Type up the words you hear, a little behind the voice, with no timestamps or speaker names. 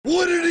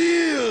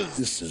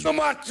This is the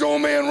Macho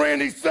Man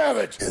Randy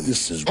Savage. And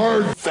this is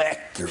Hard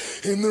Factor.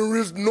 And there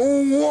is no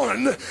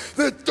one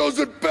that does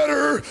it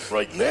better.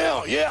 Right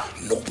now, yeah.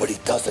 Nobody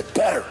does it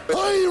better.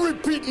 I ain't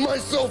repeating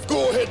myself.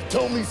 Go ahead,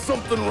 tell me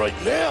something right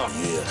now.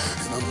 Yeah,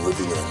 and I'm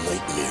living in a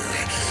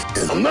nightmare.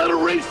 And I'm not a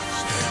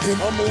racist.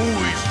 And I'm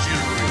always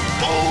cheering.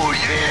 Oh,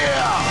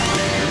 yeah!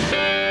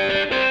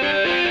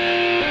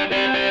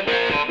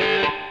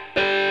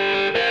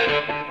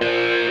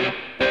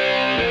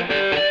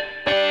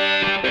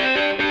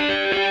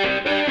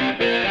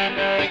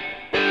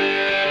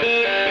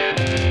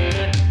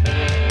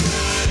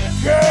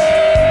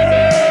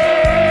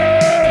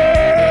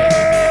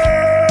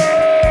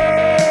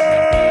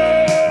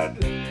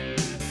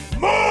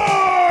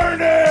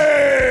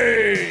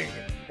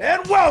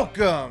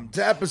 Welcome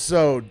to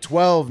episode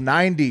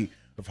 1290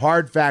 of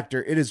Hard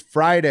Factor. It is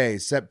Friday,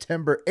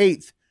 September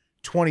 8th,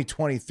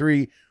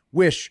 2023.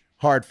 Wish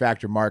Hard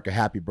Factor Mark a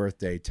happy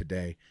birthday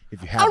today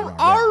if you haven't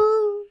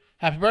already.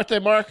 Happy birthday,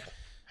 Mark.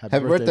 Happy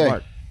birthday,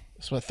 Mark.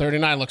 That's what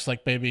 39 looks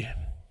like, baby.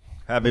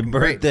 Happy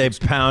birthday,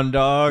 Pound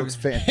Dog. Looks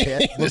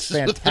fantastic. This is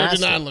what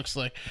 39 looks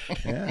like.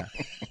 Yeah.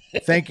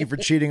 Thank you for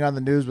cheating on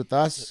the news with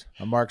us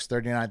on Mark's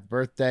 39th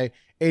birthday.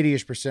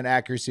 80%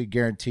 accuracy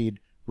guaranteed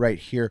right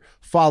here.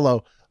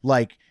 Follow,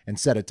 like, and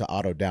set it to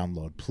auto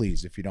download,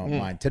 please, if you don't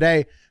mind.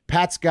 Today,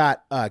 Pat's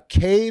got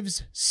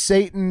caves,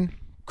 Satan,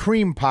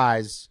 cream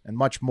pies, and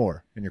much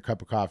more in your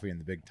cup of coffee in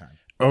the big time.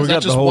 Oh, we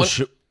got the whole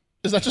Is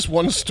that just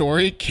one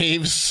story?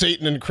 Caves,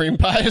 Satan, and cream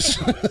pies?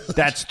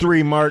 That's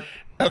three, Mark.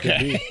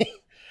 Okay.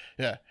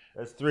 Yeah.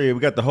 That's three. We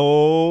got the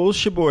whole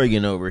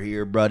sheboygan over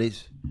here,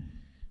 buddies.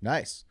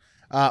 Nice.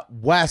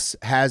 Wes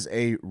has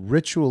a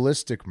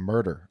ritualistic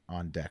murder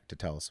on deck to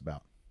tell us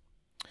about.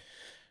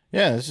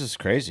 Yeah, this is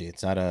crazy.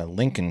 It's out of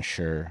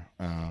Lincolnshire,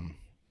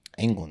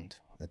 England.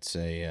 It's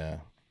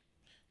a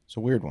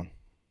weird one.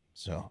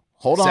 So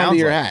hold on to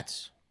your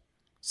hats.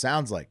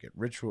 Sounds like it.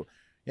 Ritual.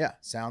 Yeah,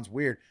 sounds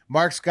weird.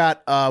 Mark's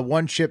got a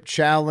one chip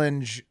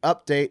challenge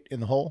update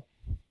in the hole.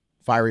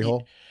 Fiery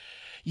hole.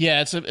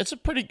 Yeah, it's a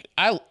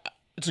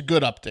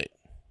good update.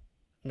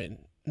 I mean,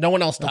 no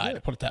one else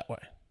died, put it that way.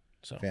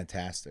 So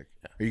fantastic.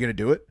 Yeah. Are you going to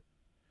do it?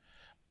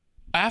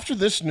 After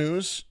this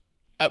news,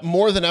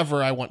 more than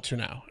ever, I want to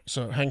now.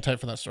 So hang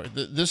tight for that story.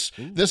 This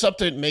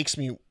update makes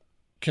me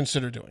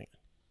consider doing it.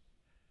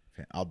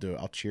 Okay, I'll do it.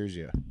 I'll cheers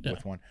you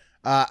with one.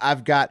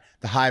 I've got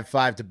the high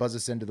five to buzz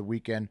us into the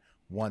weekend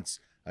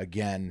once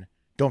again.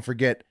 Don't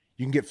forget,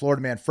 you can get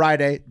Florida Man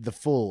Friday, the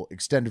full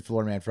extended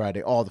Florida Man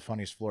Friday, all the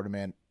funniest Florida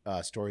Man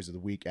stories of the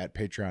week at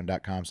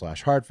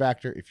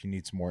patreon.com/hardfactor if you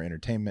need some more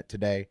entertainment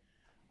today.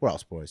 What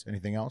else, boys?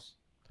 Anything else?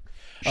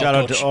 Shout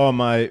out to all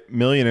my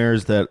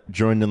millionaires that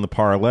joined in the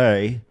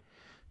parlay.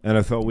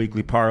 NFL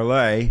Weekly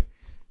Parlay.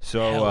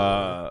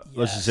 So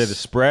let's just say the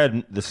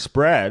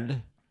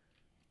spread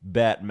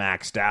bet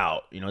maxed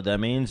out. You know what that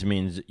means? It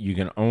means you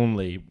can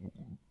only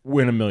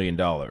win $1 million.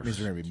 It means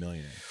we're going to be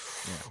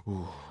millionaires.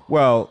 Yeah.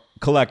 Well,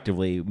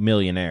 collectively,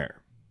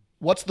 millionaire.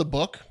 What's the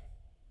book?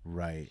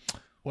 Right.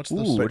 What's the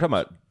We're talking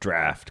about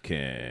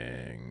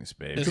DraftKings,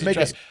 baby. To make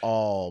us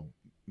all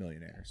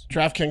millionaires.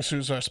 DraftKings,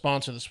 who's our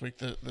sponsor this week,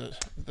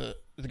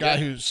 the guy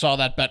who saw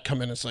that bet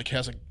come in is like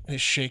his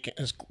shaking,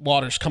 his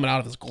water's coming out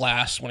of his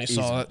glass when he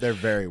saw it. They're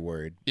very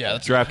worried. Yeah,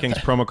 that's DraftKings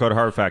promo code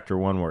Hard Factor,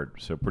 one word.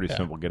 So pretty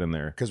simple. Get in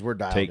there because we're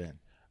dialed in.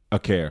 A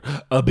care,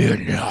 a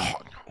billion.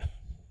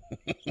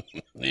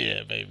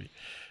 Yeah, baby.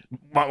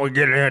 Why don't we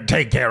get in there and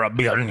take care of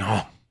billion?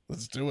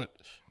 Let's do it.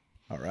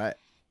 All right.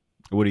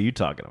 What are you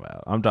talking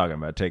about? I'm talking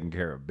about taking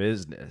care of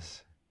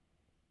business.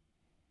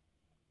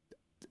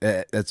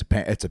 It's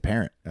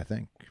apparent, I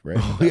think, right?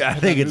 Yeah, I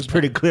think it's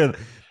pretty clear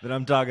that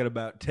I'm talking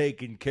about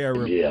taking care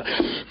of. Yeah.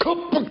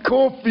 Cup of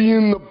coffee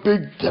in the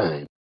big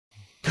time.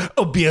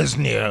 Oh,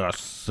 business.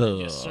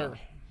 Yes, sir.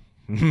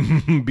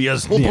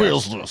 Business. Taking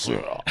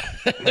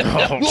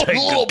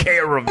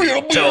care of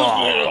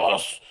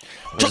business.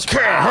 Took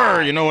care of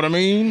her, you know what I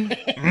mean?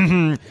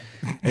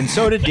 And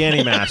so did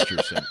Danny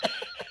Masterson,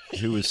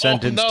 who was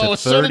sentenced to 30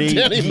 so did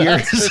Danny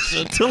years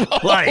to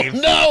life.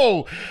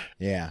 No.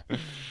 Yeah.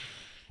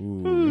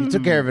 Ooh, he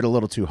took care of it a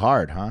little too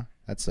hard, huh?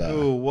 That's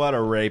Ooh, what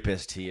a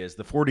rapist he is.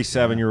 The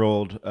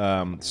 47-year-old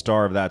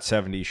star of that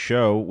 70s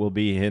show will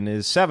be in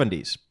his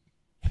 70s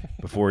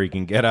before he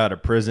can get out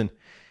of prison.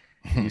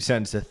 He's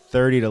sentenced to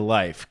 30 to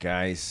life,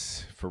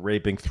 guys, for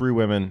raping 3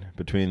 women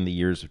between the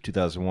years of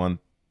 2001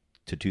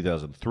 to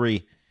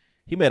 2003.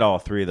 He met all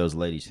 3 of those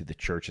ladies through the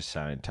Church of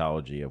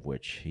Scientology, of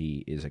which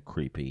he is a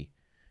creepy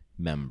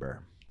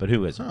member. But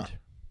who isn't? Huh.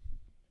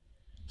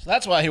 So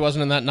that's why he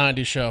wasn't in that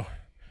 90s show.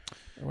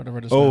 Or whatever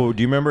it is. Oh,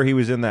 do you remember he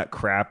was in that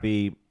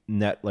crappy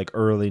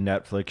early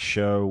Netflix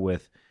show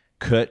with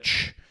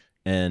Kutch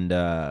and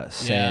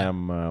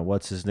Sam,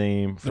 what's his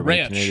name? From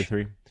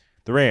 1983?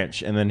 The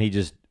Ranch. And then he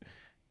just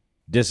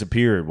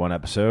disappeared one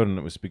episode, and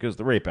it was because of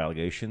the rape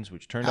allegations,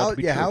 which turned out to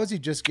be true. How is he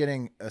just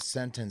getting a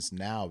sentence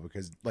now?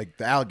 Because the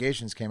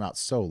allegations came out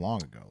so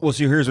long ago. Well,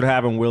 so here's what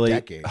happened, Willie.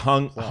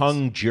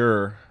 Hung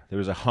juror. There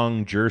was a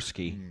hung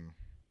jursky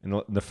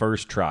in the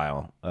first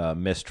trial,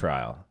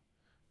 mistrial.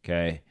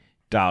 Okay.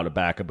 dialed it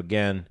back up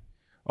again.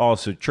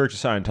 Also, Church of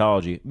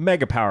Scientology,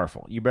 mega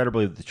powerful. You better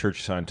believe that the Church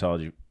of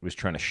Scientology was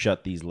trying to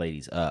shut these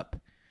ladies up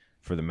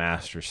for the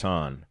master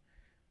son,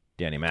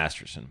 Danny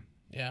Masterson.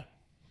 Yeah.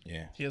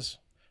 Yeah. He is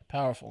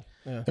powerful.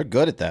 Yeah. They're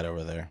good at that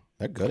over there.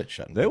 They're good at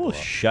shutting They will people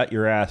up. shut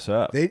your ass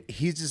up.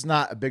 He's just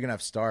not a big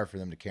enough star for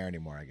them to care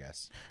anymore, I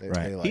guess.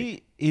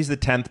 He's the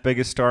 10th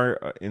biggest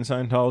star in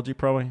Scientology,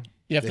 probably.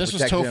 Yeah, if They this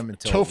was protected him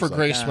until it was Topher like,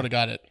 Grace ah. would have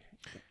got it.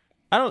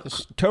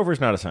 Topher's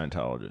not a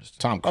Scientologist.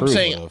 Tom Cruise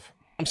saying- would have.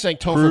 I'm saying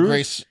Topher Cruise?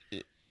 Grace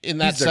in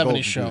that he's their 70s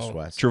golden show. goose,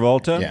 Wes.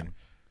 Travolta? Yeah.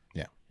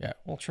 Yeah.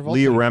 Well, Travolta.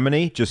 Leah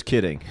Remini? Just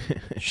kidding.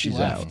 she She's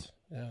left. out.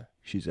 Yeah.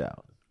 She's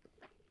out.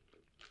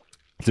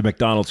 It's a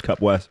McDonald's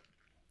cup, Wes.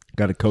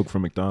 Got a Coke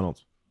from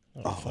McDonald's.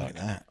 Oh, look at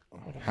that.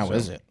 How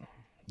is it?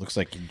 Looks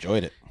like you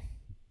enjoyed it.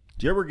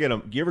 Do you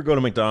ever go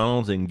to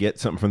McDonald's and get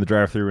something from the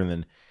drive-thru and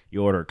then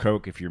you order a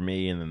Coke if you're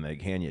me and then they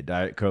hand you a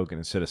Diet Coke and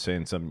instead of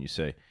saying something you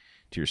say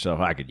to yourself,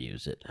 I could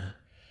use it.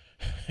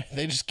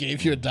 They just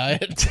gave you a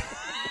diet.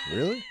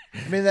 Really?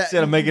 I mean, that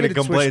Instead of making a it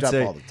switched complaint, up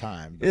say, all the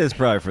time. but It's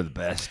probably for the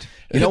best.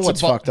 You know It's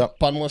what's a fucked up?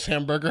 Bunless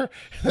hamburger.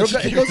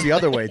 It goes the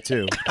other way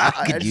too.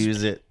 I could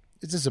use it.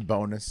 It's just a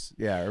bonus,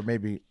 yeah, or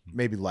maybe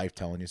life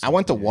telling you. I Something.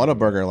 went to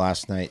Whataburger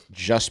last night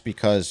just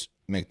because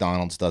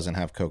McDonald's doesn't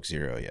have Coke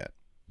Zero yet,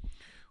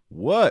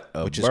 What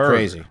a which is burger.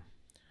 crazy.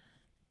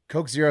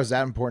 Coke Zero is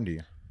that important to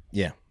you?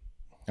 Yeah,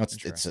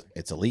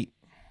 it's elite.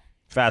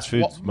 Fast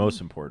food's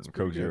most important.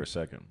 Coke Zero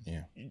second.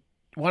 Yeah,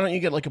 Why don't you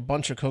get like a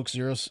bunch of Coke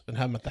Zeros and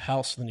have them at the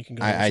house, and then you can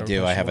go. I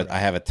do. I have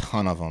a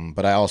ton of them,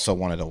 but I also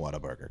wanted a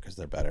Whataburger because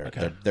they're better.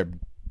 Okay.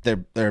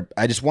 They're.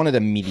 I just wanted a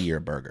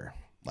meatier burger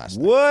last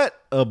night.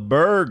 What a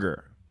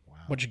burger.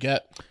 What'd you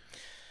get?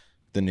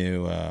 The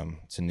new,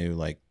 it's a new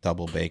like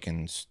double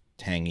bacon,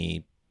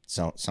 tangy,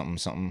 something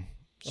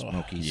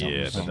smoky.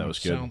 Yeah, something. that was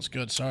good. Sounds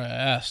good. Sorry, I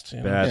asked. You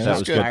know. That that's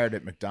was good. good. Hired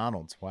at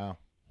McDonald's. Wow.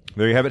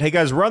 There you have it. Hey,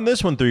 guys, run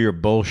this one through your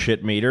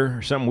bullshit meter.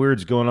 Something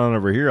weird's going on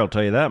over here, I'll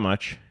tell you that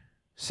much.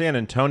 San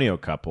Antonio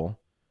couple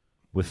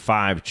with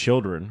 5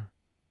 children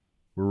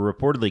were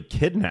reportedly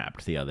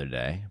kidnapped the other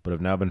day, but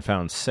have now been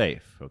found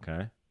safe,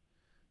 okay?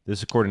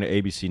 This according to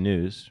ABC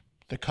News.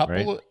 The couple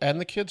Right. and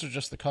the kids, or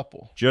just the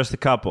couple? Just the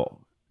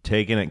couple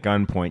taken at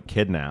gunpoint,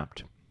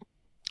 kidnapped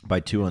by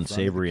 2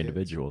 unsavory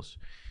individuals.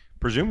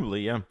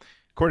 Presumably, yeah.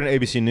 According to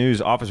ABC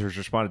News, officers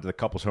responded to the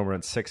couple's home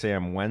around 6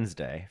 a.m.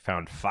 Wednesday,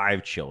 found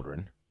 5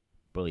 children,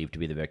 believed to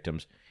be the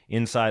victims,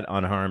 inside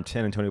unharmed.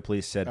 San Antonio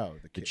police said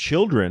the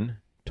children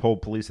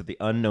told police that the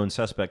unknown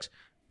suspects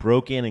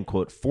broke in and,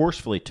 quote,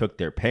 forcefully took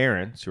their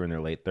parents, who are in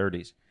their late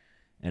 30s,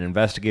 and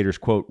investigators,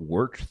 quote,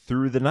 worked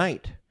through the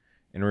night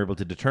and were able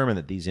to determine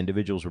that these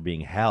individuals were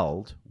being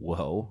held.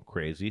 Whoa,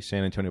 crazy.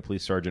 San Antonio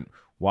Police Sergeant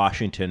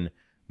Washington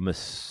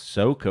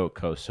Masoko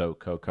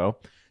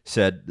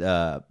said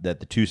that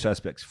the 2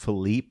 suspects,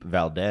 Felipe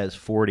Valdez,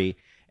 40,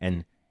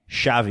 and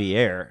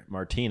Xavier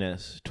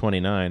Martinez,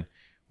 29,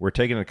 were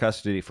taken into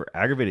custody for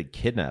aggravated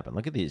kidnapping.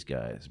 Look at these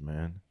guys,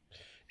 man.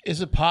 Is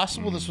it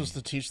possible this was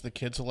to teach the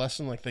kids a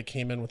lesson? Like they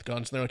came in with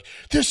guns and they're like,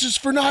 "This is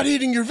for not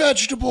eating your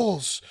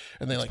vegetables,"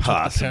 and they like took the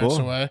parents possible.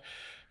 away.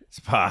 It's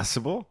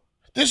possible.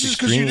 This is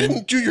because you Extreme.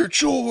 didn't do your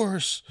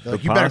chores.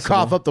 Like, you better possible.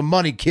 cough up the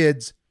money,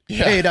 kids.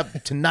 Yeah. Pay it up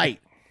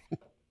tonight.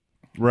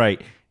 Right.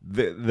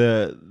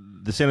 The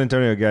San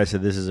Antonio guy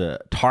said this is a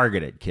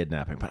targeted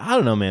kidnapping, but I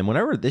don't know, man.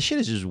 Whenever this shit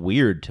is just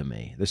weird to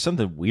me. There's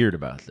something weird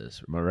about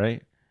this. Am I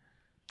right?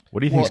 What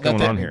do you think's Well, going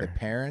that on The here?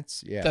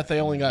 parents, yeah. That they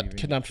only got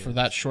kidnapped for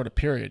that short a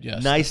period.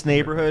 Yes. Nice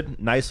neighborhood,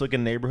 nice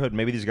looking neighborhood.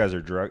 Maybe these guys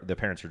are the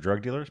parents are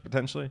drug dealers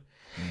potentially.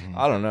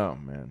 I don't know,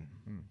 man.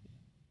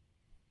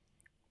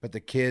 But the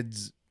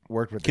kids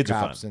worked with Kids the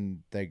are cops, fine. and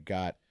they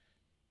got.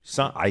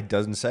 I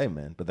doesn't say,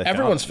 man. But they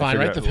Everyone's found, fine,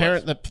 they right? The figured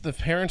out who it was. the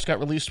parents got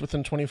released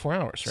within 24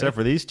 hours, right? Except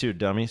for these 2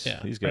 dummies. Yeah,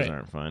 These guys right.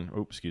 aren't fine.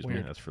 Oh, excuse me.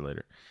 Weird. That's for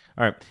later.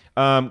 All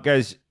right,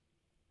 guys.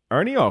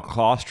 Are any of y'all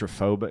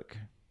claustrophobic?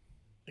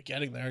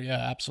 Getting there,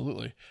 yeah,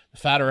 absolutely. The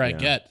fatter I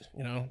get,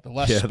 the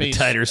less Yeah, the space.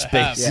 tighter I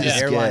have. space. Yeah,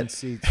 Yeah. airline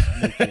seats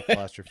make you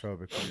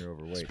claustrophobic when you're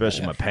overweight.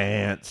 Especially my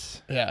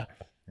pants. Yeah.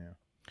 I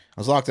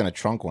was locked in a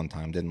trunk one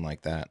time. Didn't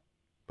like that,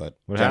 but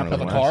What generally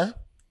happened? Of a Wes? car,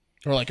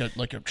 or like a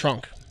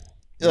trunk.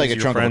 like a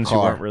Your trunk of a friends who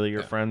car. weren't really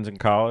your friends in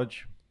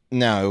college.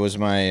 No, it was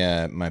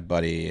my my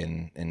buddy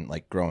and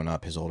like growing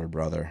up, his older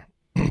brother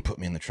put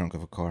me in the trunk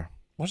of a car.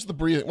 What's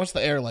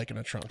the air like in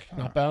a trunk?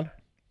 Not bad.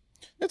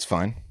 It's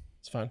fine.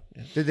 It's fine.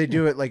 Yeah. Did they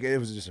do it like it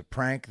was just a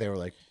prank? They were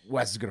like,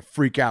 Wes is going to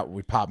freak out when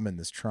we pop him in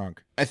this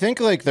trunk. I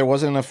think like there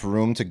wasn't enough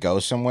room to go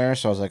somewhere,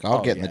 so I was like,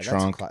 I'll get in the that's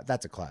trunk.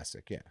 That's a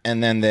classic, yeah.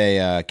 And then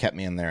they kept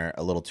me in there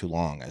a little too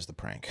long as the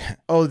prank.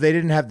 Oh, they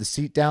didn't have the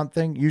seat down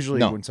thing? Usually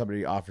No. when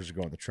somebody offers to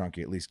go in the trunk,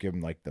 you at least give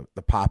them like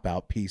the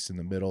pop-out piece in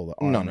the middle. The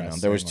No.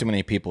 armrest There was thing, too like,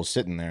 many people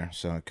sitting there,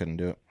 so I couldn't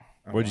do it.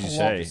 What'd you I'll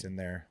say? walk us in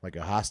there like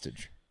a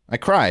hostage. I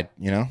cried,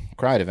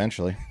 cried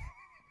eventually.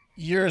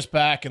 Years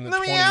back in the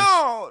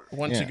 20s,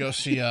 went to Yeah. go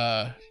see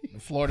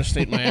Florida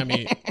State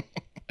Miami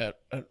at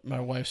my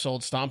wife's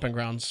old stomping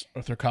grounds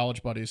with her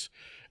college buddies,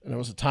 and it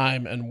was a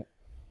time, and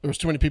there was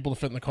too many people to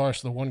fit in the car,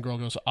 so the one girl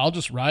goes, "I'll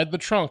just ride the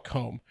trunk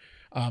home."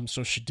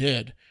 So she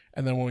did,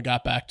 And then when we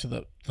got back to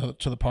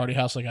the party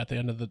house, like at the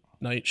end of the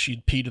night,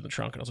 she'd peed in the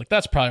trunk. And I was like,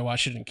 that's probably why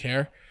she didn't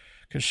care,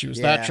 because she was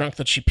that drunk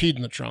that she peed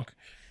in the trunk.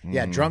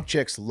 Yeah, drunk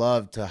chicks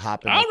love to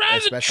hop in. I'll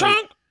ride the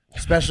trunk.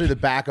 Especially the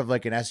back of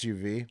like an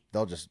SUV.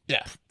 They'll just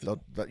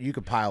you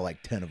could pile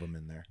like 10 of them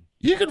in there.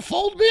 You can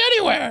fold me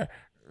anywhere.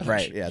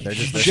 Right? Yeah, they're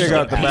just check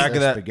out the back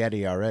of that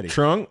spaghetti already.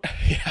 Trunk.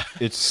 Yeah,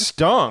 it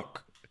stunk.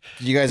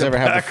 Did you guys ever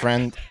have a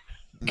friend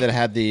that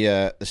had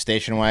the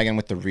station wagon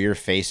with the rear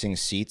facing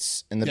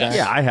seats in the back?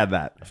 Yeah, I had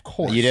that. Of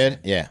course. You did?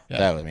 Yeah.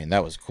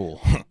 That was cool.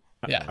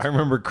 Yeah. I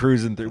remember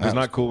cruising through. It was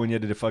not cool when you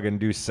had to fucking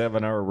do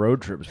 7-hour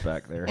road trips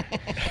back there.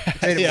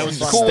 It was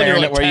cool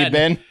staring at where you've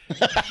been.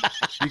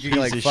 You can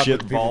like fuck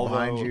with people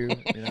behind you.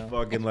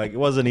 Fucking like it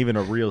wasn't even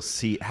a real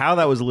seat. How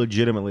that was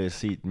legitimately a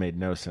seat made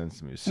no sense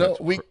to me. It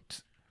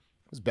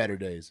was better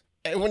days.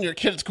 When you're a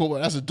kid, it's cool,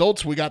 but as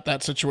adults, we got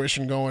that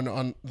situation going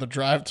on the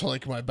drive to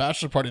like my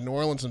bachelor party in New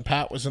Orleans, and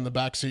Pat was in the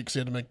back seat because he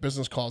had to make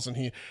business calls, and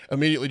he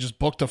immediately just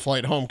booked a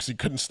flight home because he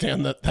couldn't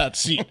stand that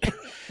seat.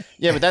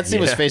 Yeah, but that seat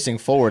was facing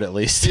forward at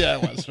least.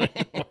 Yeah, it was.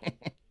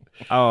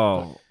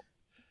 Oh,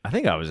 I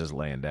think I was just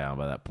laying down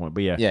by that point,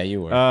 but yeah. Yeah,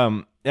 you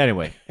were.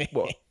 Anyway,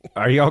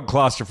 are y'all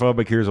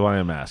claustrophobic? Here's why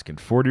I'm asking.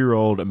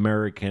 40-year-old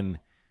American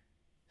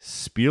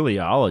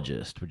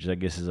speleologist, which I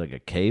guess is like a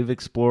cave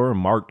explorer,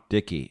 Mark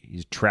Dickey.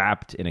 He's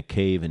trapped in a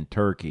cave in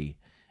Turkey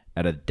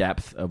at a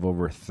depth of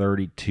over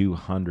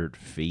 3,200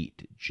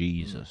 feet.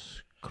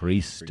 Jesus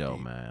Christo,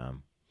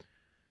 man.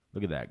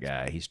 Look at that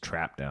guy. He's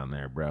trapped down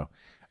there, bro.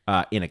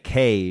 In a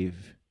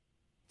cave,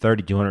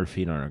 3,200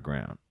 feet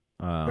underground.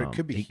 But it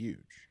could be huge.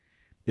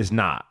 It's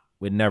not.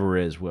 It never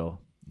is,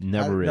 Will.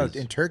 Never is.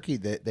 In Turkey,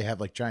 they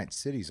have like giant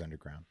cities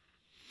underground.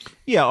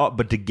 Yeah,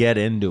 but to get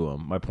into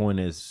them, my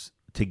point is,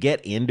 to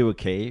get into a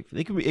cave,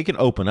 it can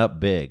open up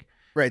big.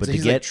 Right, but so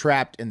he's like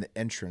trapped in the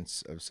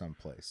entrance of some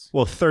place.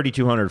 Well,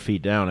 3,200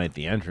 feet down at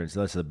the entrance,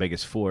 that's the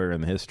biggest foyer in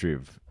the history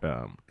of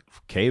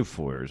cave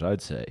foyers,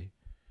 I'd say.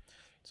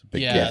 It's a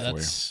big cave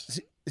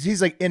foyer.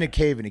 He's like in a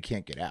cave and he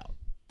can't get out.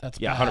 That's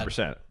bad.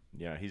 100%.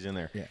 Yeah, he's in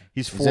there. Yeah.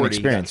 He's 40,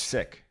 he got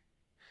sick.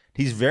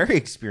 He's very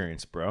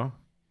experienced, bro.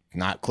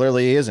 Not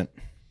clearly he isn't.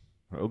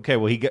 Okay,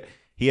 well,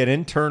 he had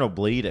internal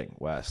bleeding,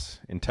 Wes,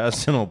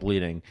 intestinal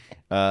bleeding,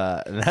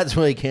 and that's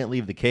why he can't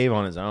leave the cave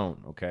on his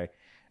own. Okay,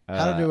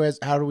 how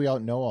do we all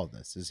know all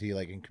this? Is he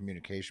like in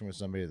communication with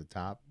somebody at the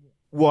top?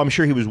 Well, I'm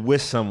sure he was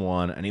with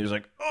someone, and he was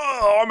like,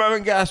 "Oh, I'm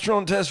having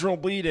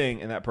gastrointestinal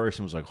bleeding," and that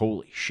person was like,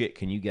 "Holy shit,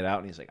 can you get out?"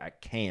 And he's like, "I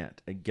can't."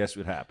 And guess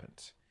what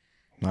happens?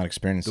 Not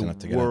experienced enough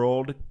to get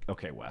out.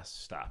 Okay, Wes,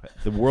 stop it.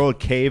 The world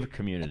cave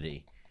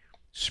community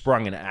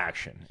sprung into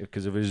action,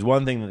 because if there's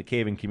one thing that the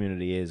caving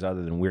community is,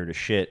 other than weird as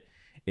shit,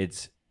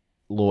 it's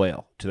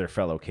loyal to their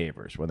fellow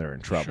cavers when they're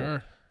in trouble.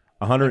 Sure.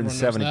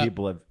 170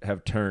 people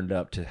have turned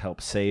up to help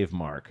save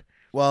Mark.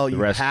 Well, you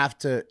have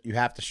to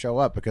show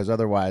up, because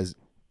otherwise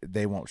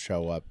they won't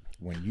show up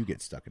when you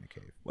get stuck in a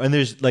cave. And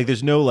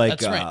there's no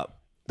That's right.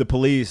 The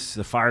police,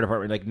 the fire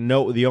department,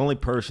 the only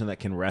person that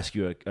can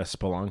rescue a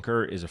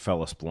spelunker is a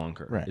fellow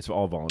spelunker. Right. It's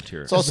all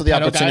volunteer. It's also the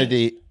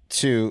opportunity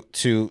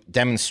to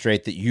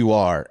demonstrate that you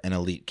are an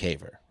elite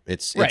caver.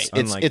 It's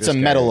a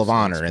medal of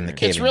honor in the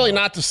caving. It's really world.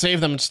 not to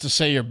save them; it's to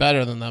say you're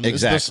better than them.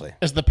 Exactly.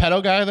 Is the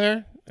pedo guy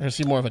there, or is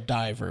he more of a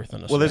diver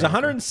than a? Well, there's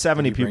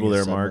 170 people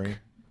there, Mark.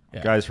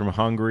 Yeah. Guys from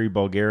Hungary,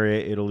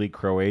 Bulgaria, Italy,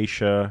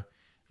 Croatia.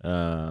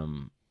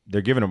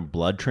 They're giving him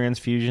blood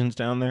transfusions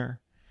down there,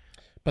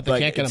 but they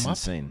can't get him up.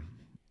 Insane.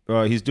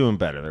 Well, he's doing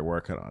better. They're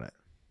working on it.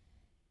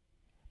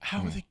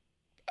 How are they?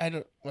 I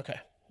don't. Okay.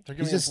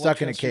 He's just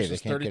stuck in a cave. They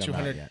can't get him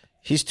out yet.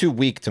 He's too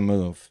weak to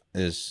move.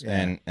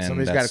 And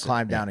somebody's got to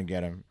climb down and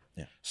get him.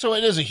 Yeah. So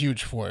it is a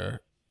huge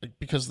foyer,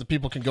 because the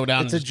people can go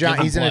down. It's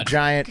he's in a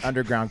giant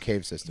underground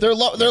cave system. They're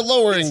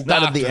lowering it's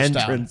not at the doctors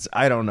entrance.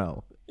 Down. I don't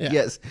know. Yeah.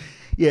 Yes.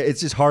 Yeah,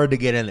 it's just hard to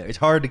get in there. It's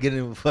hard to get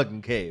into a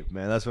fucking cave,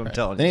 man. That's what I'm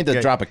telling you. They need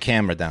to drop a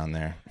camera down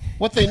there.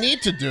 What they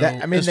need to do,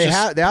 they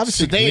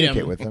obviously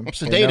communicate with him.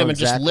 Sedate him and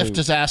just lift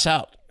his ass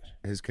out.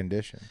 His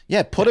condition.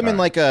 Yeah, put him in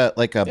like a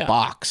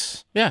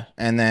box. Yeah,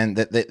 and then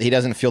that he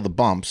doesn't feel the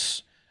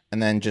bumps,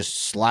 and then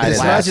just slide his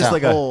ass out.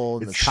 Like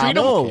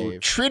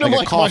treat him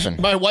like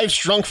my wife's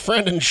drunk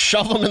friend and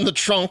shove him in the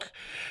trunk,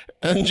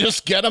 and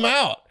just get him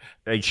out.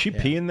 Hey, she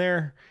pee in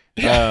there?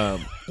 Put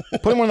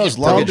him in one of those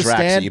luggage racks.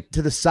 Stand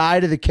to the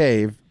side of the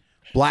cave,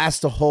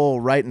 blast a hole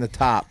right in the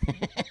top,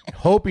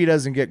 hope he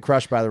doesn't get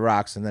crushed by the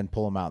rocks, and then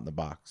pull him out in the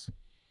box.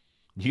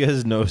 You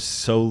guys know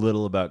so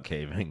little about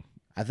caving.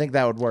 I think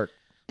that would work.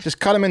 Just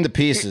cut him into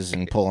pieces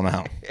and pull him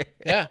out.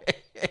 Yeah.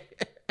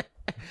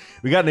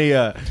 We got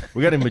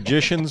any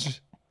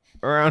magicians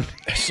around?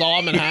 Saw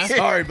him in half.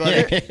 Sorry,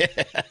 buddy.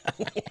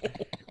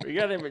 We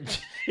got any magicians.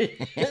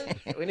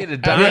 We need a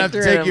doctor. We have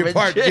to take you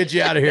apart to get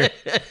you out of here.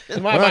 We're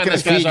not going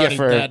to feed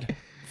you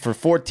for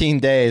 14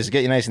 days,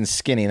 get you nice and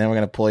skinny, and then we're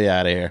going to pull you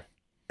out of here.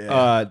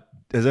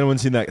 Has anyone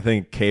seen that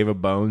thing Cave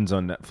of Bones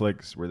on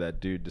Netflix, where that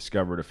dude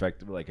discovered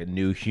effectively like a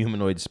new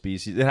humanoid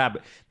species? It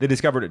happened. They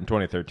discovered it in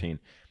 2013.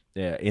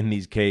 Yeah, in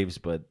these caves,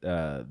 but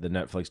the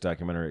Netflix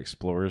documentary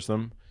explores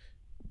them.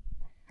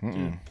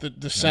 Dude, the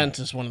descent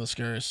is one of the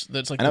scariest.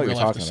 That's like I know the what real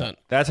you're life talking descent.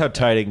 That's how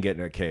tight it can get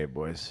in a cave,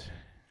 boys.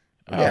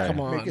 Yeah, come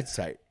on. Make it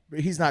tight. But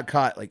he's not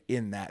caught like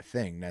in that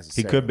thing He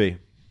necessarily. could be.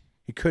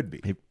 He could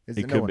be. He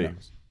No could one be.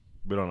 knows.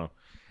 We don't know.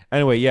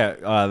 Anyway, yeah,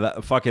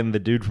 the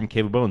dude from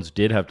Cave of Bones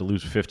did have to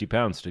lose 50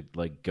 pounds to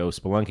like go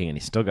spelunking, and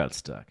he still got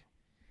stuck.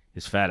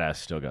 His fat ass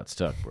still got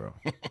stuck, bro.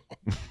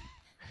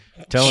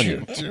 Telling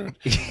you, Dude,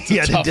 he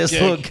had to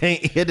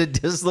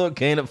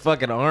dislocate a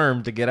fucking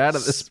arm to get out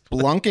of this.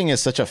 Splunking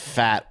is such a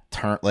fat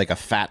term, like a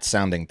fat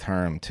sounding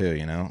term too.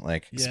 You know,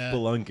 like Yeah.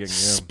 Spelunking. Yeah.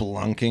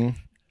 splunking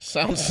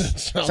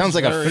Sounds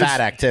like a very-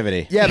 fat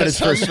activity. Yeah, but it's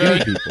for sounds ski very-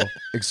 people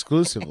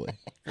exclusively.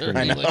 very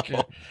like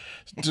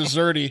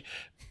desserty.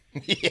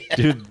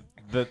 Dude,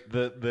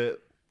 the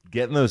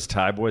getting those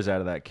Thai boys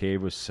out of that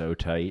cave was so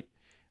tight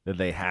that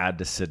they had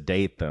to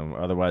sedate them,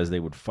 otherwise they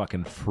would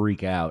fucking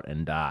freak out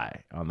and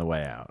die on the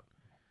way out.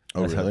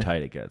 Oh, That's really? how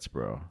tight it gets,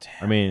 bro.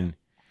 I mean,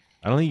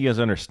 I don't think you guys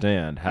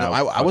understand how. No,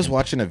 I was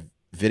watching a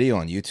video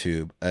on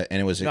YouTube, and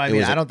it was. No, I it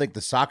mean, was I don't think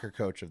the soccer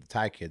coach of the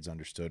Thai kids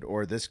understood,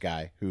 or this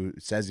guy who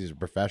says he's a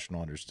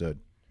professional understood,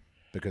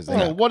 because they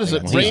Oh, what is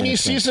it? got Rainy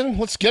season. season?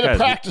 Let's get a Guys,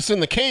 practice in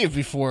the cave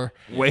before.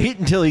 Wait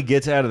until he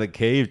gets out of the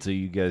cave till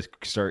you guys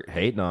start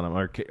hating on him,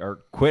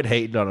 or quit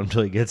hating on him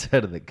till he gets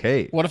out of the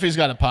cave. What if he's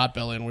got a pot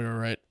belly and we were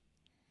right?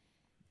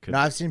 No,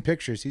 I've seen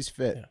pictures. He's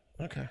fit.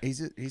 Yeah. Okay. He's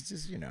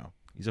just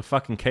He's a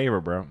fucking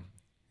caver, bro.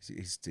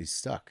 he's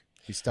stuck.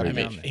 He's stuck I down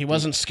mean, there. he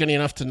wasn't skinny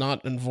enough to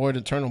not avoid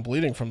eternal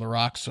bleeding from the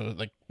rocks. So,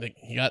 like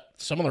he got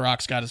some of the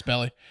rocks got his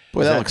belly.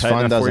 Boy, Is that looks tight fun,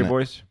 enough for doesn't you, it?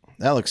 boys?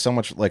 That looks so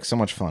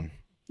much fun.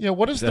 Yeah.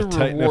 What is the that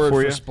tight enough reward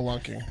for for you?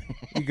 spelunking?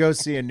 You go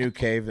see a new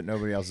cave that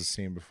nobody else has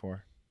seen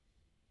before.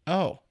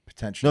 Oh,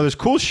 Potentially. No, there's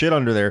cool shit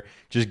under there.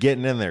 Just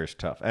getting in there is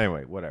tough.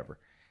 Anyway, whatever.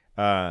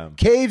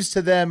 Caves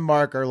to them,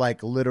 Mark, are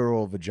like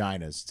literal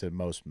vaginas to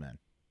most men.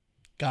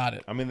 got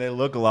it. I mean, they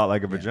look a lot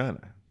like a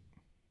vagina.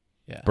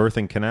 Yeah.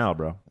 Birthing canal,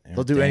 bro.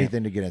 They'll do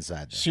anything to get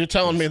inside there. So you're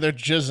telling me they're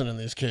jizzing in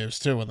these caves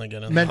too when they get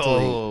in there?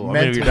 Mentally, Oh, I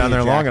mean, if you're down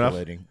there long enough.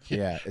 ejaculating.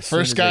 Yeah. as soon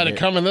First as guy they to get-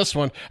 come in this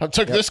one. I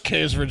took this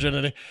cave's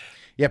virginity.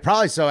 Yeah,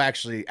 probably so.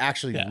 Actually,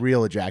 Yeah.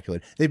 real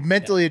ejaculate. They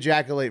mentally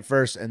ejaculate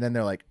first, and then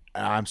they're like,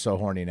 "I'm so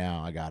horny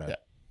now. I gotta." Yeah.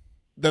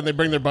 Then they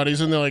bring their buddies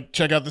in. They're like,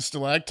 check out the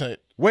stalactite.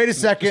 Wait a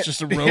second. It's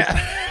just a rope.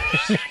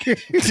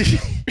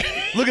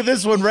 Look at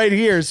this one right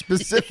here,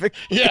 specific.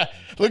 Yeah.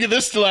 Look at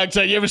this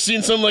stalactite. You ever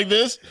seen something like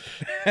this?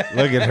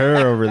 Look at her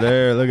over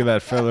there. Look at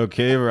that fellow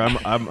caver.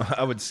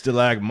 I would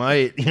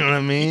stalagmite. You know what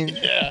I mean?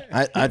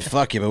 Yeah. I'd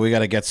fuck you, but we got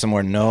to get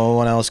somewhere no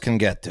one else can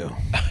get to.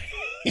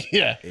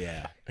 Yeah.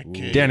 Yeah.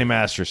 Okay. Danny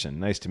Masterson.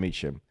 Nice to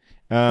meet you.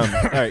 All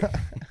right.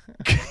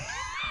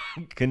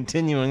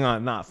 Continuing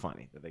on. Not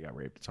funny that they got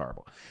raped. It's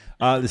horrible.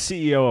 The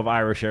CEO of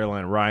Irish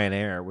airline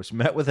Ryanair was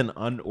met with an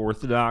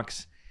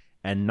unorthodox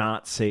and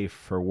not safe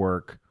for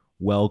work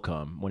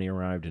welcome when he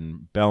arrived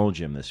in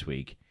Belgium this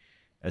week,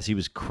 as he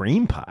was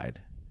cream pied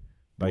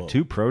by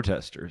two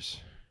protesters.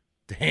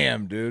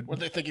 Damn, dude. What,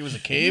 they think he was a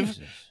cave?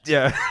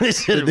 Yeah, they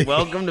said,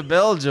 "Welcome to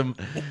Belgium,"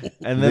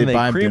 and then they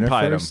buy him cream dinner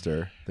pied him. first,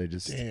 or they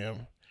just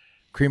Damn.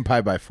 cream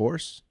pie by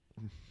force?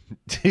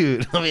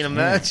 Dude, I mean,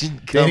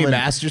 imagine Danny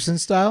Masterson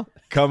style?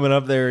 coming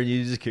up there and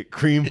you just get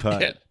cream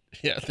pied. Yeah.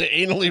 Yeah. They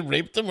anally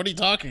raped him? What are you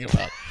talking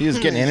about? He was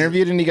getting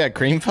interviewed and he got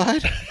cream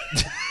pied?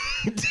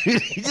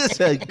 Dude, he just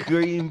had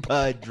cream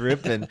pie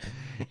dripping.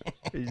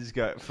 He just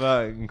got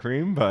fucking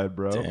cream pie,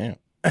 bro. Damn.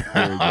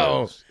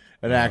 Oh,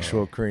 an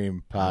actual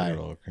cream pie.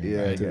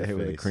 Yeah, he to got the hit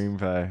with a face. cream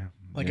pie.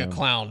 Like a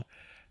clown.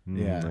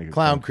 Yeah, like a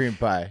clown cream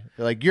pie.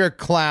 They're like, you're a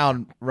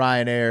clown,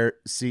 Ryanair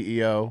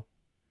CEO.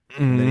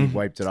 And then he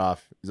wiped it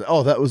off. He's like,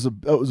 oh, that was a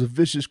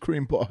vicious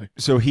cream pie.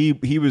 So he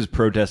was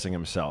protesting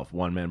himself.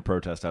 One man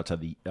protest outside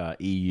the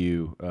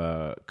EU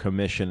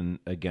Commission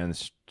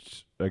against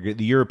the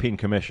European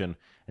Commission,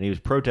 and he was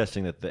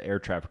protesting that the air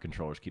traffic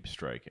controllers keep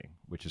striking,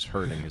 which is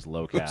hurting his Who's the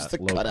low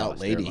cutout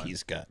cost lady airline.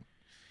 he's got?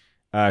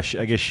 I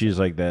guess she's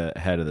like the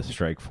head of the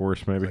strike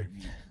force, maybe.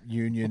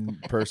 Union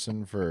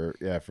person for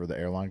the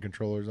airline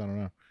controllers. I don't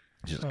know.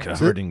 Just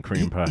covered in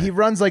cream pie. He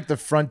runs like the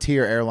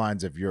Frontier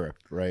Airlines of Europe,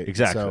 right?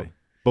 Exactly. So,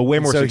 But way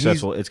more so he's-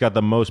 successful. It's got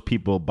the most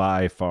people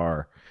by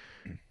far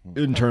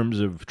in terms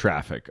of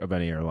traffic of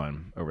any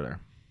airline over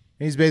there.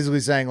 he's basically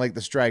saying like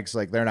the strikes,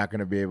 like they're not going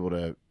to be able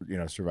to,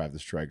 survive the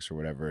strikes or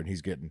whatever, and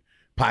he's getting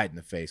pied in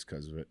the face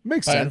because of it.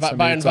 Makes By, sense. I mean,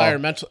 by it's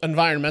all-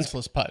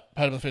 environmentalists, pied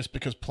in the face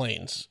because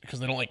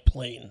they don't like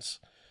planes.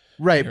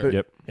 right? But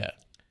Yep. Yeah.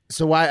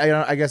 so why?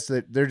 I guess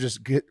that they're just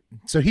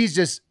so he's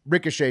just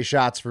ricochet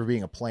shots for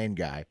being a plane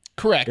guy.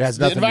 Correct. It has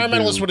The nothing to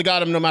environmentalists do- would have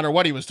got him no matter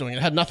what he was doing.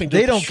 It had nothing to do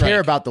They with the don't strike. care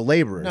about the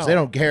laborers. No. They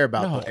don't care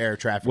about No. the air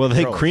traffic. Well, they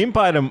controllers. cream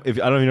pied him. If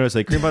I don't even notice,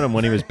 they cream pied him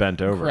when he was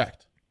bent over.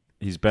 Correct.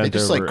 He's They bent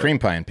just over. like cream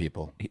pieing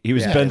people. He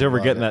was Yeah, bent I over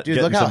love getting it. that Dude,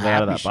 getting look how something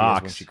out of happy that she is when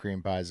box. she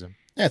cream pies him.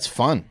 Yeah, it's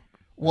fun.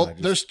 Well,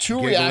 just there's two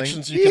giggling.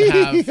 reactions you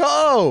can have.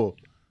 Oh,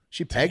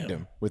 she pegged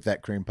him with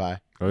that cream pie.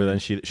 Oh, then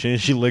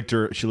she licked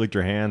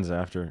her hands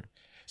after.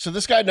 So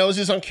this guy knows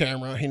he's on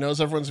camera. He knows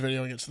everyone's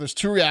videoing it. So there's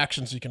 2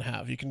 reactions you can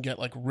have. You can get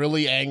like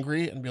really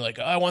angry and be like,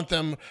 I want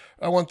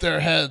their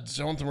heads.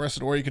 I want them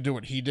arrested. Or you could do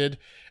what he did.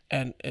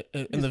 And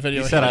in the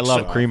video, he said, like, I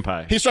love cream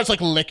pie. He starts like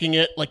licking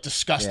it like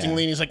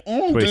disgustingly. And he's like,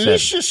 what he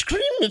delicious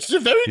cream. It's a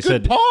very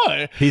good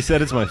pie. He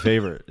said it's my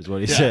favorite is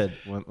what he said.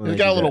 When he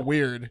got a little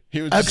weird.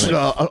 He was just Actually,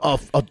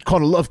 I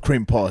kind of love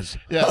cream pies.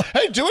 Yeah.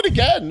 Hey, do it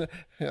again.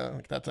 Yeah,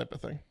 like that type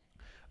of thing.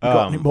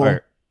 got any more? All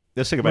right.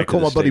 Let's take it back to call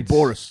the my buddy States.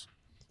 Boris.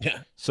 Yeah.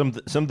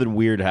 Something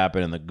weird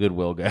happened in the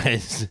Goodwill,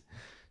 guys.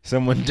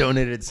 Someone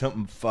donated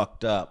something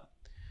fucked up.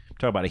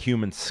 Talk about a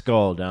human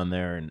skull down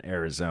there in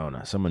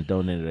Arizona. Someone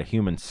donated a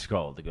human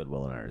skull to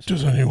Goodwill in Arizona.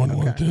 Does anyone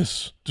want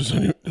this? Does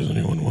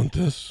anyone want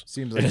this?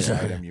 Seems like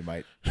an item you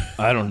might.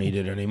 I don't need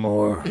it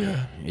anymore.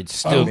 Yeah. It's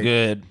still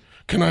good.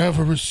 Can I have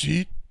a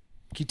receipt?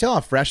 Can you tell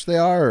how fresh they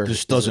are? Or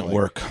This doesn't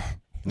work.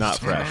 Not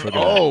fresh. Look at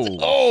that.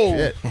 Oh,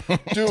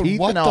 shit. dude, Teeth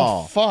what and the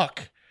all.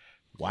 fuck?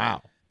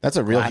 Wow. That's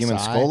a real Glass human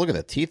eye. skull. Look at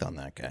the teeth on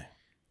that guy.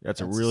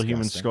 That's a That's real human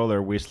disgusting. skull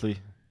there, Weasley.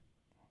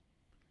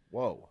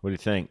 Whoa. What do you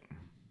think?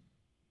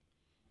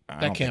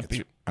 That can't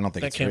be. I don't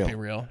think That it's can't real. be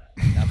real.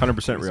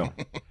 100% real.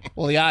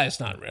 Well, the eye is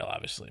not real,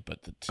 obviously,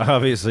 but the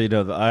Obviously,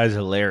 no, the eye's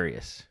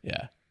hilarious.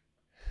 yeah.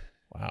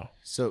 Wow.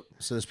 So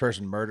this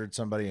person murdered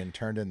somebody and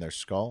turned in their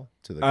skull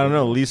to the. I don't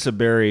know. Lisa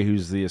Berry,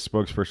 who's the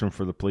spokesperson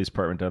for the police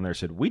department down there,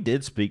 said, we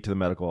did speak to the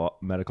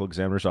medical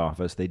examiner's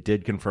office. They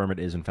did confirm it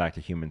is, in fact,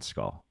 a human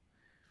skull.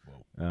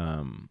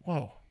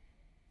 Whoa.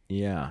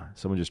 Yeah.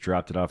 Someone just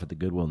dropped it off at the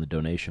Goodwill in the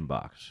donation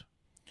box.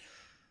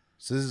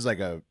 So this is like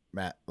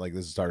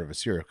this is sort of a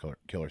serial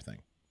killer thing,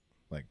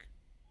 like.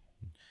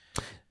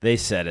 They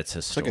said it's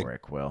like a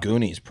historic, Will.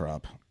 Goonies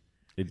prop.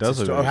 It does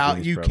look So like a how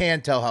Goonies you prop.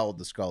 can tell how old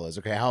the skull is.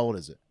 Okay, how old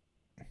is it?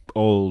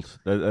 Old.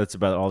 That's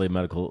about all the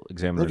medical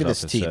examiner's Look at his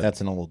office teeth. said.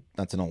 That's an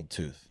old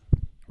tooth.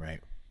 Right.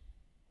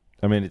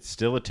 I mean, it's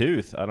still a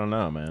tooth. I don't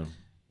know, man.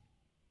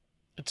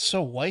 It's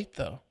so white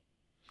though.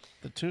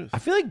 The tooth. I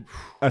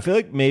feel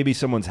like maybe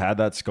someone's had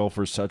that skull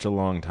for such a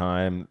long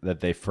time that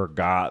they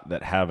forgot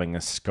that having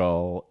a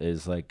skull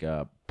is like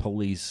a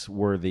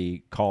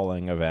police-worthy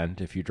calling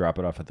event if you drop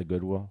it off at the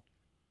Goodwill.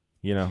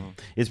 You know,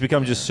 it's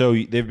become just so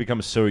they've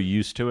become so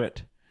used to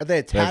it. Are they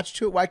attached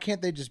to it? Why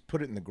can't they just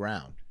put it in the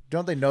ground?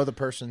 Don't they know the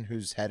person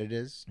whose head it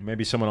is?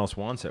 Maybe someone else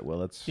wants it.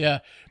 Well, it's Yeah.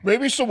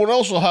 Maybe someone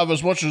else will have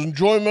as much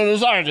enjoyment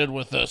as I did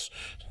with this.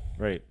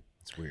 right.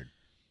 It's weird.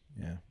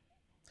 Yeah.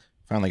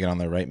 Finally got on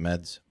the right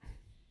meds.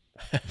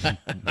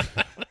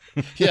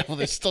 Yeah, well,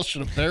 they still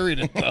should have buried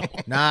it though.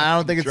 Nah, I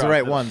don't think it's the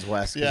right ones,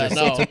 Wes. 'Cause Yeah, they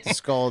still no. took the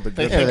skull. They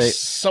They think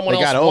someone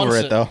else got over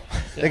wants it though.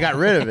 they got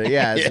rid of it.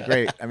 Yeah, it's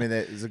great. I mean,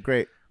 it's a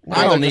great.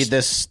 I don't they're need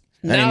this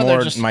Now anymore they're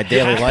in just my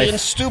daily happy and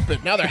life.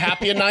 stupid. Now they're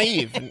happy and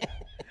naive. And-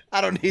 I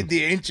don't need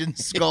the ancient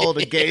skull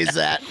to gaze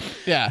at.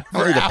 yeah. I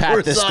don't need to pat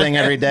hours this on thing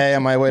end. every day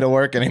on my way to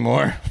work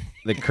anymore.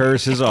 The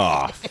curse is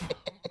off.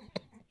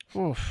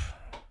 Oof.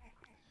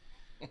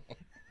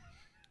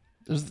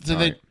 Did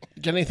they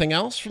get anything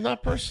else from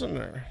that person?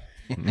 Or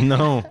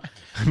No.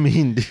 I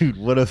mean, dude,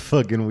 what a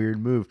fucking weird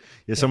move.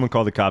 Yeah, someone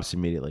called the cops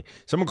immediately.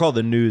 Someone called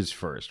the news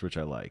first, which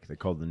I like. They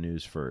called the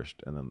news first,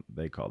 and then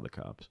they called the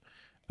cops.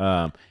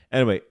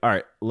 Anyway, all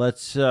right,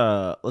 let's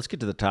get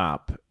to the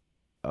top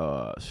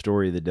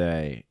story of the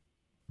day.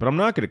 But I'm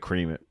not going to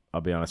cream it.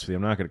 I'll be honest with you.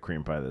 I'm not going to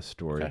cream pie this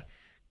story. Okay.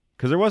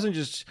 Because there wasn't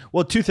just...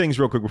 Well, two things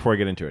real quick before I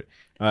get into it.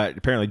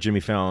 Apparently, Jimmy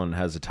Fallon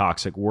has a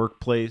toxic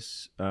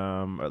workplace.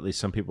 At least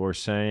some people are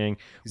saying.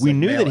 He's We like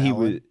knew male that he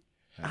Ellen. was...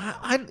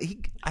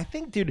 I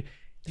think, dude...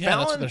 yeah,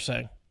 that's what they're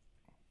saying.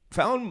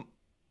 Fallon,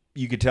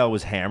 you could tell,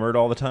 was hammered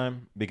all the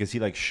time because he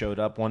like showed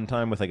up one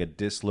time with like a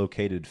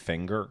dislocated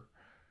finger.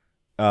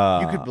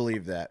 You could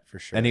believe that for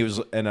sure. And he was,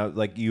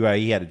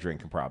 he had a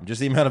drinking problem.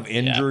 Just the amount of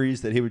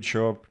injuries that he would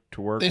show up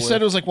to work They with.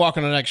 said it was like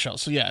walking on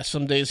eggshells. So yeah,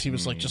 some days he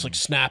was like just like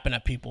snapping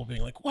at people,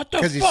 being like, "What the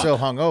fuck?" because he's so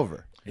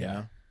hungover. You Yeah.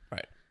 know?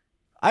 Right.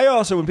 I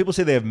also, when people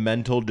say they have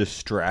mental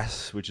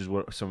distress, which is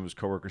what some of his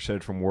coworkers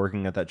said from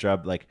working at that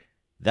job, like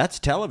that's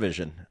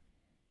television.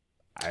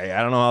 I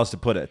don't know how else to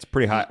put it. It's a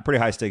pretty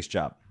high stakes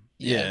job.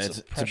 Yeah,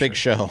 it's a big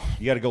show.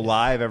 You got to go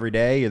live every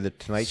day. You're the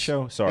Tonight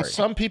Show. Sorry,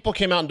 Some people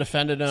came out and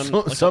defended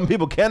him. some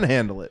people can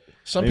handle it.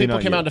 Some Maybe people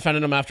not came you. out and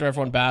defended him after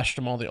everyone bashed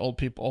him, all the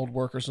old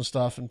workers and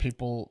stuff, and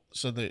people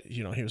said that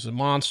he was a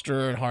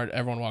monster and hard.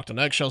 Everyone walked on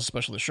eggshells,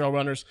 especially the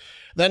showrunners.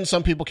 Then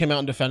some people came out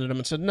and defended him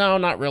and said, "No,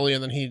 not really."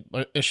 And then he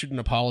issued an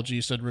apology,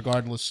 said,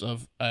 "Regardless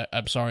of,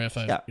 I'm sorry if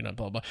I,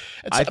 blah blah."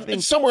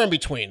 It's somewhere in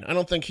between. I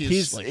don't think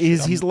he's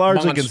he's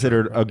largely monster.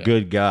 considered a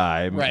good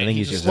guy. Right, I think he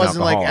he's just just It wasn't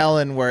an like alcoholic.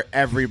 Ellen where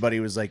everybody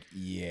was like,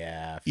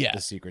 yeah, Yeah.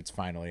 the secret's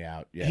finally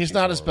out. Yeah, He's she's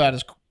not as horrible. bad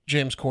as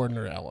James Corden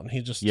or Ellen.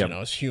 He just Yep.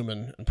 is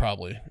human and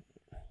probably.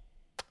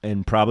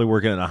 and probably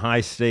working in a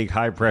high stake,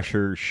 high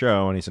pressure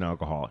show, and he's an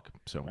alcoholic.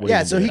 So what are you Yeah,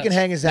 gonna so do? he can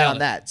hang his hat Nailed on it.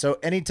 that. So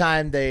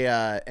anytime they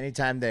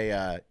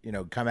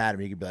come at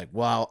him, he can be like,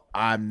 "Well,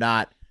 I'm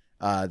not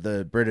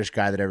the British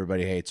guy that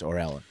everybody hates or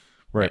Ellen."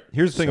 right.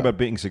 Here's the thing about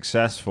being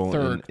successful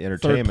Third in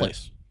entertainment.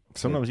 place.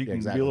 Sometimes you Yeah, can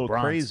exactly. be a little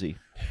Bronze. crazy.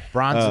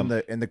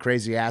 Bronze in the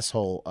crazy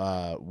asshole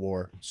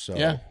war. So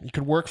Yeah, you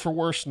could work for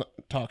worse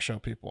talk show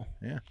people.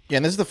 Yeah. Yeah,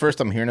 and this is the first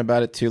I'm hearing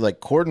about it too. Like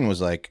Corden was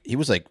like he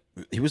was like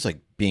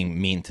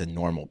being mean to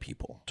normal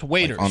people. To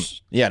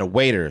waiters. Like to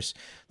waiters.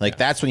 Like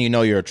that's when you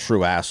know you're a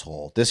true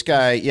asshole. This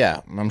guy,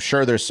 yeah, I'm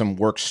sure there's some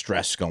work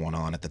stress going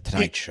on at the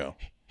Tonight Show.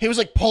 He was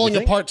like pulling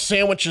apart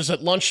sandwiches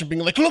at lunch and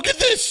being like, "Look at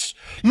this!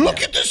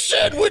 Look at this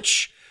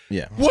sandwich!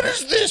 Yeah. What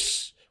is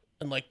this?"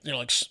 And like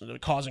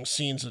causing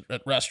scenes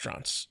at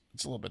restaurants.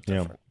 It's a little bit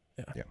different.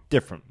 Yeah.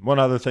 Different. One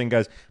other thing,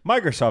 guys.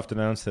 Microsoft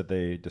announced that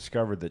they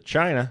discovered that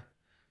China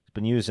has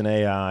been using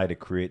AI to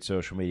create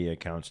social media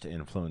accounts to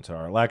influence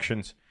our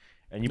elections.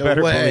 And you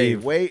better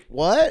believe. Wait,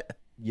 what?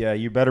 Yeah,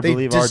 you better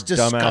believe our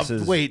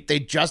dumbasses. Wait, they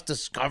just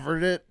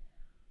discovered it?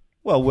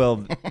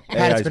 Well,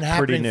 AI it's been is pretty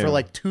happening new. for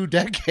like 2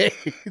 decades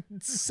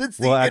since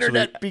the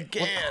internet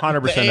began.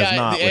 100% is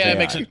not. The with AI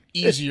makes it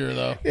easier,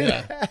 though.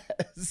 Yeah.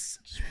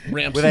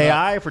 Ramps with it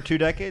AI up. for 2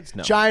 decades?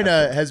 No.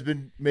 China has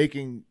been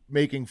making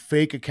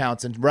fake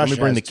accounts, and Russia Let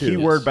me bring the has too.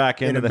 keyword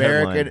back into the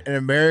headline. In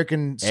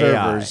American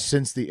servers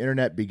since the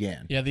internet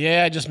began. Yeah, the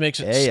AI just makes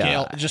it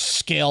scale. It just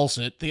scales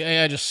it. The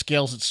AI just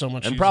scales it so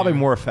much And easier. probably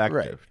more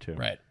effective, too.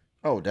 Right.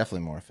 Oh,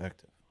 definitely more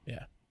effective.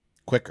 Yeah.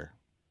 Quicker.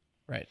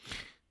 Right.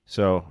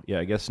 So, yeah,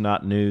 I guess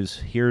not news.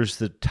 Here's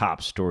the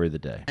top story of the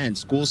day. And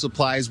school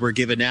supplies were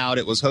given out.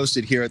 It was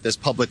hosted here at this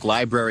public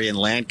library in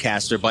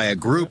Lancaster by a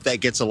group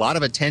that gets a lot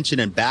of attention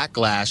and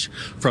backlash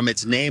from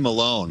its name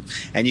alone.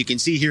 And you can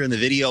see here in the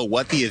video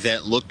what the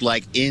event looked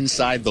like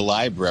inside the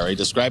library,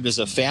 described as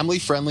a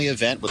family-friendly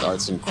event with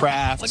arts and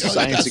crafts,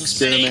 science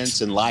experiments,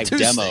 and live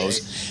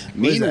demos.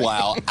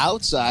 Meanwhile,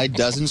 outside,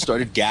 dozens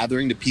started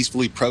gathering to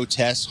peacefully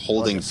protest,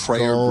 holding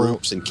prayer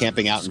groups and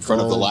camping out in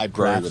front of the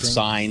library with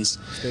signs.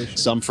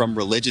 Some from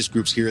religious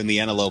groups here in the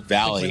Antelope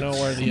Valley.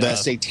 The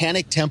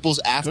Satanic Temple's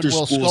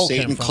after-school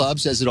Satan Club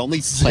says it only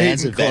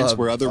plans events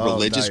where other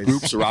religious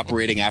groups are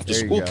operating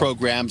after-school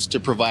programs to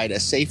provide a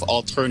safe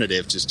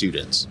alternative to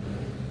students.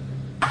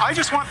 I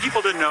just want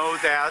people to know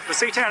that the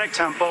Satanic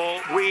Temple,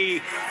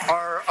 we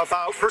are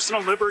about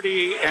personal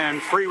liberty and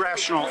free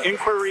rational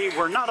inquiry.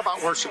 We're not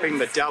about worshiping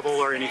the devil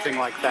or anything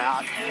like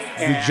that.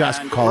 We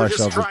just call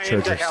ourselves a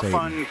Church of Satan.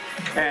 Fun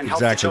and help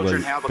the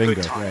children have a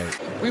good time.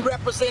 Right. We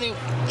representing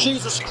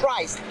Jesus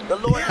Christ, the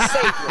Lord and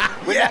Savior.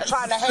 We're not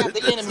trying to have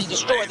the enemy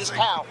destroy this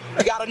town.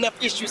 We got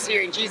enough issues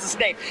here in Jesus'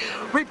 name.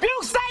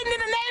 Rebuke Satan in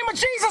the name of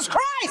Jesus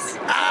Christ!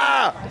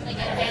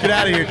 Get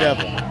out of here,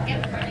 devil.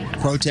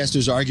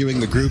 Protesters arguing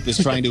the group is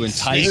trying to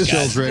entice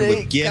children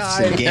with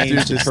gifts and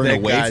games to turn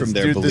away from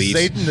their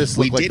beliefs.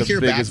 We did hear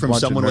back from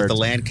someone with the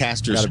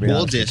Lancaster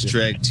School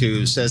District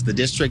who says the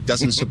district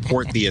doesn't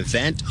support the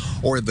event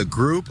or the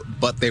group,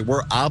 but they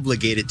were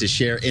obligated to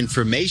share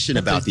information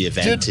about the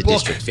event to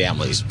district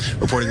families.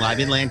 Reporting live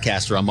in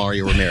Lancaster, I'm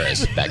Mario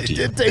Ramirez. Back to you.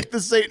 Did take the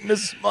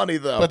Satanists' money,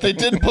 though. But they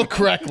didn't book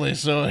correctly,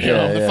 so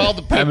they filed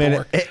the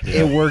paperwork.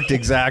 It worked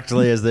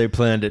exactly as they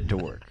planned it to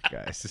work,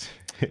 guys.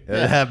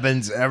 It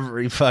happens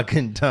every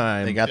fucking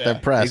time. They got their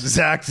press.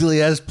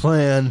 Exactly as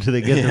planned.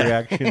 They get the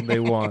reaction they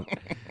want.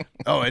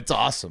 Oh, it's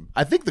awesome.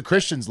 I think the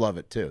Christians love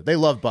it, too. They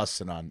love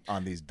busting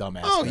on these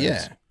dumbass things.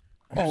 Yeah.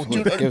 Oh,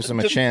 Dude, it gives them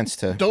a chance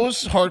to.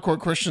 Those hardcore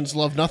Christians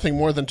love nothing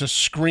more than to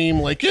scream,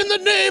 like, in the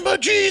name of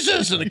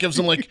Jesus. And it gives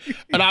them, like,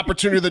 an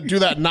opportunity to do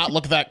that and not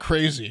look that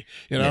crazy,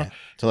 you know? Yeah.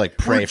 To, like,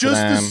 pray We're for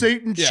just them. the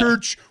Satan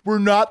Church. We're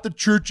not the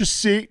Church of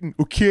Satan,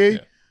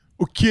 okay?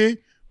 Okay?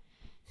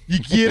 You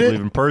get it?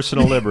 Believe in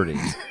personal liberty.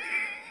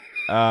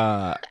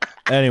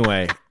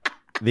 Anyway,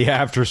 the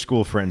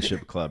after-school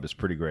friendship club is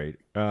pretty great.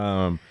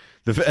 And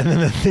then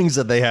the things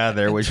that they had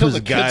there, which was the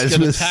guys kids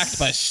get with attacked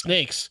by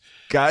snakes.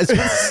 guys with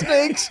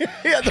snakes,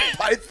 Yeah, the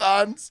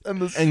pythons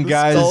and the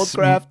guys skull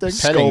crafting.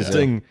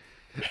 sculpting.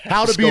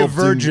 How to be a sculpting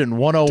virgin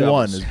 101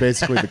 devils. is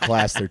basically the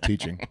class they're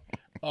teaching.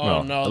 Oh,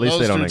 Well, no. at least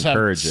those they don't dudes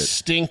encourage have it.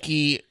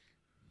 stinky,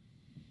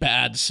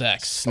 bad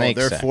sex. Snake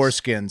Their sex.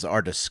 foreskins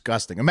are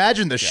disgusting.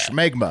 Imagine the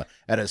schmegma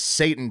at a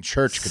Satan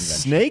church convention.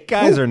 Snake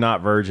guys are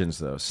not virgins,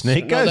 though.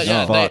 Snake guys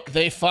fuck.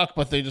 They fuck,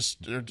 but they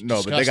just are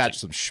No, but they got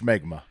disgusting. some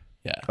schmegma.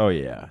 Yeah. Oh,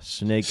 yeah.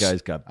 Snake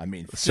guys got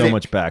so Snake-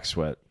 much back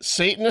sweat.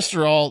 Satanists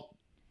are all,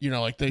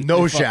 like they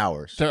No they fuck-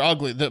 showers. They're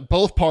ugly.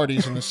 Both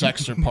parties in the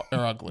sex are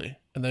ugly,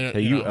 and they.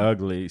 Hey, you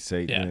ugly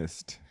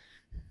Satanist.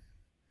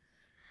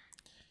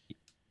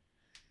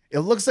 It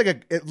looks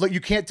like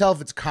you can't tell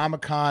if it's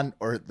Comic-Con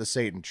or the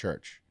Satan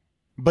church.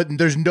 But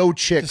there's no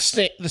chicks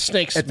the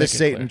snakes at the make it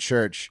Satan clear.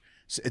 church.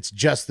 It's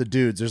just the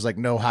dudes. There's like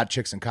no hot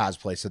chicks in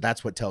cosplay, so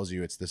that's what tells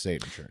you it's the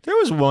Satan church. There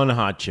was one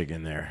hot chick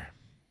in there.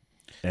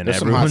 And There's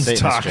some hot everyone's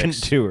Satanist talking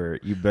chicks. to her.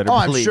 You better Oh,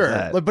 I'm believe sure.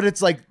 that. But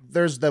it's like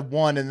there's the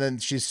one, and then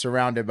she's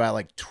surrounded by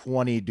like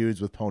 20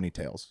 dudes with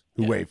ponytails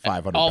who weigh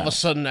 500 All of a pounds.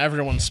 sudden,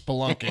 everyone's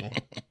spelunking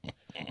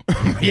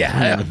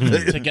Yeah,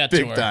 to get to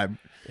big her. time.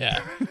 Yeah.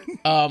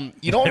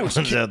 You know what was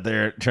Everyone's out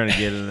there trying to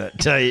get into that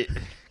tight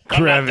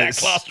I'm not that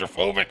crevice.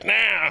 claustrophobic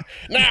now.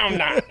 Now I'm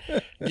not.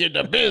 Get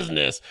the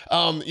business.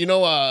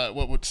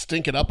 What would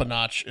stink it up a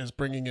notch is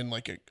bringing in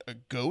like a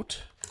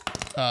goat.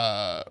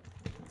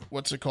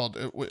 What's it called?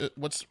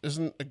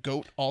 Isn't a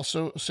goat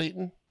also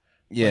Satan?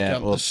 Yeah,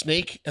 the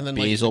snake, and then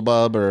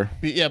Beelzebub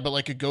but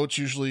like a goat's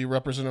usually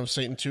representative of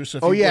Satan too. So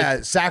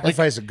if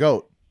sacrifice a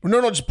goat. No,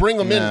 just bring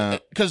them in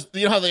because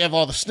you know how they have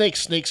all the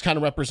snakes. Snakes kind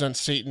of represent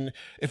Satan.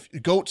 If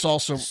goats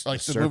also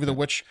like the movie The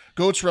Witch,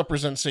 goats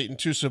represent Satan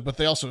too. So, but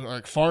they also are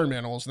like farm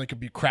animals, and they could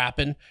be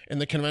crapping in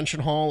the convention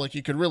hall. Like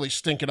you could really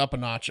stink it up a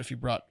notch if you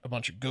brought a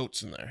bunch of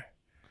goats in there.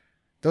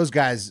 Those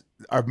guys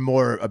are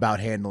more about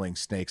handling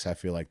snakes, I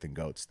feel like, than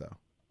goats, though.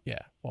 Yeah,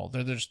 well,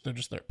 they're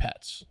just their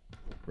pets,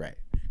 right?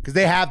 Because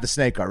they have the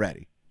snake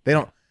already. They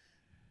don't.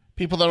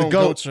 People that own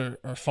goats are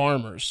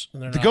farmers.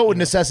 And the goat would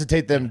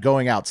necessitate them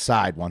going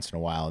outside once in a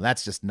while, and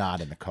that's just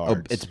not in the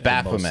cards. Oh, it's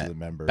Baphomet.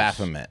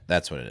 Baphomet.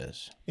 That's what it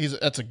is.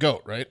 That's a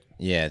goat, right?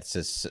 Yeah, it's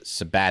a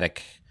sabbatic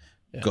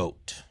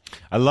goat.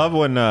 I love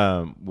when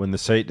the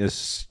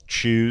Satanists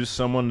choose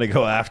someone to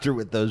go after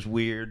with those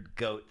weird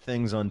goat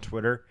things on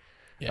Twitter.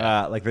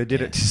 Yeah. Like they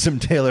did it to some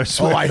Taylor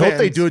Swift. Oh, I hope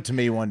they do it to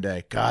me one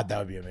day. God, that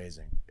would be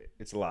amazing.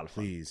 It's a lot of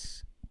fun.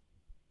 Please.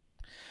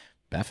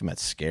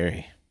 Baphomet's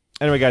scary.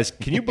 Anyway, guys,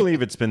 can you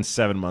believe it's been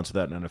 7 months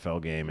without an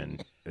NFL game,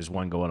 and there's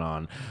one going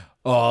on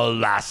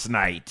last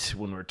night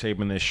when we're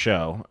taping this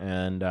show,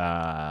 and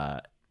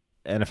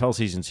NFL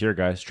season's here,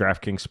 guys.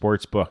 DraftKings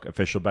Sportsbook,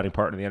 official betting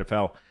partner of the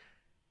NFL.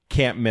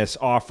 Can't miss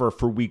offer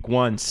for week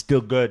 1.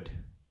 Still good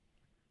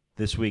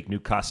this week.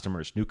 New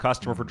customer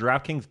for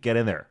DraftKings. Get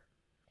in there.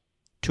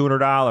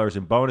 $200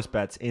 in bonus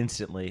bets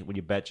instantly when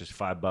you bet just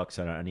 $5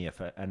 on an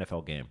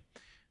NFL game.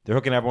 They're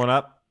hooking everyone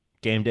up.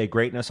 Game day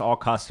greatness. All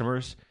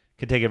customers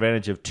can take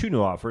advantage of 2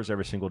 new offers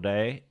every single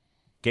day.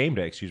 Game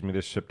day,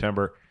 this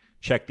September.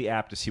 Check the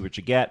app to see what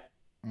you get.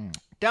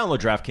 Download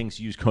DraftKings.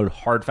 Use code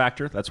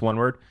HARDFACTOR. That's one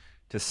word.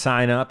 To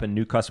sign up, and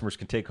new customers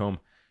can take home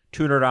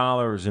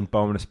 $200 in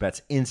bonus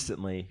bets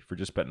instantly for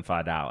just betting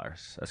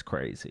 $5. That's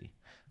crazy.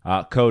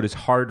 Code is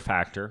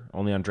HARDFACTOR.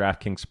 Only on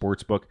DraftKings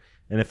Sportsbook,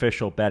 an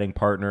official betting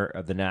partner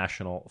of the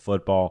National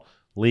Football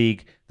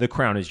League. The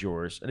crown is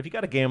yours. And if you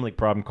got a gambling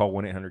problem, call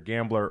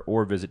 1-800-GAMBLER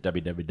or visit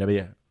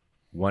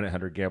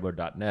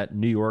www.1800gambler.net.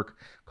 New York,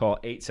 call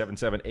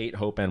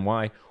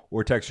 877-8-HOPE-NY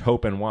or text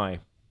HOPE-NY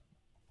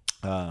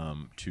to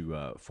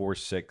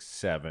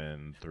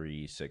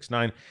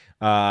 467-369.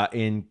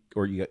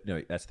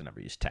 That's the number.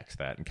 You just text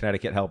that. In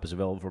Connecticut, help is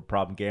available for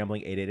problem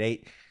gambling,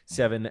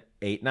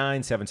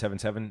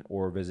 888-789-777,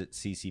 or visit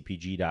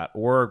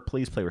ccpg.org.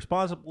 Please play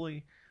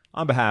responsibly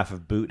on behalf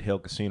of Boot Hill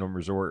Casino and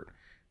Resort.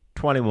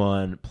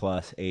 21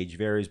 plus, age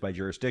varies by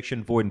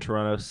jurisdiction, void in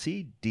Toronto.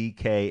 See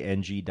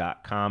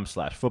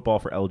dkng.com/football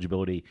for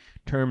eligibility,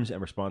 terms,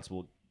 and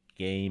responsible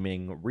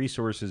gaming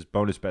resources.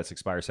 Bonus bets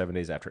expire 7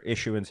 days after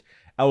issuance.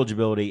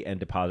 Eligibility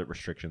and deposit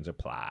restrictions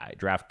apply.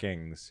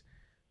 DraftKings,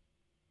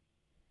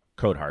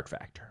 code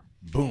HARDFACTOR.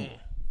 Boom.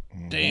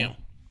 Damn.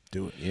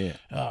 Do it, yeah.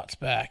 Oh, it's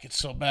back. It's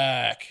so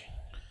back.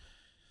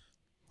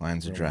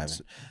 Lions are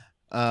driving.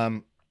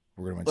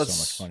 We're going to win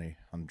so much money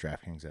on the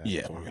DraftKings app.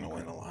 Yeah, we're going to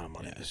win a lot of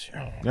money this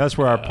year. That's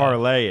where our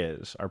parlay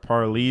is. Our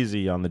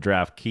Parleezy on the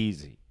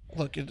DraftKeezy.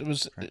 Look,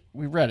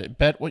 we read it.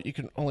 Bet what you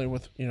can only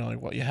with,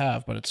 what you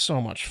have, but it's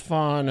so much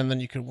fun. And then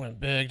you can win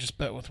big. Just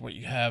bet with what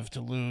you have to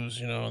lose,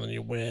 and then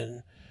you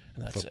win.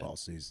 And that's football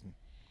season.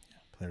 Yeah,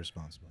 play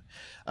responsibly.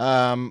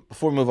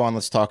 Before we move on,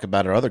 let's talk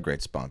about our other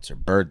great sponsor,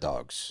 Bird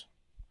Dogs,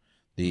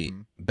 the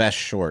best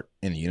short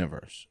in the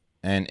universe.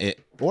 And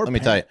let me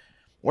tell you,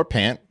 or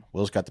pant.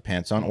 Will's got the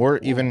pants on, or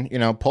even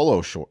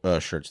polo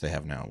shirts they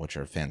have now, which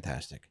are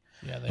fantastic.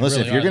 Yeah,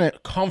 listen, if you're gonna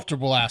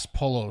comfortable ass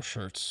polo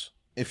shirts.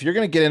 If you're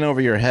gonna get in over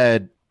your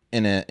head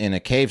in a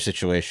cave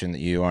situation that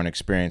you aren't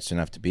experienced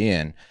enough to be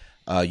in,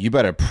 you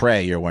better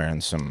pray you're wearing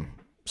some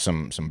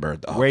Bird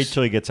Dogs. Wait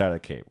till he gets out of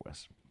the cave,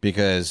 Wes,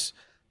 because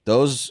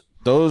there's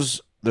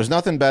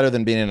nothing better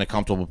than being in a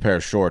comfortable pair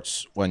of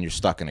shorts when you're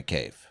stuck in a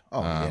cave.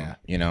 Oh yeah,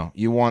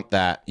 you want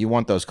that. You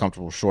want those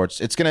comfortable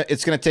shorts. It's gonna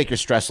take your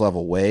stress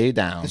level way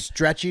down. The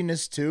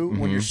stretchiness too,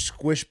 when you're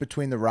squished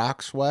between the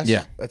rocks, Wes.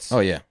 Yeah, that's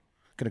gonna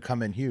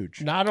come in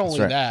huge. Not only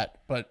that,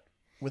 but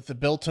with the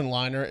built-in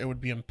liner, it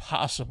would be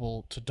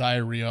impossible to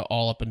diarrhea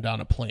all up and down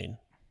a plane.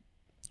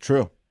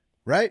 True,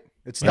 right?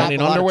 It's stopped a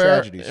lot of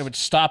underwear. tragedies. It would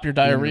stop your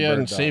diarrhea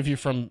and save you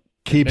from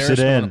keeps it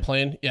in on a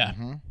plane. Yeah.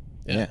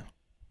 Yeah,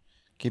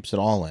 keeps it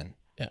all in.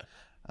 Yeah.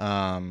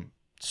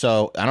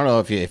 So I don't know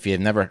if you've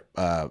never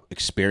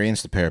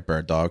experienced a pair of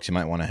Bird Dogs, you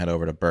might want to head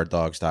over to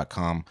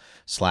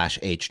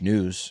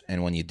birddogs.com/hnews.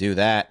 And when you do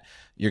that,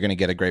 you're going to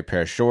get a great pair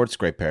of shorts,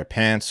 great pair of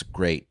pants,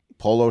 great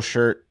polo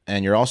shirt,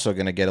 and you're also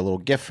going to get a little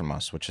gift from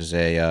us, which is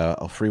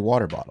a free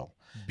water bottle.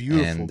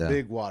 Beautiful,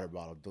 big water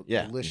bottle.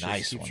 Delicious.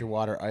 Nice. Keeps your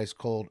water ice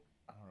cold.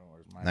 I don't know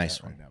where's mine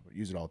nice right now, but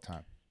use it all the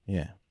time.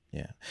 Yeah.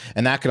 Yeah,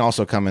 and that can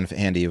also come in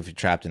handy if you're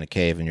trapped in a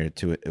cave and you're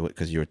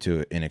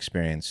too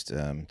inexperienced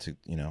to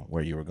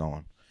where you were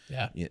going.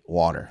 Yeah.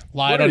 Water.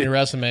 Lie it on your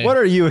resume. What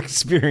are you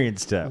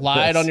experienced at?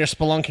 Lie it on your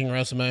spelunking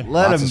resume.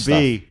 Let him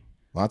be.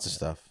 Lots of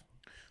stuff.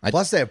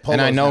 Plus, they have polos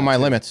and I know my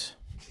too. limits.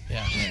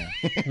 Yeah.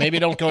 Maybe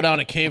don't go down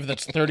a cave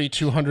that's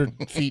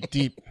 3,200 feet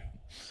deep.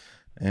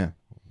 Yeah.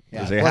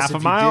 Is it half a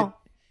mile?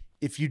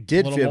 If you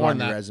did fit on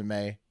your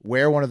resume,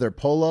 wear one of their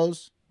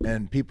polos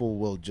and people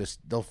will just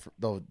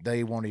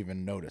they won't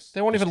even notice.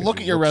 They won't just even 'cause look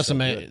you at your look so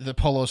resume. good. The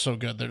polo's so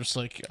good. They're just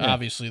like,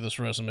 obviously, this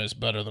resume is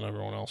better than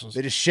everyone else's.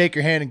 They just shake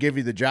your hand and give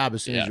you the job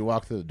as soon Yeah. as you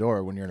walk through the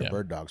door when you're in a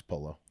Bird Dogs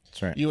polo.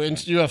 That's right. You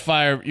have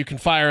fire. You can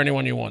fire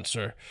anyone you want,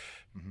 sir.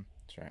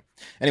 That's right.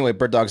 Anyway,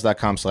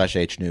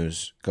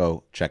 birddogs.com/hnews.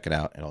 Go check it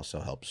out. It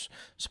also helps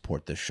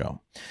support this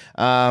show.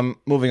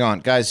 Moving on,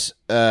 guys.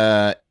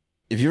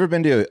 Have you ever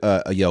been to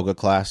a yoga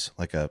class,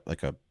 like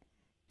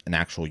an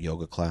actual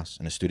yoga class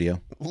in a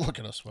studio? Look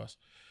at us, Wes.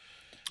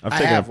 I've I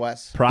taken have, a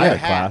Wes. private I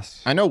have.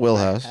 class. I know Will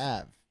has.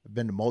 I've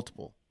been to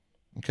multiple.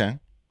 Okay.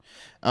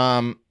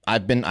 I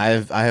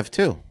have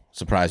too.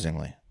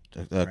 Surprisingly,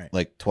 Right.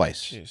 like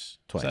twice. Jeez.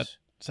 Twice.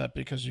 Is that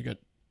because you get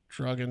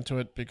drug into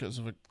it because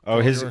of a Oh,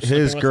 girl his you were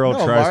sleeping with? girl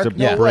No, tries Mark, to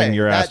no bring way.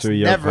 your ass That's to a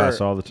yoga never- class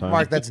all the time.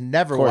 Mark, that's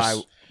never Of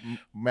why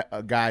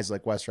course. guys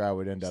like Wes Rao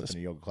would end up in a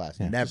yoga class.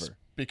 Never.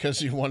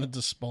 Because you wanted to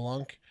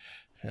spelunk.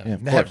 Yeah,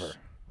 of Never. course.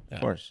 Of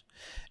course.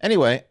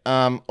 Anyway,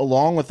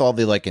 along with all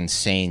the like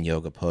insane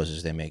yoga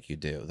poses they make you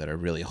do that are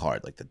really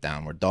hard, like the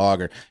downward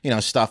dog or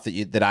stuff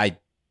that I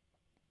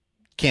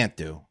can't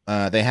do.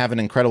 They have an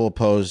incredible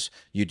pose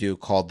you do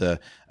called the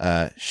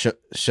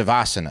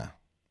Savasana.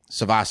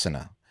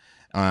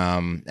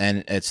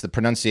 And it's the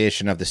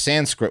pronunciation of the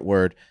Sanskrit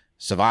word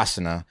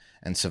Savasana.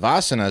 And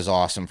Savasana is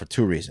awesome for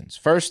two reasons.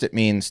 First, it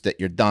means that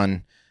you're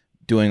done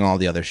doing all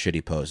the other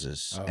shitty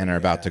poses and are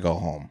about to go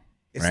home.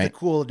 It's right?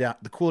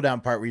 the cool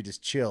down part where you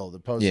just chill. The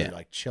poses Yeah. are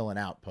like chilling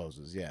out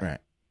poses. Yeah. Right.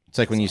 It's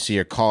like when you see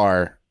your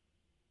car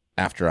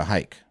after a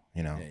hike,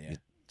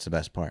 it's the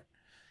best part.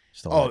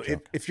 It's the Oh, whole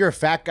joke. if you're a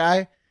fat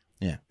guy,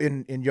 Yeah.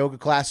 in yoga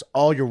class,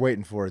 all you're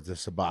waiting for is the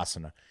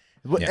Savasana.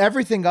 Yeah.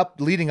 Everything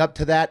leading up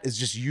to that is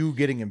just you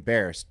getting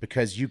embarrassed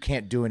because you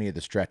can't do any of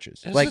the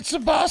stretches. Is like it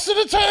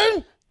Savasana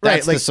time?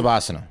 That's like- the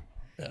Savasana.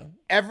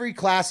 every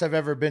class I've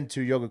ever been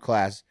to, yoga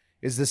class,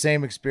 is the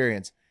same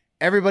experience.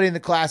 Everybody in the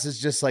class is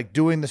just like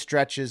doing the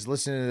stretches,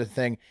 listening to the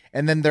thing,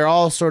 and then they're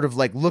all sort of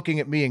like looking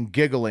at me and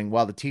giggling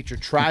while the teacher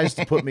tries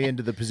to put me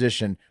into the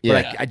position.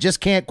 But Yeah. I just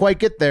can't quite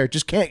get there.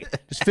 Just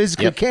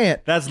physically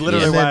can't. That's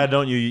literally And why then- I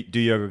don't do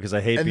yoga, because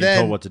I hate and being then-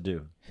 told what to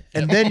do.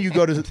 And then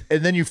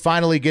you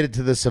finally get it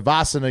to the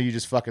Savasana. You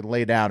just fucking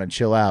lay down and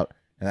chill out.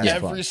 And that's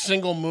Every fun.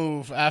 single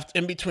move,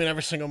 in between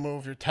every single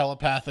move, you're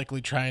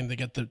telepathically trying to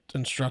get the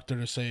instructor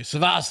to say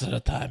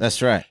Savasana time.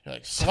 That's right. You're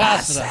like,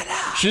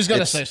 Savasana. She's going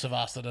to say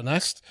Savasana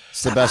next.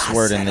 It's the best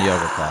word in the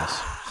yoga class.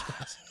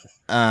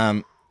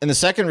 And the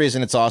second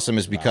reason it's awesome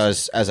is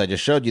because, as I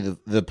just showed you,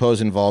 the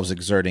pose involves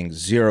exerting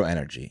zero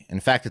energy. In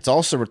fact, it's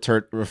also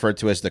referred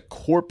to as the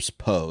corpse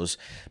pose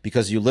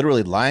because you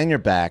literally lie on your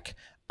back,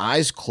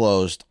 eyes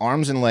closed,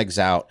 arms and legs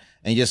out,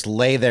 and you just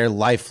lay there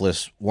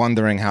lifeless,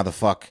 wondering how the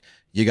fuck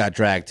you got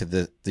dragged to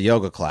the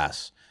yoga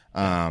class.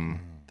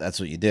 That's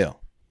what you do.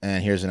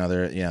 And here's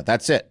another,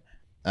 that's it.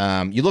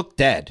 You look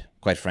dead,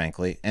 quite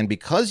frankly. And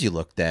because you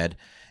look dead,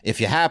 if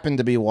you happen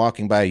to be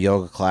walking by a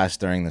yoga class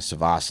during the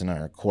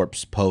Savasana or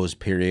corpse pose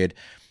period,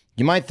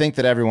 you might think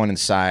that everyone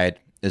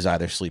inside is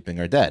either sleeping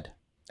or dead.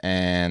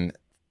 And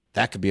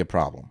that could be a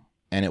problem.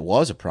 And it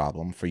was a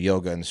problem for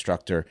yoga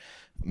instructor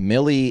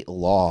Millie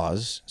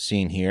Laws,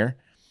 seen here.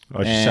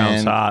 Oh, she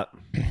sounds hot.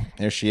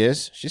 There she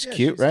is. She's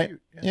cute, she's right?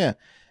 cute, Yeah.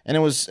 And it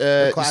was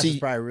The class see, is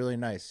probably really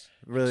nice,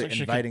 really Looks like she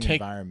could inviting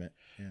take- environment.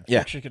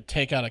 yeah. She could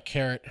take out a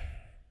carrot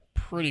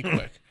pretty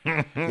quick.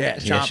 Yeah, Yeah,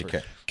 she chomper.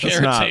 could.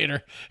 Carrot not-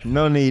 tater.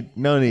 No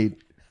need.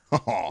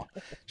 Oh,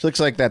 she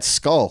looks like that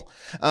skull.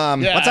 Yeah,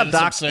 What's up,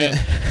 that's Doc? what I'm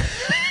saying.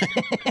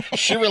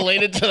 She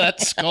related to that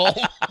skull.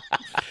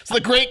 It's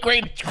the great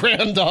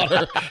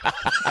granddaughter.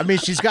 I mean,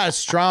 she's got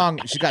strong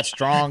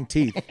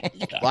teeth.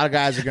 A lot of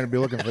guys are going to be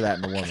looking for that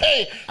in a woman.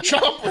 Hey,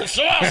 Chomper,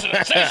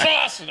 Savasana,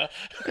 say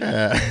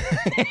Savasana.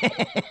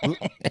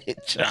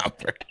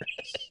 Chopper.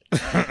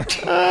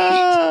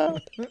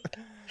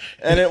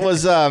 And it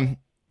was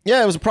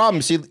it was a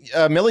problem. See,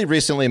 Millie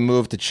recently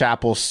moved to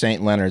Chapel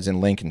St. Leonard's in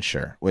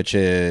Lincolnshire, which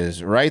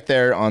is right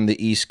there on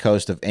the east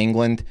coast of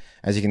England.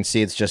 As you can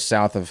see, it's just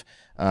south of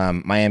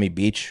Miami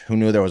Beach. Who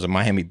knew there was a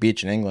Miami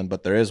Beach in England,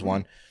 but there is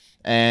one.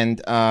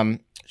 And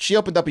she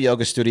opened up a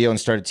yoga studio and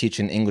started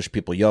teaching English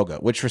people yoga,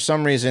 which for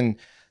some reason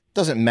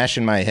doesn't mesh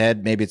in my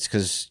head. Maybe it's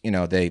because,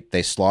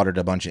 they slaughtered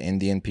a bunch of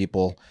Indian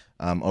people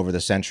over the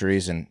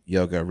centuries and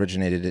yoga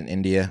originated in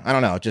India. I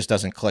don't know. It just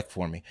doesn't click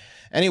for me.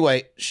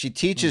 Anyway, she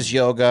teaches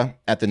yoga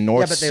at the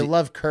North Yeah, but they Sea-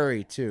 love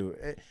curry too.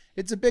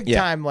 It's a big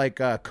Yeah. time like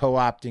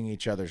co-opting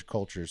each other's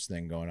cultures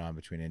thing going on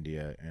between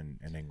India and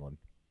England.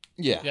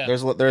 Yeah, Yeah.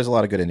 there's a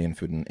lot of good Indian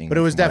food in England. But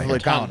it was from what I definitely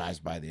heard.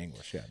 colonized by the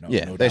English. Yeah, no,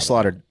 Yeah, no they doubt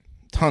slaughtered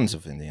tons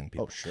of Indian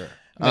people. about it.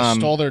 Oh, sure. They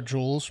stole their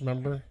jewels,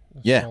 remember?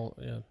 They Yeah. stole-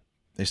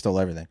 They stole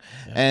everything.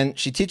 And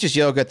she teaches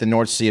yoga at the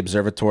North Sea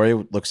Observatory,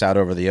 looks out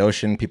over the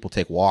ocean. People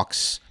take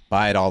walks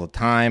by it all the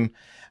time.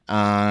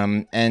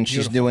 And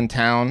she's new in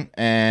town,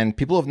 and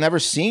people have never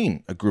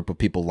seen a group of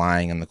people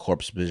lying in the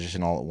corpse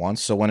position all at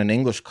once. So when an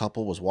English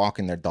couple was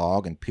walking their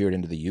dog and peered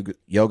into the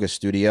yoga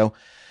studio,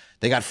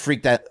 they got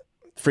freaked out.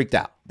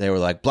 They were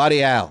like, bloody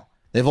hell,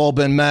 they've all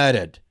been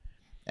murdered.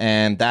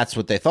 And that's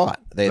what they thought.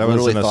 They That was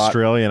literally an thought,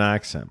 Australian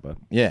accent, but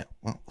yeah.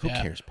 Well, who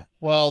cares?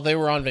 Well, they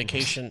were on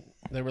vacation.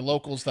 They were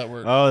locals that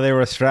were. they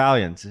were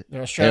Australians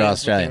They're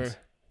Australians. They're Australians.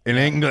 in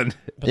England.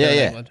 But they were in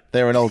Yeah. England.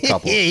 They were an old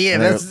couple.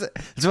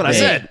 That's what I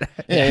said.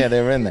 Yeah,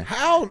 they were in there.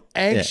 How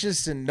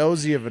anxious and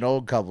nosy of an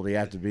old couple do you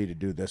have to be to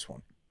do this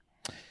one?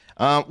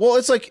 Well,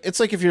 it's like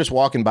if you're just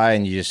walking by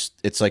and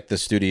it's like the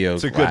studio.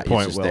 It's a good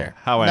point, just Will. there.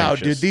 How No,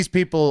 anxious. dude,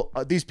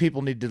 these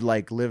people need to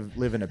like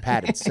live in a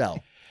padded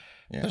cell.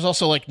 There's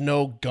also like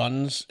no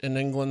guns in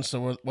England,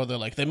 so where they're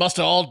like, they must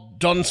have all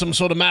done some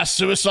sort of mass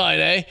suicide,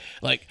 eh?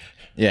 Like,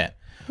 Yeah.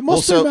 It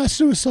must Also- be mass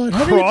suicide.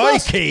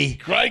 Crikey.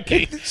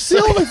 crikey. It's the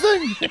only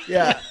thing.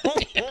 Yeah.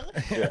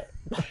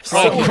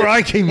 Oh,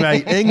 crikey,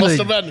 mate. Must England.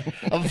 have been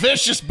a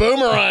vicious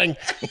boomerang.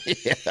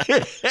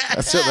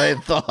 That's what they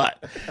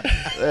thought.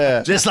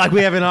 Just like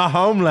we have in our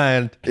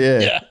homeland.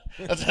 Yeah.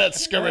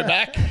 That's scurry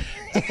back.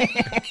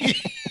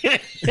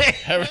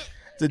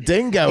 It's a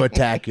dingo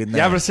attack in You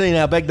there. ever seen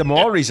how big the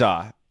Maoris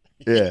are?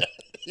 Yeah.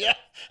 Yeah.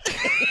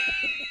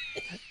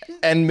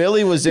 And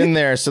Millie was in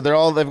there, so they've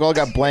all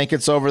got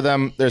blankets over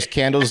them. There's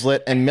candles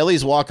lit, and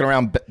Millie's walking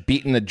around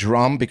beating the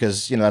drum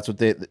because that's what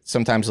they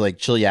sometimes like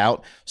chill you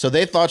out. So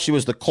they thought she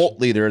was the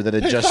cult leader that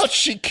had I thought just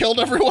she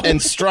killed everyone.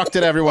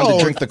 instructed everyone to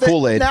drink the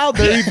Kool-Aid. Now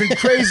they're even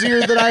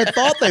crazier than I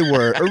thought they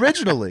were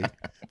originally.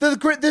 These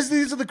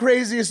are the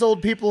craziest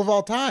old people of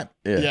all time.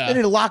 Yeah. They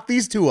need to lock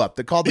these two up.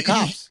 They called the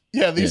cops.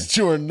 Yeah, these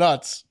two are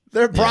nuts.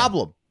 They're a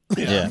problem.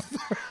 Yeah.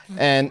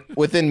 And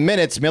within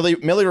minutes, Millie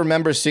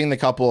remembers seeing the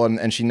couple,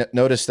 and she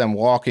noticed them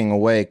walking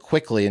away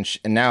quickly, and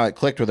now it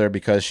clicked with her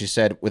because she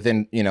said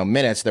within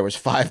minutes there was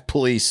 5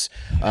 police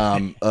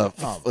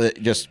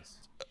just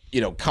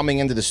coming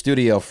into the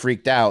studio,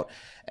 freaked out,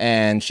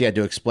 and she had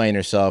to explain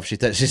herself. She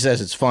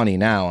says it's funny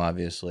now,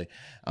 obviously.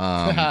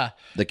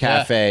 The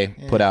cafe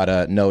put out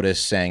a notice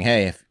saying,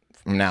 "Hey,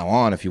 from now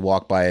on, if you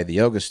walk by the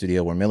yoga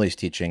studio where Millie's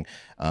teaching,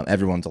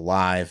 everyone's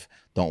alive.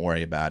 Don't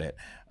worry about it."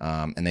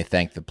 And they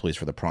thanked the police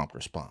for the prompt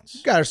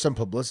response. Got her some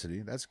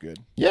publicity. That's good.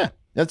 Yeah,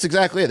 that's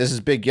exactly it. This is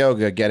big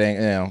yoga getting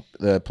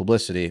the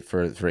publicity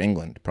for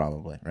England,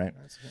 probably, right?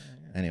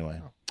 Anyway,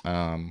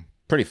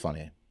 pretty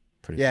funny.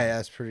 Yeah,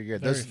 that's pretty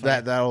good.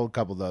 That old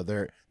couple though,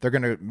 they're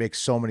gonna make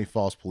so many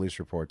false police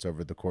reports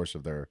over the course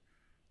of their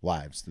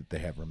lives that they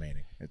have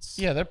remaining.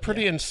 They're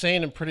pretty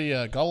insane and pretty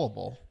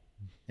gullible.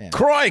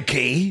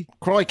 Crikey.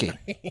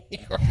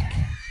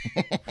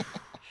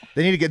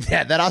 They need to get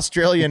that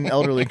Australian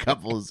elderly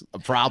couple is a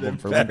problem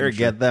for Better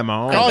Lincolnshire. get them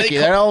home. Crikey,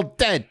 they're all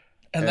dead.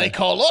 And they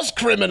call us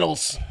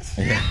criminals.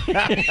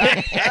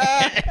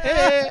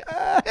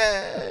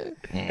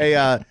 Hey,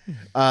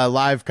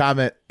 live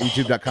comment,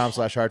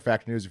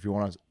 youtube.com/hardfactnews if you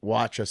want to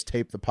watch us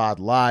tape the pod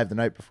live the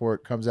night before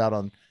it comes out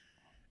on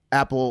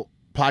Apple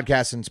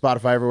Podcasts and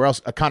Spotify, everywhere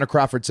else. Connor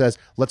Crawford says,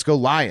 "Let's go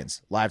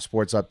Lions." Live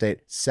sports update,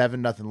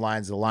 7-0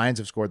 Lions. The Lions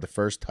have scored the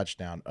first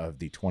touchdown of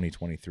the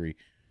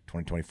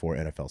 2023-2024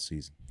 NFL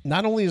season.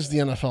 Not only is the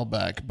NFL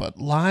back, but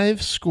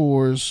live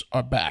scores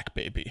are back,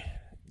 baby.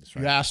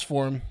 You asked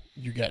for them,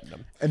 you're getting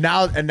them. And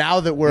now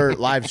that we're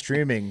live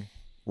streaming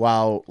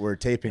while we're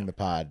taping the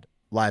pod,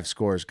 live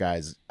scores,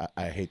 guys,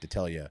 I hate to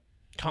tell you,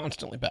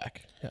 Constantly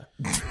back. Yeah.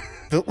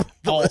 the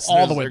All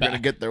listeners the way are going to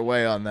back. get their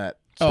way on that.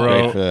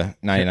 Great for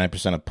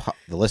 99% of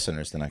the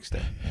listeners the next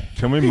day.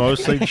 Can we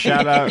mostly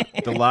shout out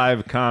the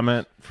live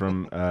comment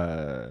from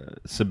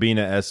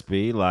Sabina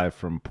SB, live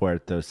from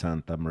Puerto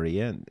Santa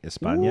Maria in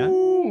España?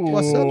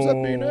 What's up,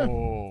 Sabina?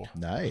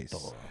 Nice.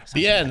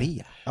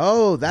 Bien.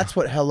 Oh, that's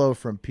what hello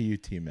from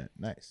PUT meant.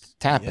 Nice.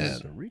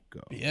 Tapas. Puerto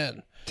Rico.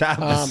 Bien.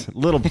 Tapas,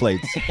 little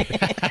plates.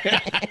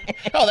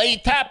 Oh, they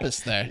eat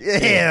tapas there.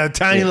 Yeah,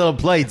 tiny little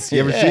plates. You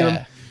ever seen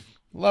them?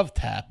 Love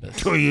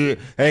tapas.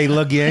 Hey,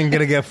 look, you ain't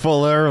gonna get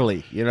full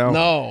early.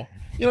 No.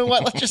 You know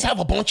what? Let's just have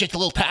a bunch of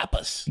little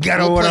tapas. You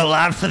gotta order a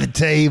lot for the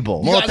table.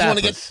 You More guys want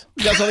tapas.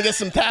 to get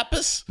some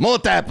tapas? More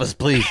tapas,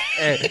 please.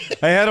 Hey,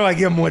 how do I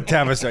get more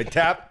tapas? I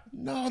tap.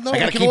 No. I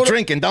gotta keep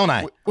drinking, don't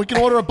I? We can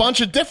order a bunch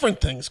of different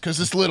things because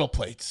it's little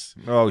plates.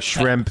 Oh,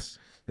 shrimp.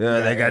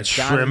 They got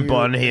shrimp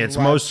on here. It's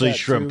live mostly chat,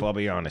 shrimp, too. I'll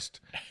be honest.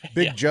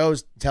 Big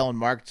Joe's telling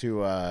Mark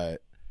to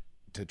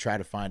try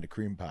to find a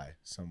cream pie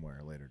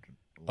somewhere later.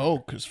 Oh,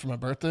 because for my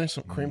birthday,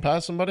 some cream pie,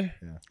 somebody?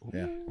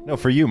 Yeah. No,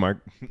 for you,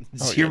 Mark.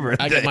 It's your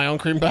birthday. I get my own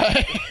cream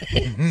pie.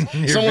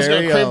 Someone's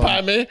going to cream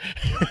pie me.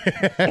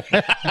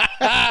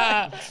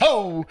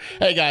 Oh,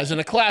 hey guys, in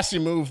a classy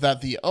move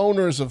that the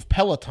owners of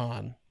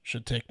Peloton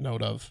should take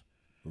note of,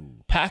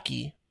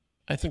 Paqui,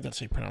 I think that's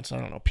how you pronounce it,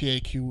 I don't know,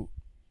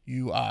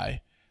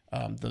 P-A-Q-U-I,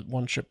 the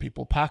one chip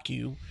people,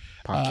 Paqui,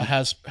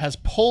 has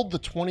pulled the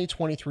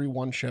 2023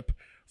 one chip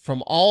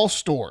from all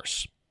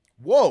stores.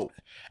 Whoa.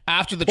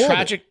 After the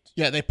tragic,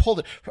 they pulled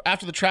it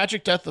after the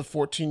tragic death of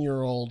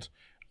 14-year-old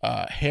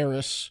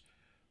Harris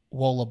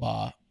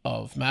Wolaba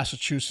of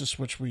Massachusetts,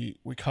 which we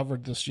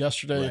covered this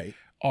yesterday. Right.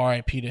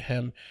 R.I.P. to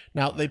him.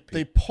 Now they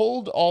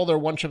pulled all their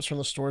one chips from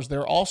the stores.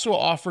 They're also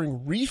offering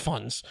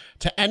refunds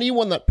to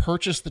anyone that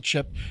purchased the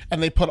chip,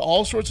 and they put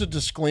all sorts of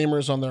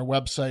disclaimers on their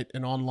website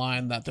and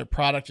online that their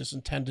product is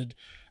intended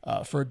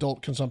for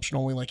adult consumption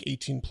only, like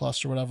 18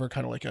 plus or whatever,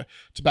 kind of like a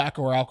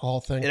tobacco or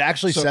alcohol thing. It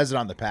actually says it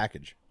on the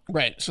package.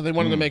 Right. So they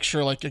wanted to make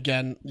sure, like,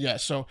 again, yeah.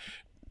 So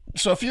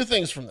a few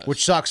things from this.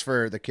 Which sucks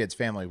for the kid's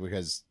family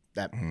because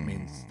that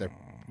means they're,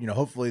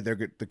 hopefully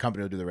the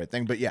company will do the right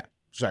thing. But yeah,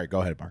 sorry,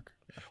 go ahead, Mark.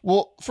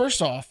 Well,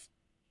 first off,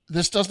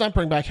 this does not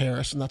bring back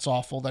Harris, and that's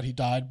awful that he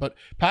died. But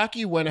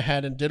Paki went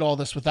ahead and did all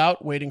this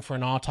without waiting for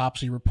an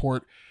autopsy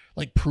report,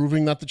 like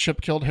proving that the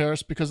chip killed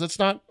Harris, because it's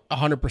not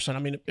 100%. I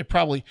mean,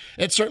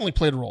 it certainly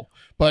played a role.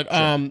 But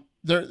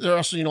they're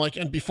also,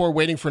 and before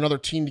waiting for another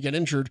teen to get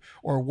injured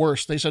or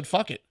worse, they said,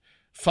 fuck it,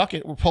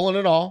 we're pulling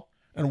it all,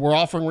 and we're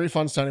offering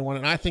refunds to anyone.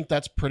 And I think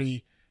that's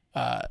pretty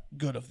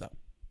good of them.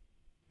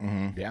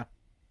 Mm-hmm. Yeah.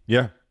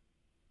 Yeah.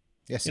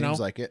 Yeah. Seems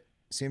like it.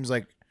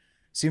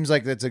 Seems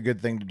like that's a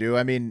good thing to do.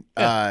 I mean,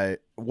 are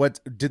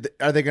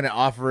they going to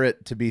offer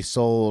it to be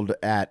sold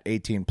at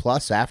 18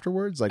 plus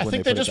afterwards? Like, I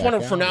think they just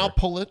want to, for now,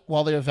 pull it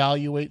while they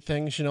evaluate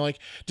things. Like,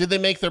 did they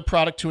make their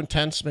product too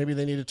intense? Maybe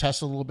they need to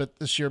test a little bit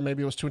this year.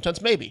 Maybe it was too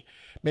intense.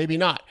 Maybe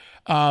not.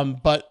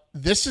 But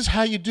this is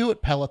how you do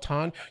it,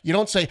 Peloton. You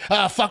don't say,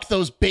 fuck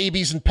those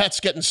babies and pets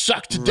getting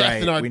sucked to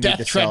death in our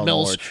death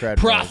treadmills.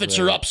 Profits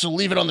are up, so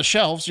leave it on the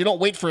shelves. You don't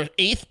wait for an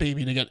eighth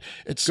baby to get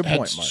its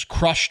head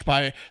crushed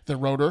by the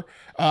rotor.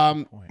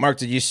 Mark,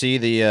 did you see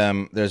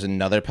there's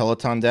another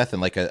Peloton death,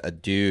 and like a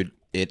dude,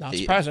 not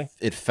surprising.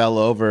 It fell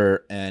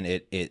over and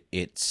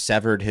it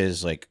severed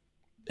his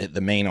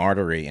the main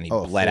artery, and he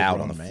bled out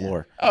on the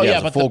floor. Oh yeah,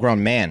 it was a full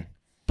grown man.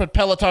 But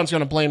Peloton's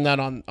going to blame that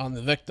on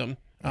the victim.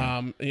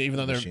 Even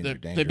though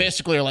they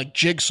basically are like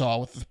Jigsaw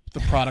with the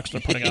products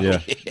they're putting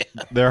out. Yeah.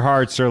 Their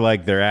hearts are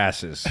like their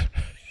asses.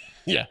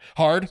 Yeah.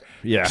 Hard.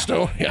 Yeah.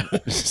 Stone. Yeah.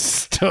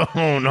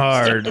 Stone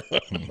hard.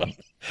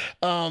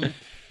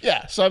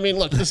 Yeah. So, I mean,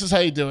 look, this is how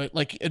you do it.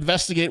 Like,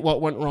 investigate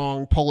what went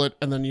wrong, pull it,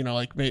 and then,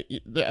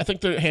 I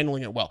think they're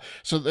handling it well.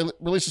 So they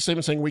released a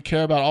statement saying, we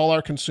care about all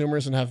our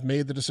consumers and have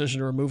made the decision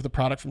to remove the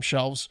product from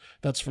shelves.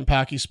 That's from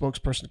Paki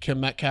spokesperson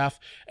Kim Metcalf.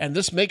 And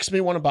this makes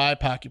me want to buy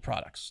Paki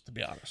products, to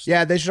be honest.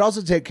 Yeah, they should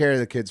also take care of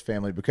the kid's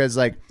family because,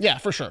 yeah,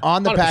 for sure.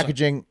 On the 100%.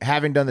 packaging,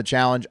 having done the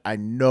challenge, I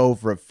know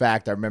for a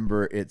fact, I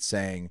remember it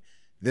saying,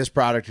 this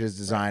product is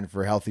designed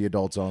for healthy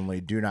adults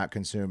only. Do not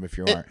consume if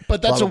you aren't.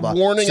 But that's blah, blah, a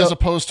blah. warning as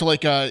opposed to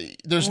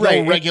there's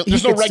no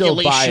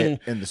regulation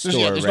in the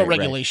store. There's no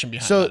regulation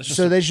behind it.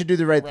 So they should do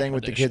the right thing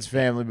with the kid's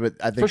family. But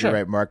I think you're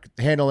right, Mark.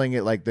 Handling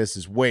it like this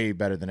is way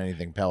better than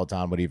anything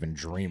Peloton would even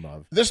dream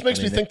of. This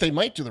makes me think they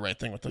might do the right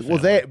thing with the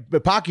family.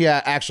 But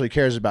Pacquiao actually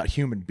cares about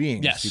human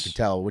beings. Yes. You can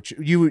tell, which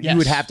you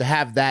would have to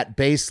have that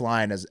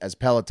baseline as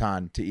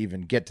Peloton to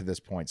even get to this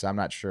point. So I'm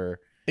not sure.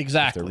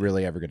 Exactly. If they're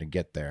really ever going to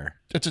get there.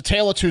 It's a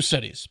tale of two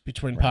cities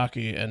between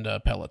Paki and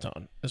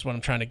Peloton is what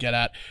I'm trying to get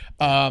at.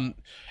 And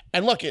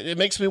look, it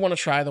makes me want to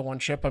try the one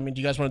chip. I mean,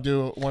 do you guys want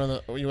to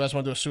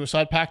do a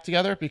suicide pact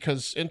together?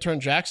 Because intern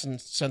Jackson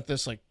sent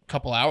this a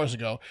couple hours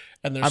ago,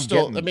 and they're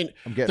still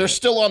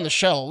on the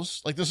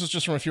shelves. Like, this is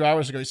just from a few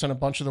hours ago. He sent a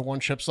bunch of the one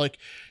chips. Like,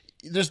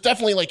 there's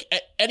definitely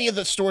any of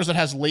the stores that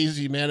has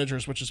lazy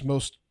managers, which is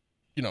most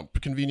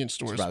convenience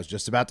stores. That's what I was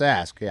just about to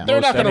ask. Yeah,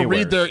 they're not going to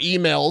read their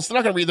emails. They're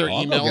not going to read their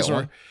emails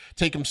or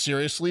take them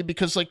seriously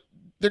because they're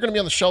going to be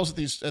on the shelves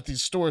at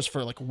these stores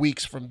for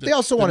weeks. They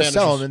also want to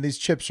sell them, and these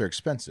chips are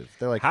expensive.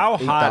 They're like how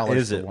hot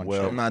is it?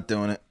 Will, I'm not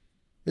doing it.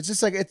 It's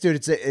just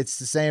it's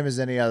the same as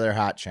any other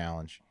hot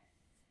challenge.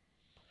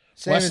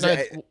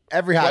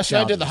 Every hot Wes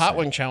and I did the hot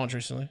wing challenge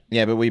recently.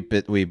 Yeah, but we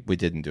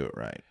didn't do it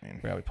right.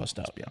 We pussed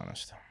out. Let's be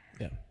honest.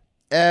 Yeah.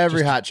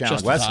 Every hot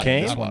challenge. Wes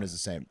came. This one is the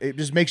same. It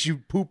just makes you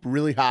poop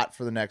really hot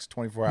for the next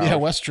 24 hours. Yeah,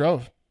 Wes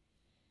drove.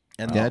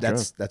 And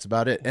that's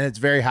about it. And it's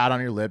very hot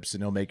on your lips,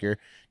 and it'll make your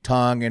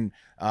tongue and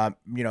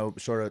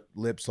sort of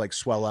lips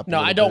swell up. No,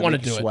 I don't want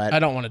to do it. I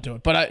don't want to do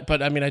it.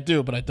 But I mean I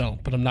do, but I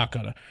don't. But I'm not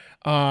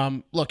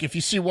gonna. Look, if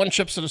you see one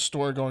chips at a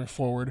store going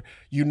forward,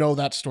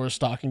 that store's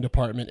stocking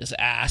department is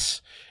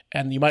ass.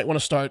 And you might want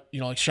to start,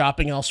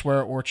 shopping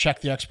elsewhere or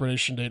check the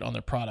expiration date on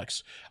their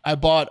products. I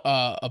bought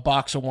a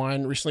box of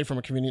wine recently from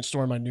a convenience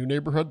store in my new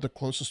neighborhood, the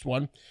closest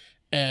one,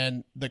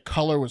 and the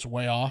color was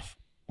way off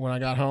when I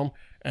got home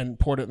and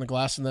poured it in the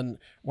glass. And then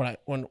when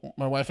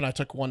my wife and I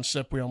took one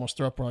sip, we almost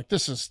threw up. We're like,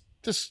 this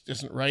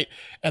isn't right.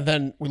 And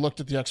then we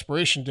looked at the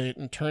expiration date,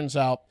 and turns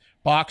out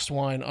boxed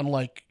wine,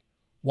 unlike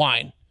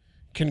wine,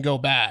 can go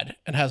bad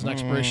and has an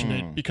expiration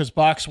date because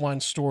box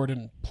wine's stored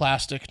in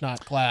plastic,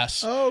 not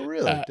glass. Oh,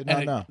 really? Did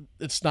not know.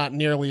 It's not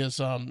nearly as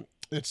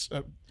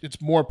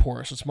it's more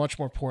porous. It's much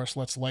more porous.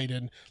 Lets light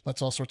in.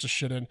 Lets all sorts of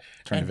shit in.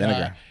 Turn to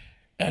vinegar.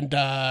 And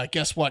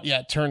guess what? Yeah,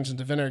 it turns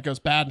into vinegar. It goes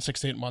bad in 6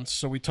 to 8 months.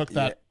 So we took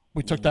that. Yeah.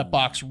 We took that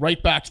box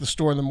right back to the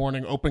store in the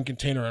morning, open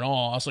container and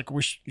all. I was like,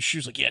 she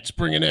was like, yeah, just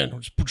bring it in.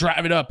 We'll just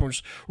drive it up. We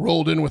just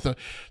rolled in with a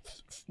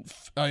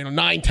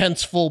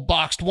 9/10 full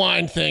boxed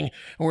wine thing.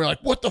 And we are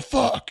like, what the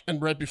fuck?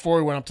 And right before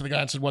we went up to the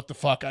guy and said, what the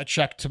fuck? I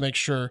checked to make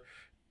sure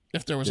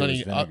if there was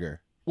any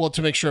vinegar.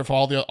 To make sure if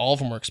all of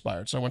them were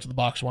expired. So I went to the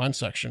boxed wine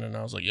section and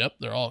I was like, yep,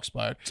 they're all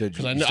expired.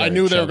 Because I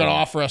knew they were going to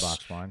offer us.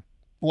 Boxed wine.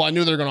 Well, I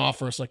knew they were going to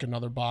offer us like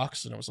another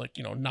box, and it was like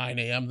 9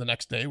 a.m. the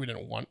next day. We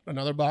didn't want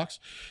another box,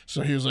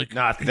 so he was like,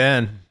 Not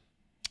then.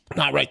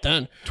 not right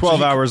then.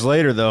 12 hours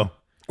later, though.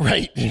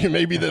 Right.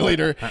 Maybe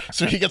later.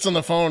 So he gets on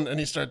the phone and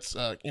he starts,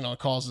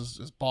 calls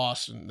his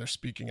boss, and they're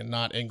speaking in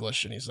not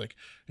English. And he's like,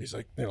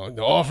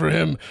 offer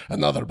him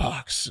another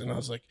box. And I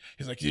was like,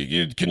 he's like,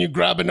 can you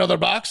grab another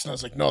box? And I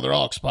was like, no, they're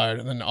all expired.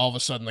 And then all of a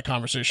sudden the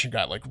conversation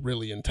got like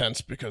really intense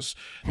because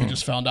they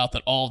just found out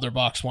that all of their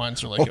box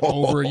wines are like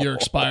over a year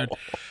expired.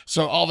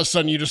 So all of a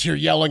sudden you just hear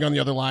yelling on the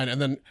other line, and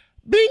then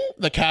bing,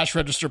 the cash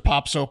register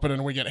pops open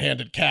and we get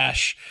handed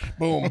cash.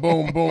 Boom,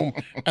 boom, boom.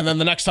 And then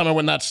the next time I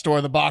went in that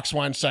store, the box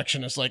wine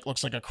section is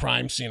looks like a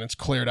crime scene. It's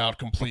cleared out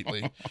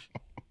completely.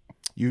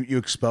 You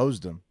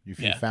exposed them. You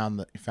found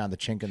the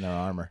chink in their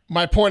armor.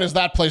 My point is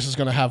that place is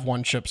going to have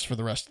one chips for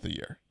the rest of the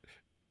year.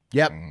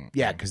 Yep.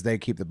 Yeah, because they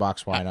keep the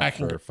box wine up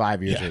for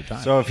 5 years at a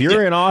time. So if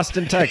you're in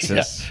Austin,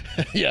 Texas,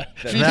 yeah.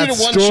 Then that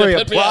story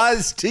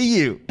applies to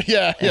you.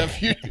 Yeah.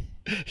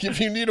 If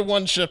you need a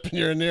one chip and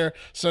you're near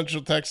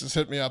Central Texas,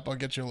 hit me up. I'll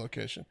get your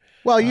location.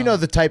 Well, you know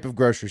the type of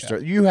grocery store.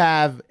 You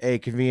have a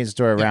convenience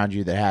store around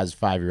you that has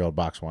 5-year-old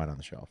box wine on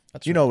the shelf.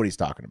 You know what he's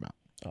talking about.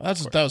 Oh,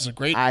 that was a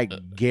great. I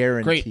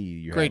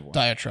guarantee great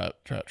diatribe,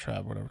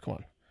 whatever. Come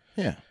on.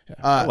 Yeah.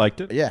 I liked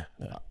it. Yeah.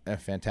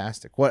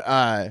 Fantastic. What?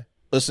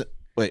 Listen,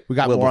 wait. We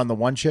got more on the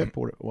one chip.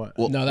 What?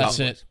 Well, no, that's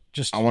it.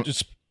 Just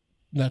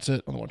that's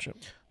it on the one chip.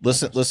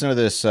 Listen to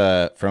this.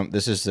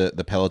 This is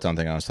the Peloton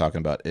thing I was talking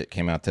about. It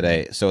came out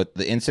today. So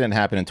the incident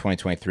happened in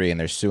 2023, and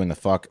they're suing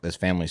this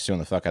family suing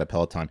the fuck out of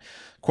Peloton.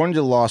 According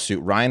to the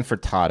lawsuit, Ryan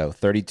Furtado,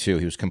 32,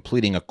 he was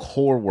completing a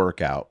core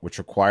workout, which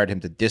required him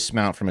to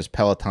dismount from his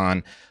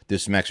Peloton, do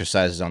some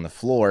exercises on the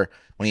floor.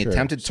 When he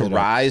attempted to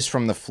rise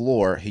from the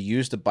floor, he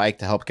used a bike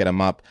to help get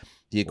him up.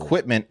 The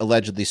equipment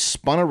allegedly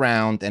spun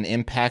around and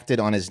impacted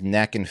on his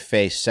neck and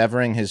face,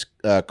 severing his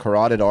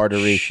carotid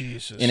artery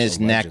in his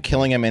neck,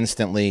 killing him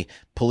instantly.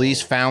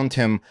 Police found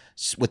him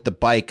with the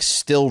bike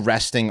still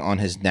resting on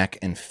his neck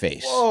and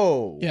face.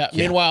 Whoa. Yeah.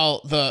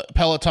 Meanwhile, the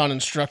Peloton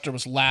instructor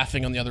was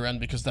laughing on the other end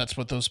because that's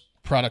what those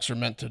products are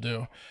meant to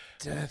do.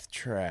 Death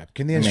trap.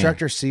 Can the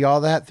instructor see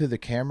all that through the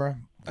camera?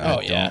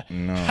 Oh, yeah.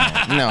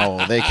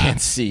 No, they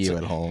can't see you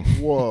at home.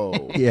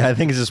 Whoa. Yeah, I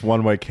think it's just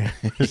one-way camera.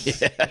 Holy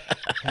shit.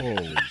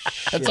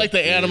 It's like the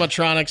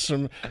animatronics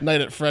from Night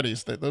at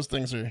Freddy's. Those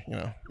things are,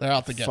 they're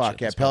out to get you.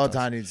 Fuck, yeah.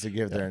 Peloton needs to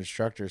give their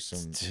instructors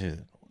some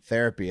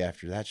therapy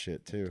after that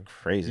shit, too.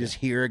 Crazy. You just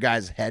hear a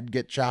guy's head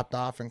get chopped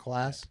off in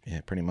class? Yeah,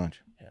 pretty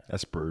much.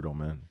 That's brutal,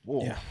 man.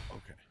 Whoa. Yeah.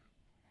 Okay.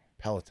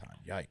 Peloton,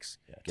 yikes.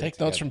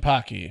 Take notes from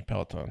Pocky,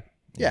 Peloton.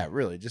 Yeah,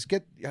 really. Just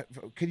can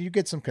you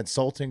get some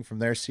consulting from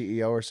their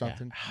CEO or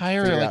something?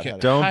 Yeah,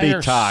 Don't be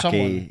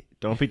talky.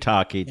 Don't be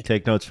talky.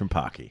 Take notes from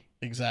Pocky.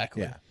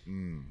 Exactly. Yeah.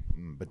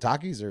 But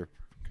Takis are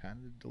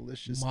kind of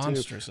delicious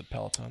monsters at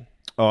Peloton.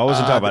 Oh, I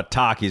wasn't talking about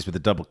Takis with a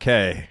double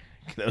K.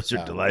 Those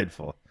are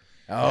delightful.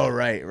 Oh,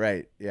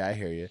 right. Yeah, I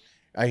hear you.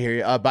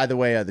 By the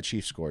way, the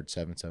Chiefs scored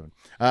 7-7.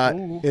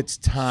 It's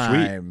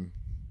time.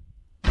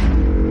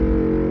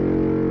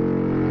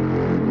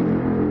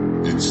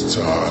 It's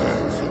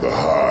time for the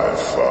high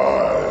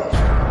five.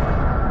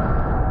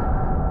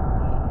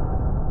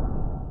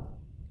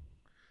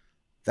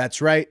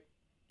 That's right.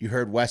 You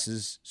heard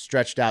Wes's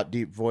stretched out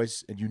deep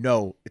voice, and you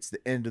know it's the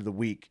end of the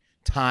week.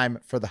 Time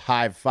for the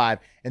high five.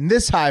 And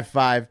this high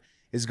five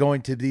is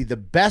going to be the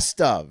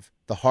best of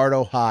the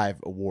Hardo Hive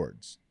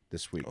Awards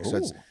this week. So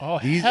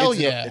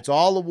it's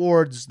all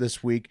awards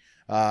this week.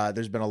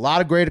 There's been a lot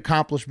of great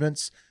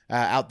accomplishments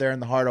out there in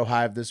the Hardo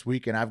Hive this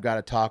week, and I've got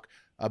to talk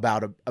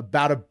about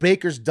a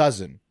baker's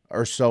dozen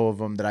or so of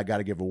them that I got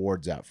to give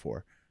awards out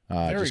for.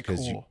 Very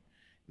cool.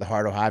 The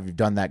Hardo Hive, you've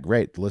done that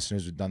great. The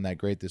listeners have done that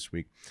great this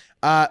week.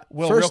 Real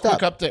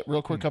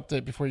quick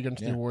update before you get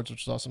into the awards,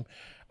 which is awesome.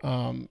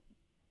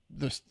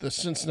 The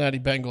Cincinnati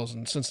Bengals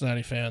and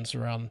Cincinnati fans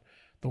around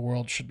the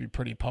world should be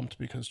pretty pumped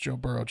because Joe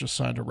Burrow just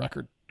signed a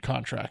record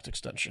contract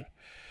extension.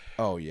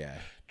 Oh, yeah.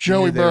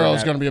 Joey Burrow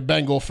is going to be a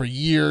Bengal for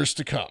years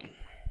to come.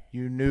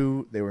 You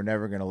knew they were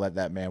never going to let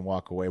that man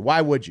walk away. Why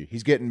would you?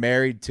 He's getting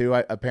married too.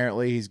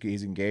 Apparently,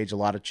 he's engaged. A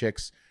lot of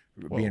chicks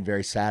being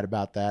very sad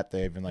about that.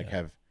 They even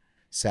have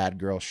sad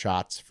girl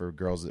shots for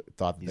girls that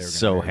thought that they were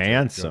so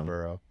handsome. Joe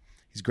Burrow.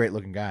 He's a great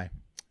looking guy,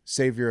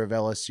 savior of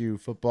LSU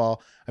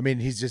football. I mean,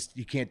 he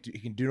can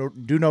do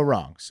no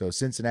wrong. So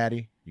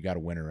Cincinnati, you got a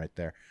winner right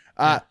there.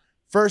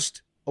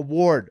 First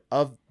award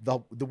of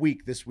the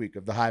week this week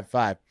of the High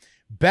Five,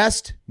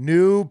 best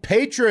new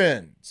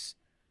patrons.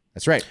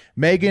 That's right.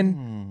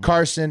 Megan,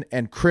 Carson,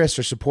 and Chris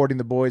are supporting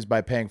the boys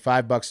by paying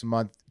 $5 a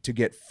month to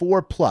get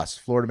 4+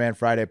 Florida Man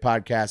Friday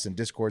podcasts and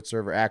Discord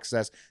server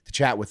access to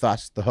chat with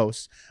us, the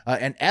hosts.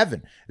 And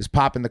Evan is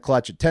popping the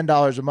clutch at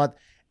 $10 a month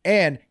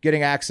and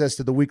getting access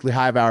to the weekly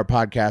Hive Hour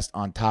podcast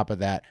on top of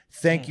that.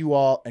 Thank you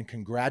all, and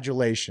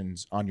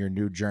congratulations on your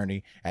new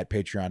journey at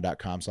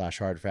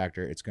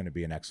patreon.com/hardfactor. It's going to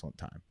be an excellent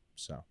time.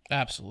 So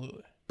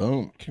absolutely.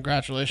 Boom.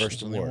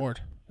 Congratulations on the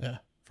award. Yeah.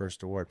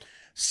 First award.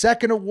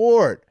 Second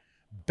award.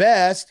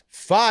 Best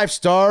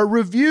 5-star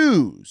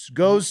reviews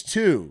goes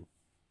to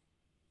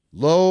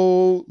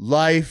Low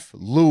Life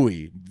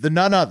Louie, the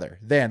none other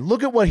than.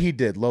 Look at what he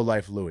did, Low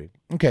Life Louie.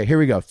 Okay, here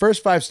we go.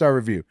 First 5-star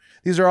review.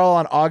 These are all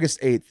on August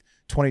 8th,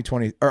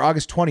 2020, or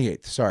August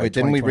 28th. Sorry. Wait,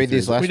 didn't we read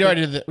these last week?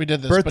 We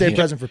did this. Birthday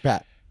present for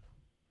Pat.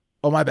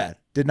 Oh, my bad.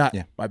 Did not.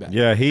 Yeah. My bad.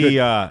 Yeah, he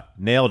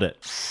nailed it.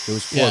 It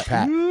was for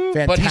Pat.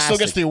 Fantastic. But he still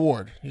gets the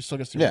award.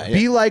 Yeah.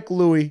 Be like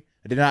Louie.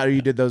 I did not know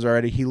you did those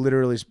already. He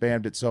literally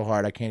spammed it so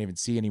hard I can't even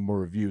see any more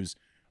reviews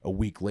a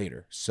week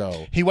later.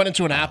 So he went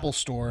into an Apple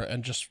store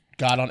and just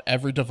got on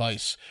every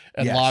device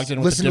and Yes. logged in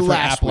with Listen a to different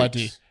last Apple week's.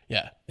 ID.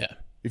 Yeah.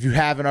 if you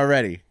haven't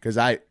already, because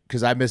I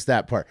missed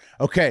that part.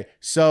 Okay,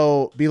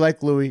 so be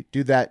like Louie,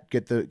 do that,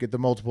 get the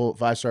multiple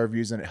 5-star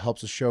reviews, and it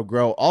helps the show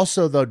grow.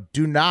 Also, though,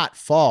 do not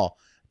fall.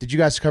 Did you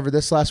guys cover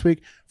this last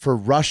week for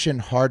Russian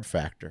Hard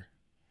Factor?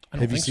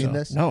 Have you seen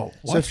this? No.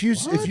 So if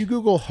you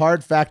Google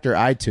Hard Factor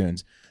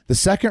iTunes, the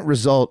second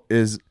result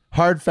is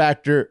Hard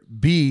Factor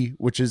B,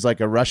 which is like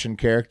a Russian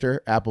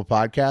character, Apple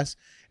Podcasts.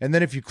 And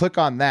then if you click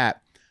on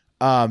that,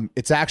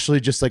 it's actually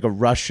just like a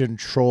Russian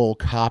troll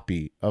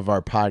copy of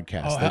our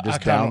podcast. They're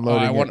just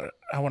downloading it.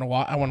 I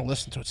want to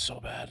listen to it so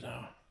bad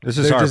now. This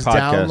is They're our just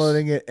podcast.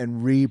 downloading it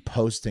and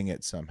reposting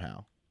it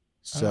somehow.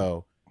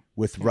 So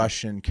with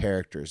Russian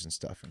characters and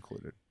stuff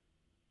included.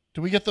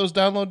 Do we get those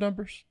download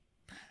numbers?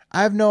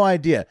 I have no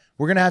idea.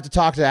 We're going to have to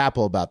talk to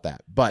Apple about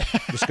that, but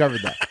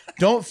discovered that.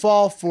 Don't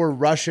fall for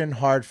Russian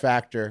Hard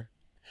Factor.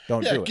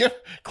 Don't do it.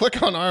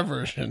 Click on our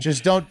version.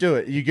 Just don't do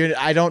it.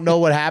 I don't know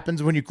what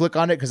happens when you click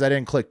on it because I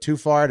didn't click too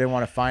far. I didn't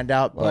want to find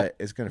out, but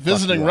it's going to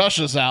Visiting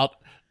Russia's out.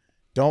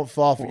 Don't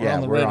fall for We're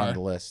on the radar. on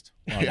the list.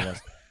 We're on the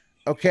list.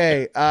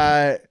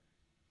 Okay.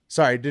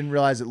 Sorry, didn't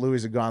realize that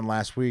Louis had gone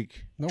last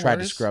week. No Tried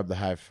worries. to scrub the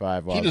high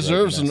five. He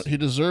deserves an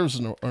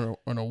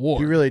award.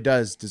 He really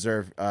does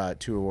deserve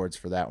 2 awards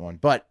for that one.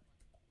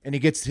 And he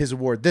gets his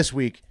award this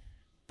week,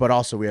 but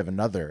also we have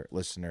another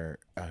listener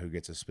who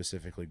gets a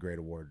specifically great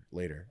award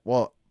later.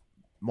 Well,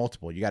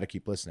 multiple. You got to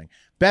keep listening.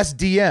 Best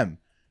DM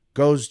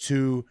goes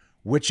to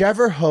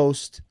whichever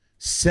host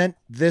sent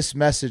this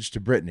message to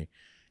Brittany.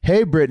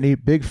 Hey, Brittany,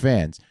 big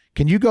fans.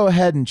 Can you go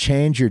ahead and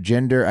change your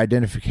gender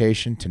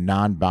identification to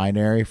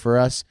non-binary for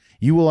us?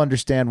 You will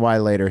understand why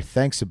later.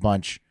 Thanks a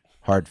bunch.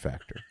 Hard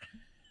Factor.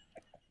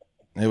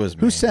 It was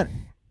me. Who sent?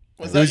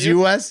 Was it was you,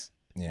 Wes?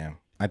 Yeah.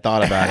 I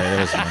thought about it. It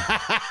was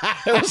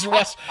me. It was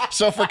Wes.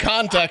 So for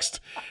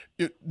context,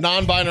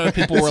 non-binary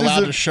people were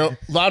allowed to show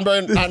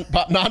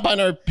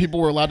non-binary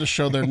people were allowed to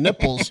show their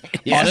nipples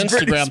on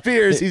Instagram.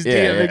 Spears, he's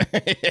DMing.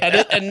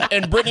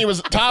 And Brittany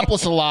was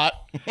topless a lot,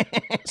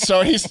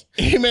 so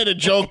he made a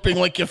joke being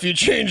like, if you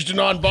change to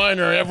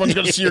non-binary, everyone's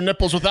going to see your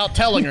nipples without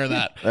telling her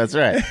that. That's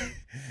right.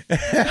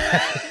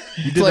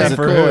 You did that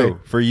for who?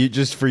 For you?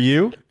 Just for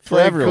you? For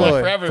everyone.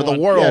 For everyone. For the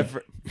world. Yeah,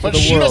 but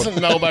she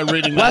doesn't know by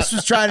reading that. Wes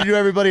was trying to do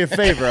everybody a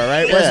favor, all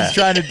right? Wes is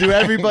trying to do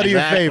everybody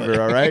a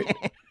favor, all right?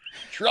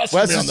 Trust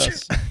Wes me on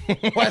is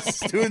this.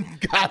 Wes is doing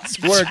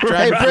God's work.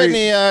 Hey,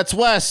 Brittany, it's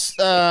Wes.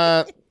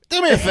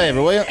 Do me a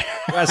favor, will you?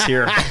 Wes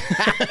here.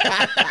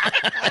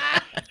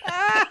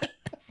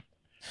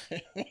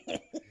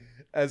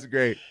 That's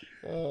great.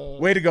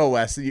 Way to go,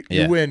 Wes.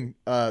 You win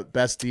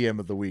best DM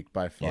of the week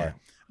by far.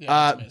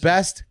 Yeah,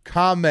 best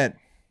comment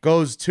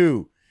goes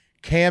to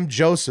Cam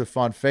Joseph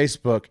on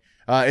Facebook.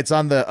 It's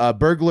on the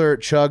burglar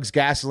chugs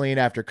gasoline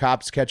after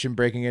cops catch him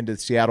breaking into the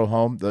Seattle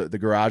home, the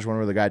garage one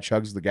where the guy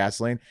chugs the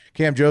gasoline.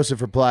 Cam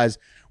Joseph replies,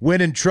 "When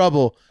in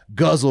trouble,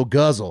 guzzle,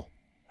 guzzle."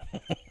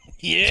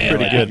 Yeah,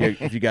 Pretty good.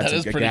 If you got That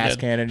is a pretty gas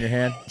good. can in your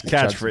hand, Catchphrase.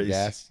 chug some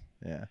gas.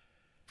 Yeah,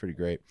 pretty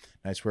great.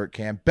 Nice work,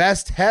 Cam.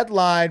 Best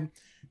headline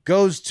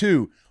goes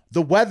to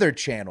the Weather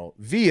Channel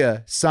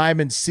via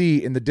Simon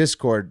C. in the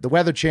Discord. The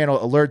Weather Channel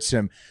alerts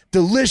him,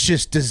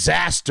 delicious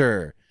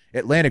disaster.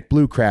 Atlantic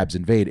blue crabs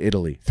invade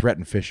Italy,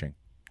 threaten fishing.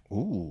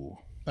 Ooh.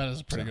 that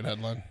is a pretty good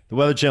headline. The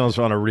Weather Channel's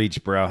on a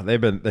reach, bro.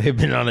 They've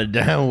been on a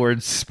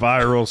downward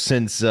spiral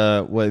since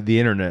the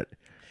internet.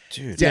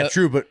 Dude. Yeah,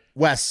 true, but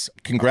Wes,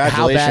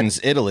 Congratulations,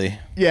 Italy.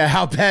 Yeah,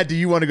 how bad do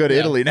you want to go to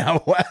Italy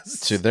now,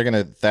 Wes? Dude,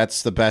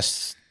 that's the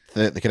best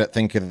that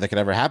could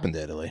ever happen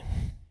to Italy.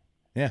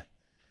 Yeah.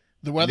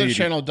 The Weather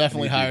Channel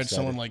definitely need to be hired excited.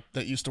 someone like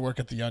that used to work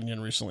at the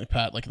Onion recently,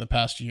 Pat. Like in the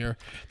past year,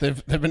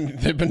 they've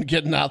been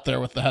getting out there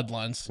with the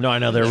headlines. No, I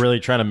know they're really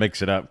trying to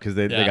mix it up because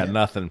they got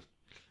nothing.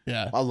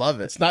 Yeah, I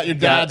love it. it's not your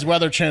dad's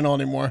Weather Channel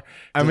anymore.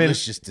 I mean,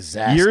 Delicious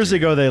disaster. years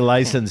ago they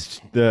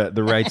licensed the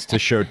rights to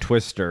show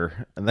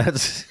Twister, and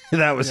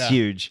that was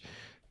huge.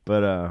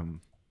 But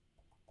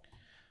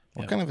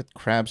What kind of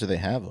crabs do they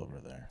have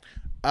over there?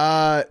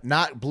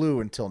 Not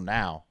blue until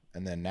now,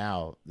 and then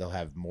now they'll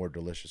have more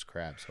delicious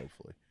crabs,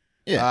 hopefully.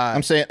 Yeah,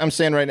 I'm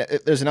saying right now.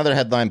 There's another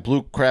headline: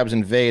 Blue crabs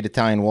invade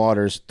Italian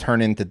waters,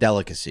 turn into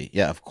delicacy.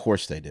 Yeah, of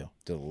course they do.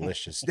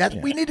 Delicious.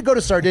 We need to go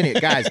to Sardinia,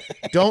 guys.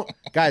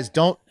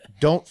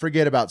 Don't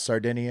forget about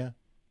Sardinia,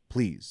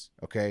 please.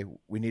 Okay,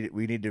 we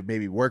need to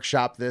maybe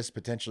workshop this,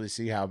 potentially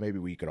see how maybe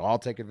we could all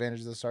take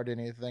advantage of the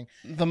Sardinia thing.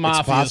 The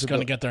mafia is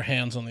going to get their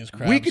hands on these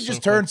crabs. We could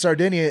just turn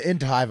Sardinia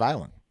into Hive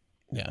Island,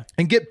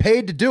 and get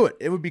paid to do it.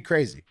 It would be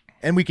crazy,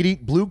 and we could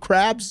eat blue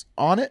crabs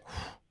on it.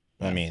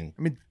 I mean,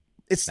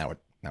 it's now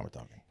Now we're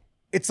talking.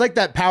 It's like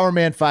that Power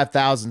Man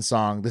 5000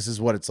 song. This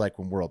is what it's like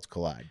when worlds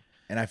collide.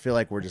 And I feel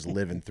like we're just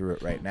living through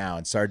it right now.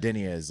 And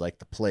Sardinia is like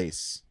the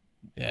place.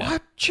 Yeah.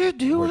 What you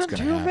doing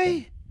to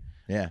me?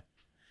 Yeah.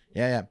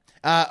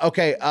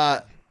 Okay.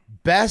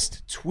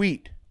 Best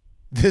tweet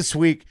this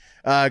week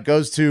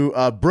goes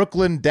to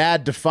Brooklyn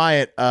Dad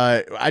Defiant.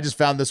 I just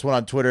found this one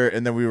on Twitter,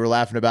 and then we were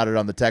laughing about it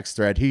on the text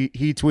thread. He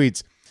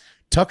tweets,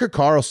 Tucker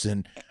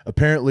Carlson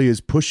apparently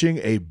is pushing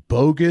a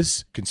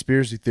bogus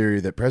conspiracy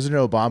theory that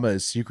President Obama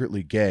is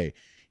secretly gay.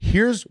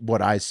 Here's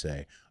what I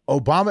say.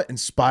 Obama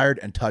inspired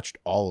and touched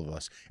all of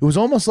us. It was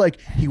almost like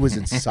he was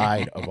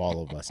inside of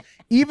all of us.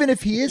 Even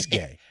if he is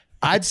gay,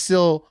 I'd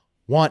still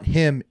want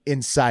him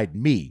inside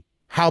me.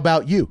 How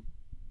about you?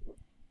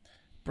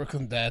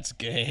 Brooklyn Dad's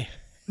gay.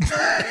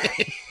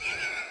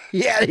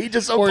 Yeah, he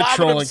just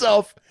Obama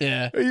himself.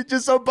 Yeah. He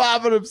just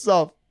Obama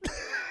himself.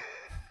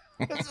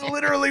 That's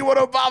literally what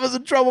Obama's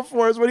in trouble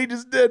for, is what he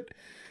just did.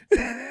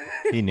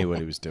 He knew what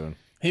he was doing.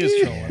 He was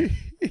trolling.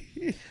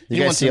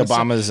 You guys see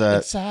Obama's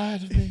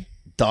inside of me.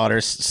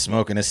 daughter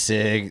smoking a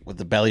cig with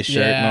the belly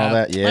shirt and all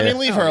that? Yeah. I mean,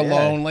 leave her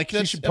alone. Like,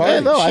 that's,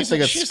 I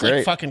think it's she's great.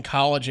 like fucking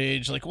college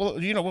age. Like,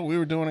 well, you know what we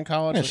were doing in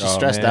college? Yeah, Like, she's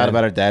stressed out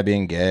about her dad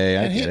being gay.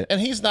 I get it.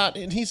 And he's not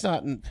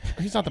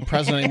the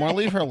president anymore.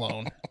 Leave her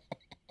alone.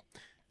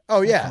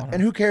 Oh yeah,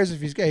 and who cares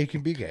if he's gay? He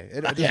can be gay.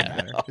 It doesn't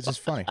matter. It's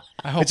just funny.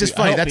 It's just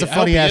funny. That's a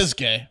funny ass. Is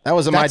gay. That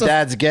was my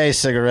dad's gay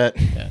cigarette.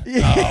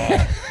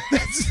 Yeah.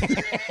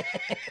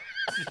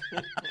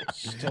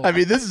 I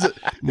mean, this is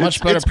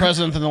much better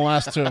president than the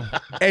last two.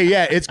 Hey,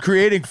 yeah, it's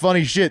creating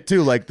funny shit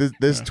too. Like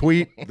this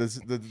tweet, the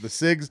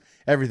SIGs,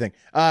 everything.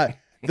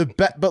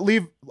 But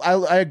leave.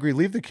 I agree.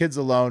 Leave the kids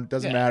alone.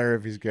 Doesn't matter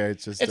if he's gay.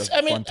 It's just. I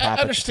mean, I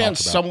understand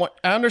somewhat.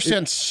 I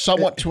understand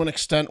somewhat to an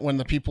extent when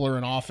the people are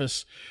in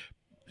office.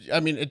 I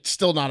mean, it's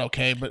still not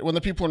okay, but when the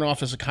people are in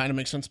office, it kind of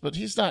makes sense. But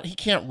he's not. He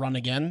can't run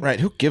again. Right?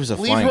 Who gives a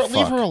flying fuck?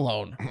 Leave her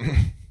alone.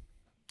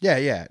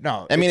 Yeah.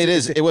 No, I mean,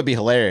 it would be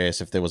hilarious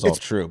if it was all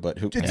true, but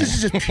who?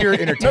 This is just pure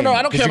entertainment. No,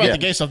 I don't care about the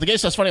gay stuff. The gay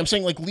stuff's funny. I'm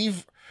saying, like,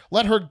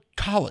 let her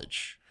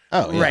college.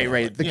 Oh, yeah.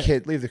 Right. The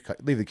kid, leave the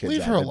kids.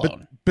 Leave her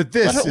alone. But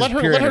this let is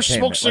pure her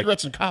smoke entertainment.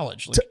 cigarettes in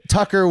college. Like,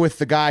 Tucker with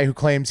the guy who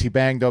claims he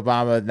banged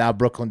Obama. Now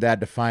Brooklyn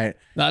Dad Defiant.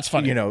 No, that's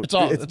funny. You know, it's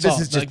all. this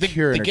is just like,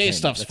 pure the gay entertainment.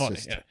 stuff's funny.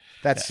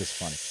 That's just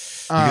funny.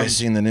 You guys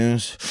seen the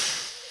news?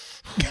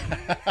 It's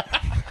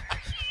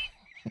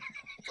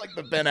like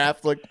the Ben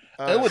Affleck.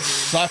 It would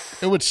suck.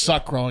 It would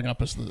suck growing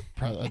up as the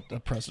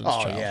president's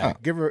child. Yeah,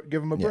 give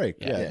him a break.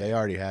 Yeah, they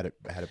already had it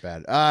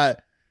bad.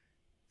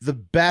 The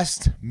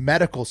best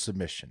medical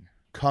submission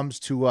comes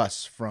to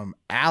us from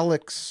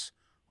Alex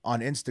on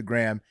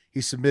Instagram.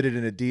 He submitted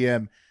in a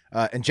DM,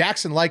 and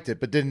Jackson liked it,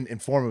 but didn't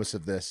inform us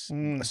of this.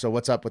 So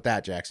what's up with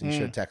that, Jackson? You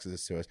should have texted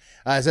this to us.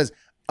 It says,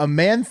 a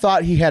man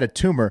thought he had a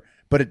tumor,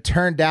 but it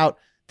turned out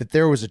that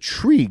there was a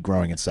tree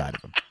growing inside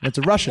of him. And it's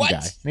a Russian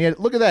guy. And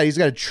look at that. He's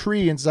got a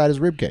tree inside his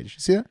ribcage. You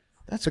see that?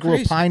 That's like a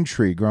little pine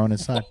tree growing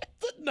inside.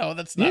 No,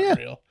 that's not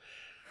real.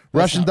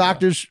 Russian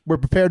doctors were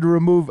prepared to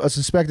remove a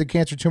suspected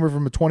cancer tumor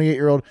from a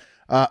 28-year-old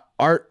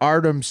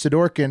Artem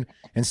Sidorkin.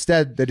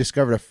 Instead, they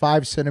discovered a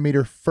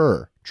 5-centimeter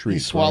fir tree. He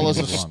swallows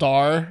a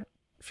star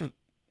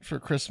for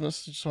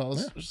Christmas. He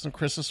swallows some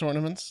Christmas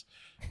ornaments.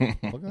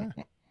 Look at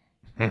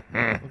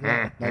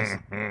that.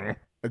 Nice.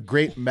 A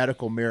great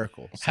medical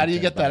miracle. How do you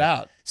get that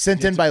out?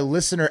 Sent in by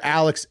listener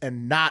Alex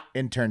and not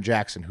intern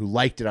Jackson, who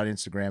liked it on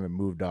Instagram and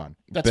moved on.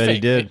 That's Bet fake. he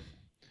did.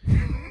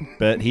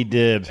 Bet he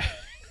did.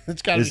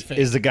 It's got to be fake.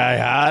 Is the guy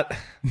hot?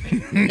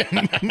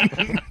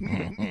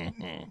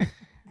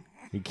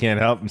 He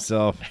can't help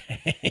himself.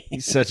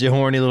 He's such a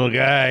horny little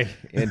guy.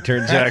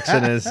 Intern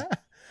Jackson is.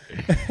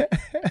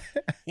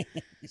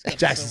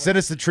 Jackson, send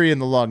us the tree in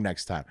the lung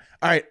next time.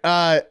 All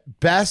right.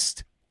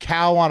 Best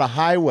cow on a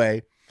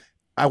highway.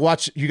 I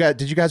watched you guys.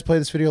 Did you guys play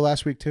this video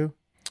last week too?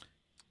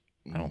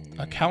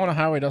 A cow on a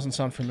highway doesn't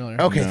sound familiar.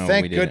 Okay, No,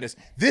 thank we didn't. goodness.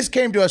 This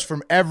came to us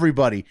from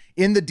everybody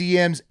in the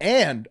DMs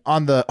and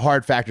on the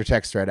Hard Factor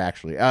text thread,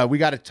 actually. We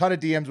got a ton of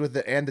DMs with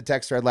it and the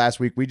text thread last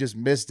week. We just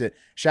missed it.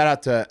 Shout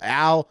out to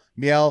Al,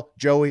 Miel,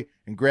 Joey,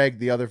 and Greg,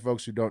 the other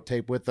folks who don't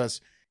tape with us.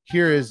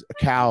 Here is a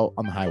cow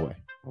on the highway.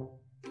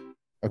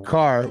 A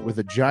car with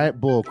a giant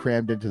bull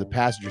crammed into the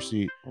passenger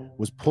seat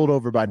was pulled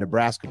over by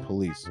Nebraska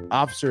police.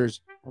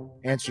 Officers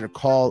answered a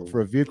call for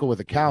a vehicle with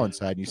a cow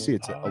inside. You see,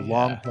 it's a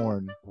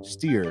longhorn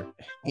steer.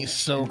 He's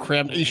so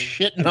crammed. He's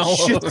shitting all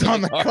Shits over on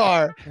the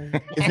car.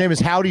 His name is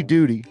Howdy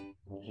Doody,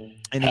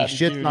 and he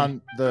shits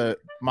on the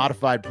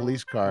modified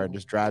police car and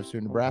just drives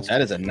through Nebraska.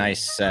 That is a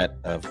nice set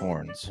of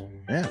horns.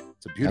 Yeah,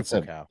 it's a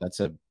beautiful cow. That's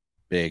a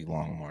big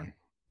longhorn.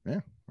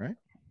 Yeah, right.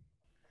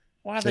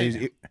 Why So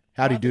they?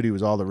 Howdy Doody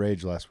was all the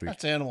rage last week.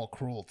 That's animal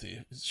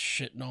cruelty. He's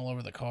shitting all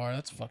over the car.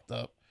 That's fucked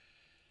up.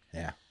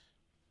 Yeah.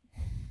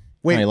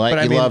 Wait, he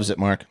loves it,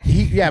 Mark.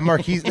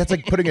 Mark. That's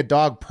like putting a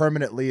dog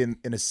permanently in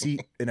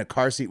a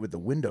car seat with the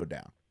window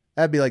down.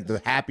 That'd be like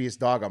the happiest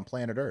dog on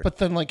planet Earth. But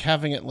then, like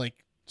having it like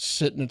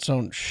sit in its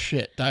own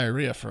shit,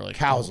 diarrhea for like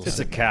Cows. It's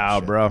a cow,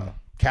 bro.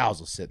 Cows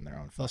will sit in their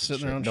own. They'll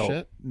sit in their own no,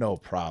 shit. No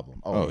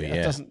problem. Oh,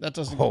 yeah. That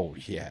doesn't. Oh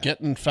yeah.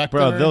 Get infected.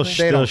 Bro, or they'll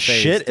anything? they'll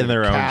phase shit in the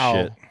their cow.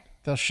 own shit.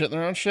 They'll shit in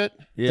their own shit.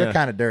 Yeah. They're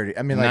kind of dirty.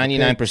 I mean, like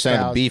 99% of the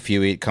cows- beef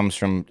you eat comes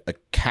from a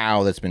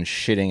cow that's been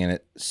sitting in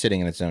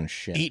its own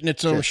shit. Eating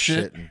its own just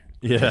shit. shitting.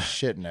 Yeah. Just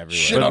shitting everywhere.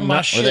 Shit on my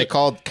Are shit. they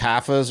called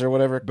kafas or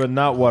whatever? But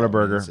not It's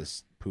Whataburger.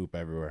 just poop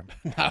everywhere.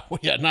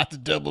 Yeah, not the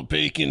double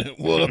bacon at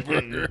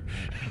Whataburger.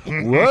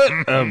 What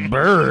a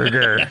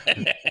burger.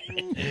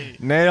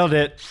 Nailed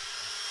it.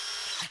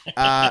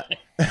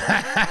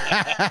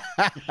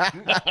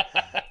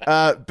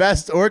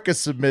 Best orca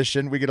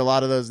submission, we get a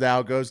lot of those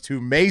now, goes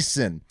to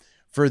Mason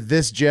for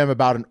this gem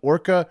about an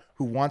orca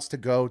who wants to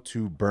go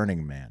to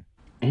Burning Man.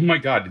 Oh my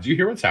god, did you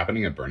hear what's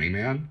happening at Burning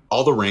Man?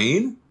 All the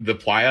rain? The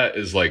playa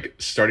is like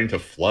starting to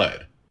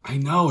flood. I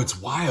know, it's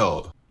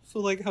wild. So,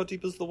 like, how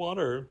deep is the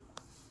water?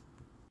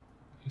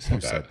 Who said Who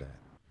that?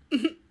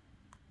 said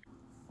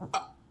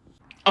that?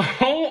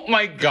 Oh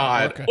my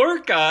god.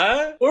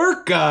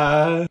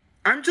 Orca!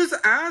 I'm just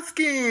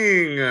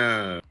asking.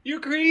 You're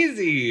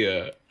crazy.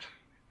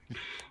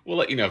 We'll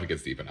let you know if it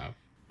gets deep enough.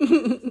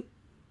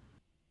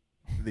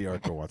 The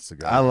orca wants to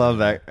go. I love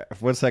that.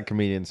 What's that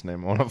comedian's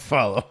name? I want to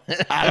follow.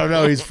 I don't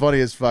know. He's funny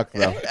as fuck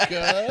though.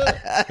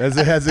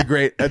 That's a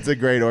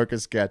great orca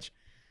sketch.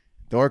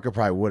 The orca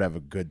probably would have a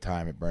good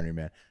time at Burning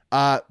Man.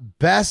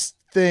 Best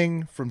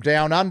thing from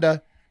Down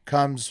Under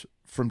comes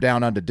from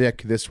Down Under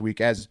Dick this week,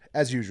 as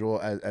usual,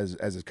 as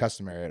is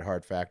customary at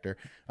Hard Factor.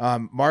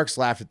 Mark's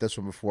laughed at this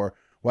one before.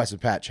 Wes and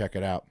Pat, check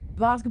it out.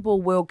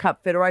 Basketball World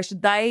Cup Federation,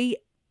 they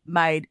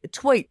made a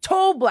tweet.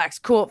 Tall Blacks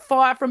caught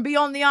fire from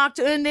beyond the arc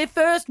to earn their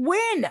first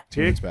win.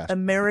 Thanks, best.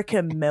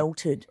 America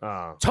melted.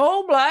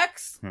 Tall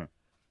Blacks?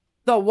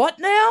 The what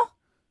now?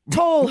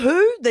 Tall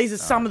who? These are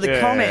some of the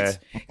comments.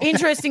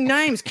 Interesting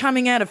names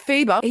coming out of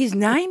FIBA. His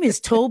name is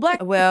Tall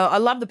Black. Well, I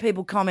love the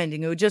people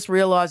commenting who are just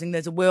realising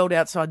there's a world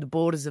outside the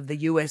borders of the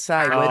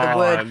USA where the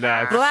word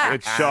black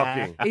It's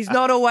shocking. is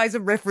not always a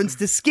reference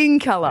to skin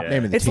colour.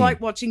 Name of the It's team.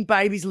 like watching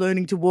babies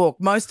learning to walk.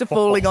 Most are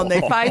falling on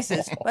their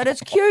faces, but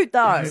it's cute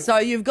though. So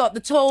you've got the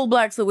Tall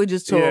Blacks that we're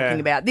just talking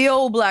about, the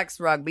All Blacks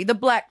rugby, the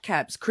Black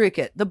Caps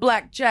cricket, the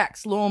Black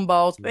Jacks lawn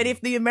bowls. But if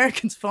the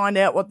Americans find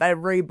out what they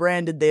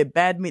rebranded their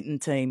badminton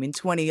team in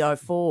 2004,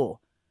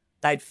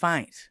 they'd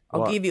faint.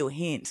 I'll give you a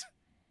hint.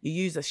 You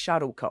use a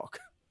shuttlecock.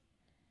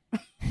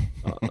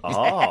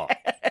 Oh,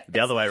 the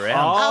other way around.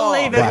 I'll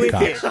leave it Black with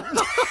Cops. you.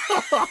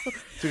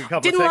 Took a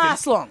couple Didn't of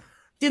last long.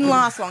 Didn't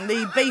last long.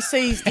 The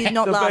BCs did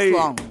not last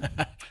long.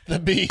 The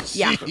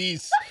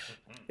BCs.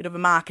 Bit of a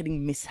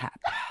marketing mishap.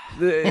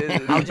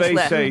 The I'll just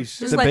let- BBCs.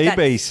 just The let that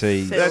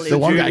BBCs. settle That's in. The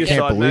one guy junior can't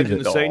side, believe imagine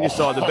it. the senior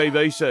side, the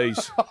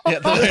BBCs. Yeah,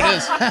 there it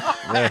is.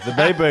 Yeah, the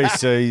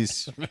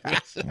BBCs.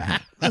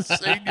 The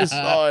senior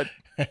side.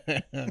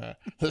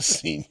 The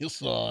senior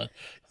side.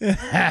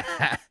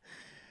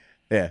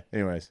 Yeah.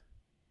 Anyways,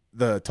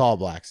 the Tall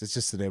Blacks. It's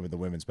just the name of the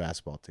women's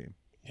basketball team.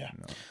 Yeah.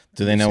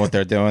 Do they know what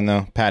they're doing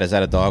though? Pat, is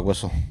that a dog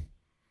whistle?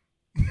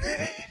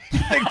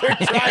 Think they're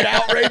trying to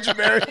outrage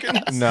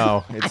Americans?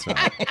 No, it's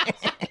not.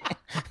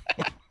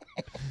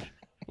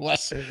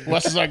 Wes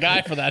is our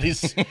guy for that.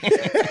 He's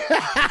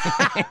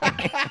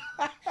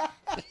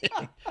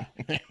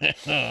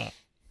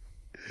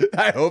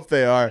I hope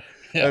they are.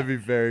 Yeah. That'd be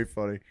very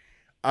funny.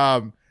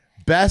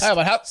 Best.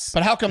 Yeah,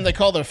 but how come they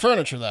call their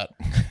furniture that?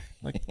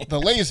 Like the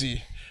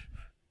lazy.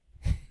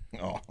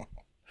 Oh.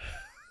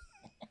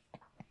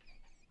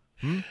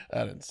 I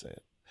didn't say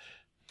it.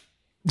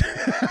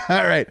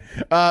 All right.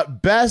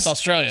 Best. It's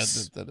Australia,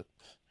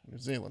 New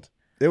Zealand.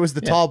 It was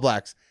the Tall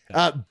Blacks.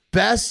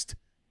 Best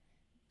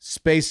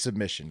space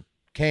submission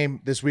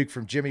came this week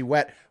from Jimmy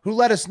Wett, who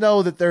let us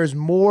know that there's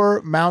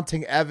more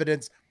mounting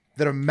evidence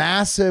that a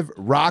massive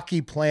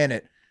rocky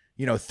planet,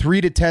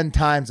 3 to 10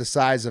 times the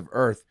size of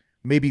Earth,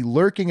 may be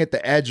lurking at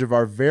the edge of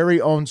our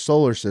very own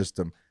solar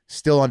system,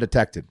 still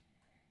undetected.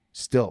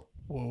 Still.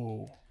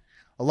 Whoa.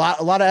 A lot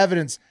of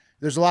evidence.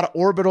 There's a lot of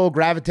orbital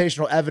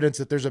gravitational evidence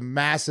that there's a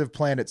massive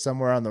planet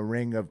somewhere on the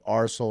ring of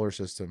our solar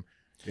system.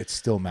 It's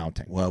still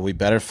mounting. Well, we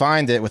better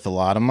find it with a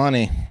lot of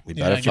money. We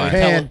better find it.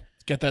 Japan.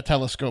 Get that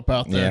telescope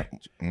out there.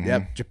 Yeah. Mhm.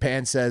 Yep.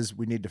 Japan says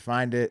we need to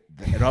find it.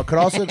 It could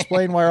also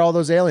explain where all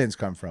those aliens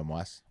come from,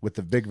 Wes, with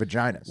the big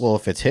vaginas. Well,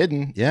 if it's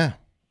hidden, yeah.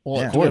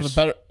 Well, Yeah. do we have a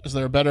better? Is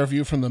there a better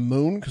view from the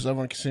moon? Because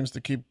everyone seems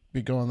to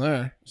be going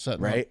there.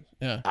 Setting right? up.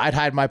 Yeah. I'd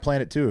hide my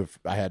planet too if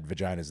I had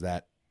vaginas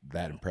that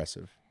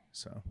impressive.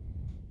 So,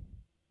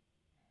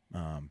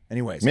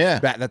 anyways, Yeah.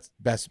 that's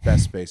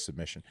best space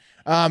submission.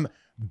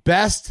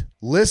 Best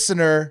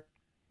listener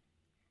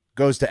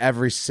goes to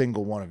every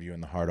single one of you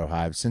in the Hardo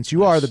Hive, since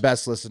you are the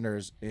best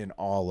listeners in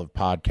all of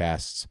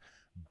podcasts.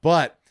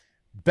 But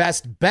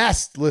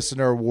best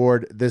listener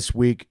award this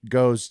week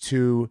goes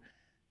to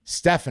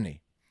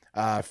Stephanie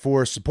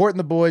for supporting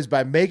the boys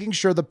by making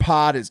sure the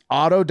pod is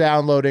auto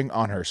downloading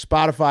on her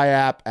Spotify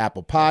app,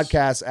 Apple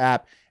Podcasts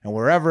app, and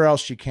wherever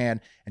else she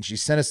can. And she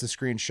sent us the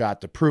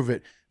screenshot to prove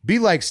it. Be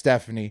like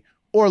Stephanie.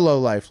 or Low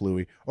Life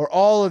Louie, or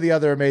all of the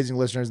other amazing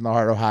listeners in the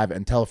Heart of Hive,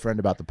 and tell a friend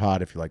about the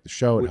pod if you like the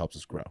show. It helps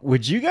us grow.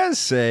 Would you guys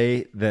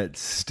say that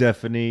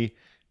Stephanie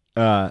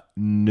nailed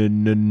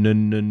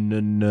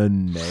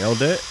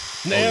it?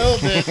 Nailed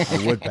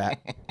it.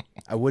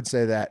 I would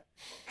say that.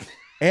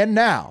 And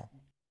now,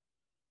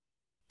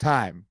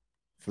 time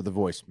for the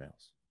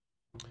voicemails.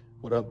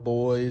 What up,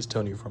 boys?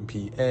 Tony from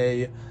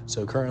PA.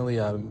 So currently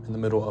I'm in the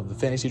middle of the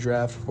fantasy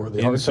draft for the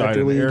Hard Inside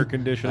Factor an League. air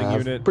conditioning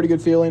unit. Pretty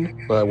good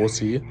feeling, but we'll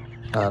see.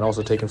 And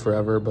also taking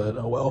forever, but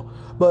oh well.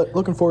 But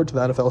looking forward to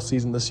the NFL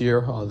season this year.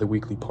 The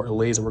weekly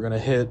parlays that we're going to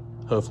hit.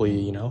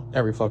 Hopefully,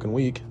 every fucking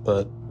week.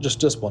 But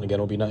just one again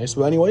will be nice.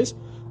 But anyways,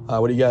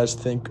 what do you guys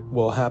think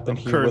will happen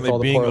here with all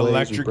the being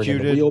parlays? We bringing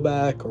the wheel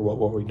back, or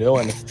what are we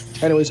doing?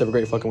 Anyways, have a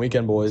great fucking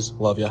weekend, boys.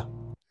 Love ya.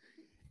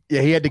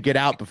 Yeah, he had to get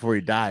out before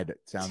he died, it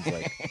sounds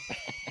like.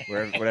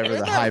 Whatever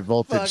the high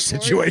voltage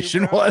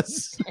situation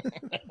was.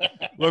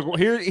 Look,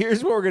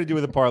 here's what we're gonna do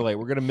with the parlay.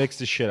 We're gonna mix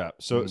the shit up.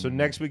 So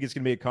next week it's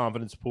gonna be a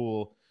confidence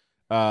pool.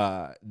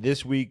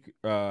 This week,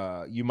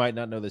 you might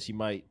not know this. You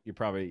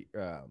probably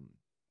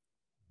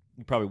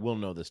will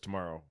know this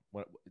tomorrow.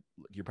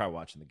 You're probably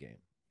watching the game,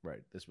 right?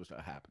 This was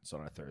what happens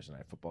on our Thursday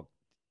night football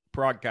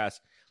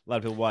broadcast. A lot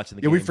of people watching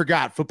the game. Yeah, we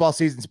forgot football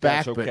season's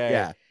back, That's but okay.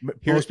 yeah,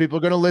 most people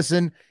are going to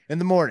listen in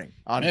the morning.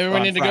 Maybe we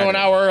need to go an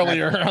hour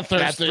earlier on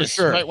Thursdays. That's for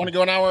sure. Might want to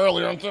go an hour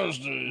earlier on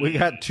Thursday. We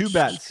got two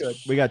bets.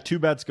 We got two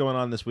bets going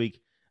on this week.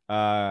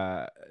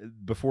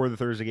 Before the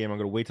Thursday game, I'm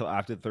going to wait till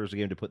after the Thursday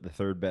game to put the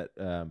third bet.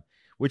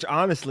 Which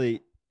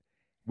honestly,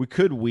 we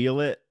could wheel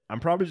it. I'm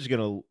probably just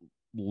going to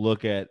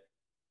look at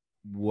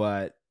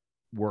what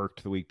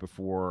worked the week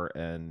before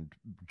and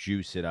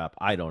juice it up.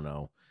 I don't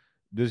know.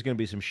 There's going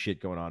to be some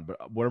shit going on,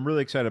 but what I'm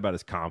really excited about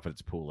is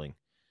confidence pooling,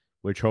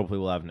 which hopefully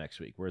we'll have next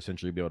week. We're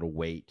essentially be able to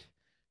weight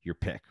your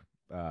pick.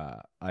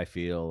 I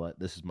feel that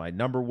this is my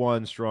number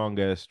 1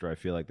 strongest, or I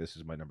feel like this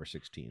is my number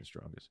 16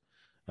 strongest.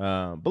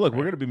 But look,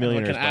 we're going to be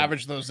millionaires. We can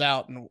average those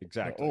out, and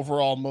exactly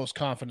overall most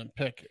confident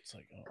pick. It's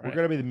like we're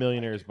going to be the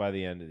millionaires by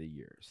the end of the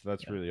year. So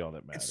that's really all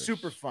that matters. It's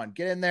super fun.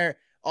 Get in there.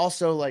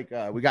 Also,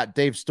 we got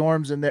Dave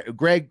Storms in there.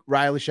 Greg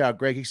Riley, shout out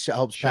Greg. He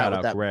helps Shout out with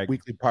out that Greg.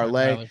 weekly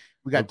parlay.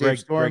 We got Greg, Dave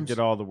Storms. Greg did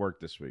all the work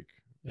this week.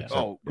 Yeah.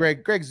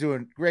 Greg's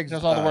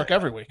does all the work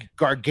every week.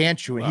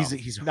 Gargantuan. Wow.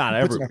 He's Not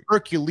puts every a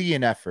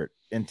Herculean effort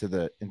into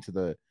the.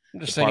 I'm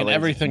just saying,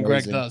 everything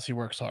Greg does, he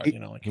works hard.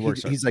 He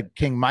works hard. He's like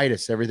King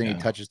Midas. Everything he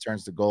touches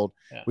turns to gold.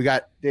 Yeah. We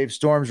got Dave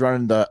Storms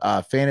running the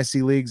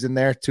fantasy leagues in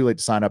there. Too late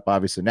to sign up,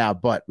 obviously now,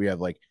 but we have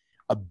like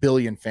a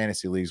billion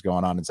fantasy leagues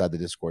going on inside the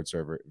Discord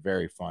server.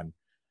 Very fun.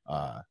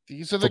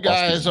 These are the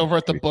guys over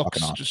at the books,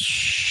 just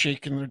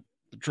shaking the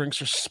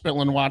drinks are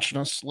spilling, watching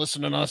us,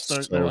 listening to us.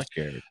 They're like,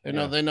 scared.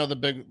 they know the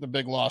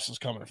big loss is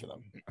coming for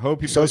them.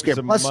 Hope you put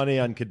some money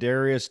on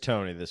Kadarius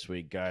Toney this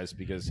week, guys,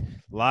 because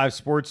live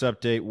sports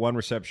update: 1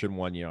 reception,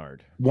 1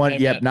 yard.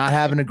 Not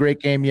having a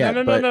great game yet.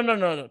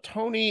 No.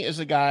 Tony is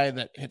a guy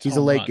that hits. He's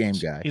a late game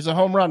guy. He's a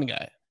home run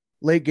guy.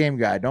 Late game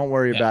guy. Don't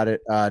worry about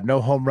it. No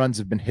home runs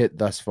have been hit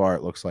thus far.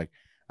 It looks like.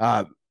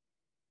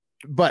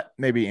 But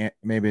maybe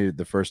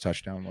the first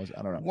touchdown was.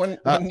 I don't know. When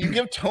you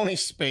give Tony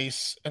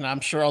space, and I'm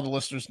sure all the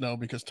listeners know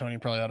because Tony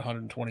probably had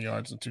 120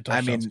 yards and 2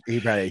 touchdowns. I mean, he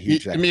probably had a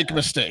huge. You make a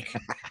mistake.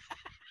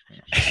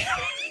 Probably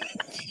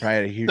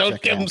had a huge. Don't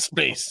give him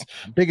space.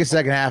 Biggest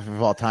second half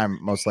of all time,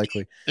 most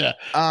likely. Yeah.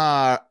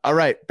 All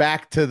right,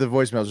 back to the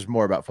voicemails. There's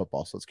more about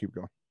football, so let's keep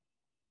going.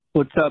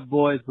 What's up,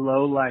 boys?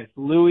 Low Life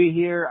Louie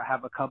here. I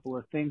have a couple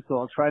of things, so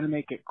I'll try to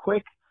make it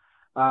quick.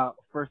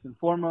 First and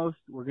foremost,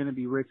 we're going to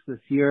be rich this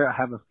year. I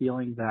have a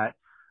feeling that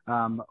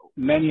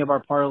many of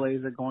our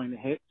parlays are going to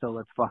hit, so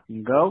let's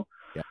fucking go.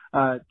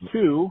 Yep.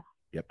 2,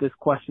 This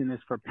question is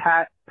for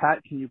Pat.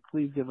 Pat, can you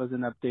please give us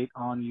an update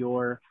on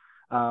your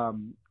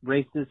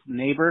racist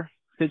neighbor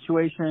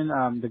situation?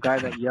 The guy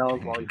that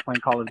yells while he's playing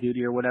Call of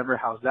Duty or whatever.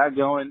 How's that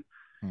going?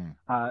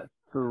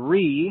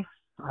 3,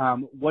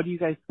 what do you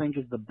guys think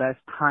is the best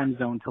time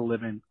zone to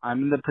live in?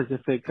 I'm in the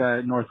Pacific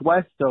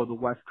Northwest, so the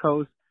West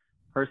Coast.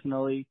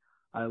 Personally,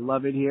 I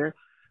love it here.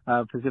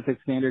 Pacific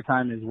Standard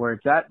Time is where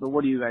it's at, but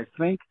what do you guys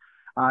think?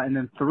 And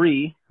then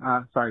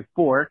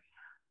 4,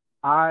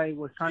 I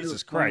was trying to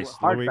explain what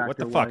Hard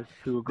Factor was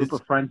to a group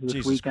of friends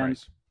this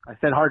weekend. I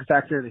said Hard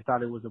Factor, they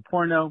thought it was a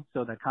porno,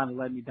 so that kind of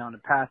led me down a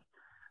path.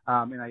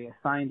 And I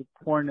assigned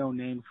porno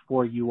names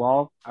for you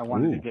all. I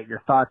wanted to get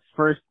your thoughts.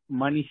 First,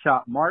 Money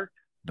Shot Mark.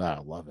 I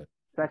love it.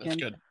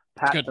 Second,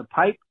 Pat the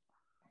Pipe.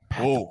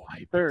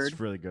 Third, it's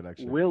really good,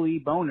 actually. Willie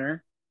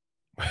Boner.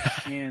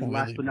 And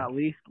last but not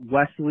least,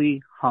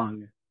 Wesley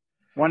Hung.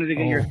 Wanted to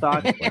get your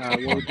thoughts.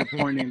 What would the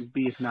porn names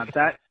be if not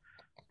that?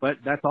 But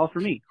that's all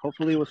for me.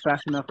 Hopefully it was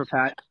fast enough for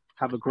Pat.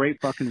 Have a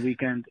great fucking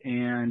weekend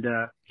and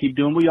keep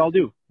doing what y'all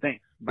do.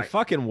 Thanks. Bye. It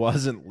fucking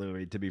wasn't,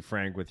 Louis, to be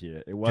frank with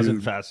you. It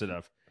wasn't fast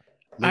enough.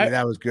 Louis,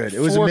 that was good. It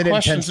was a minute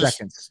and 10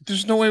 seconds.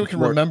 There's no way we can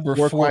remember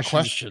 4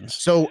 questions.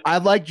 So I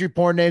liked your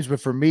porn names, but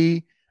for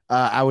me,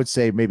 I would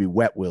say maybe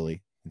Wet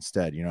Willie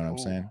instead. You know what I'm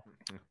saying?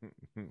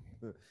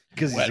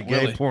 Because he's a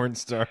gay porn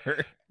star.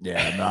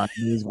 Yeah, no,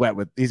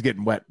 he's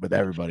getting wet with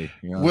everybody.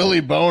 You know?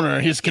 Willie Boner,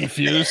 he's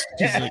confused.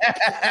 He's like,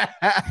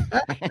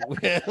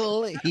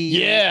 Willie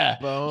yeah,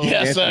 Boner.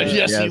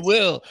 yes, he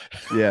will.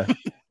 Yeah.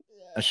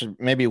 I should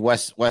maybe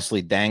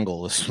Wesley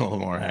Dangle is a little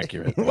more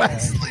accurate.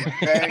 Wesley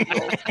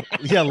Dangle.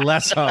 Yeah,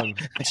 less hung.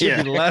 It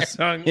should be less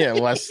hung. Yeah,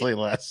 Wesley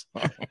less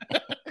hung.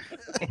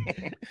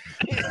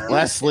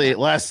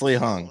 Leslie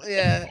hung.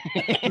 Yeah.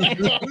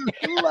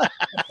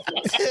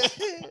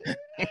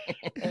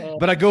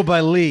 But I go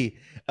by Lee.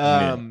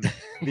 I'm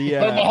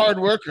a hard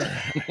worker.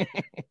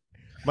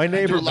 My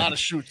neighbor I do a lot of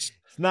shoots.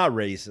 It's not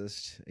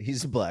racist.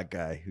 He's a black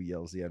guy who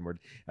yells the N-word.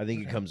 I think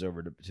he comes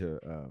over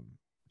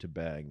to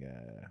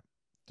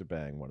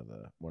bang one of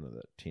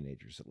the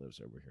teenagers that lives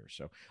over here.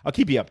 So I'll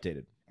keep you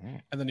updated.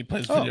 And then he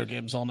plays video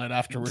games all night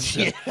afterwards.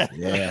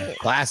 Yeah,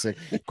 classic.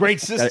 Great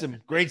system.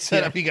 Great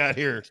setup you got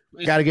here.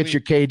 Got to get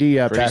your KD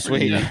up. Pretty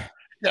sweet.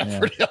 Yeah,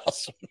 pretty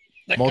awesome.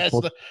 That guy's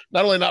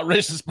not only not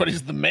racist, but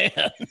he's the man.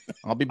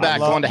 I'll be back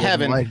going to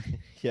heaven.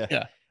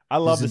 Yeah. I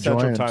love He's the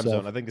Central enjoying Time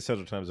himself. Zone. I think the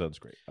Central Time Zone's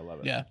great. I love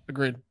it. Yeah,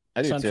 agreed.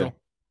 I do Central. too.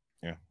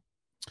 Yeah.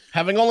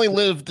 Having only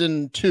lived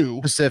in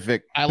 2,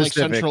 Pacific. I like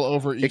Pacific. Central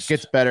over East. It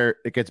gets better.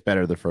 It gets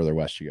better the further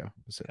west you go.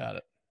 Pacific. Got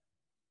it.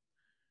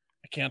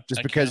 I can't Just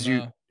I because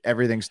can't,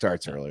 everything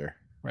starts earlier.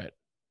 right.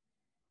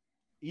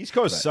 East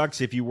Coast sucks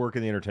if you work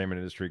in the entertainment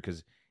industry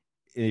because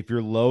if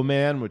you're low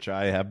man, which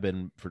I have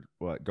been for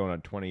going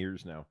on 20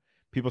 years now,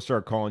 people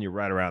start calling you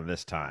right around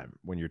this time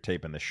when you're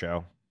taping the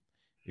show.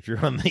 If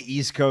you're on the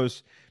East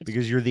Coast,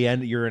 because you're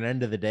an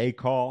end of the day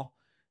call,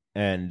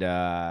 and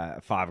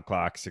 5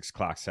 o'clock, 6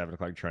 o'clock, 7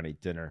 o'clock, trying to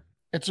eat dinner.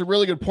 It's a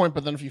really good point,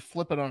 but then if you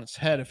flip it on its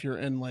head, if you're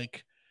in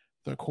like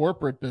the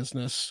corporate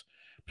business,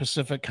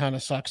 Pacific kind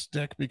of sucks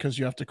dick because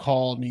you have to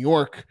call New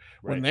York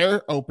when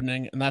they're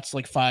opening, and that's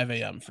like 5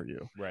 a.m. for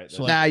you. Right.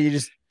 So Nah, you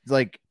just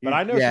like. But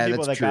I know yeah, some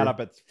people that's that got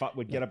true. up at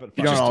would get up at 5.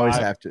 You don't always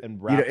have to. And You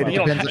wrap don't- up. you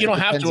don't, depends- you don't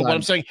it have to, depends but I'm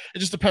on- saying it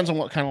just depends on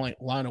what kind of like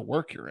line of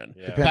work you're in.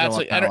 Yeah. Depends Pat's on what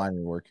like, kind of line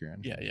of work you're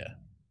in. Yeah.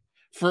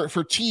 For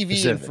TV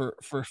Pacific. and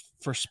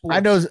for sports, I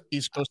know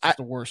East Coast is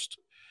the worst.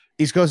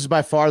 East Coast is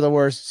by far the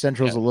worst.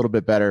 Central's Yeah. a little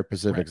bit better.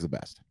 Pacific's the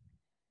best.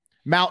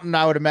 Mountain,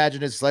 I would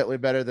imagine, is slightly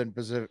better than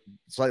Pacific,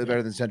 slightly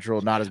better than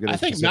Central. Not as good I as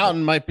think Pacific.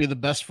 Mountain might be the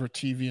best for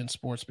TV and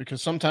sports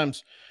because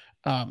sometimes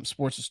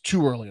sports is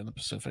too early in the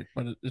Pacific,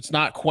 but it's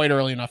not quite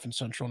early enough in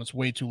Central, and it's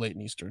way too late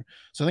in Eastern.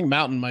 So I think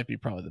Mountain might be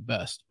probably the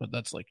best, but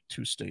that's like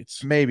 2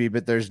 states. Maybe,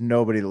 but there's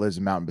nobody that lives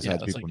in Mountain Yeah,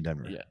 besides that's people in like-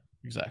 Denver Yeah,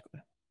 exactly.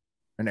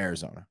 and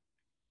Arizona.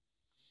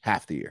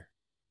 Half the year.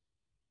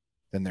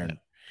 Then they're,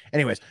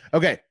 anyways.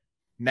 Okay,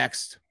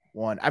 next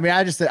one. I mean,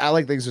 I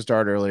like things to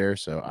start earlier,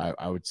 so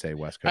I would say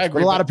West Coast. I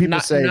agree. But a lot of people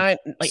not, say like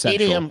 8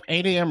 Central.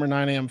 a.m. or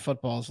 9 a.m.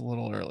 football is a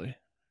little early.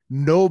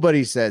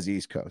 Nobody says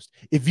East Coast.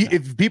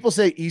 If people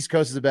say East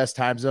Coast is the best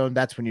time zone,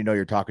 that's when you know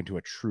you're talking to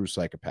a true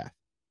psychopath.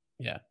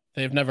 Yeah,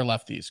 they've never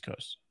left the East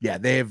Coast. Yeah,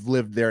 they have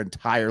lived their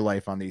entire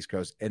life on the East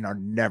Coast and are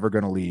never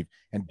going to leave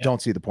and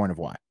don't see the point of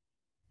why.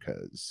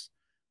 Because,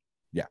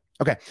 yeah.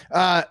 Okay.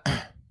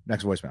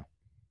 Next voicemail.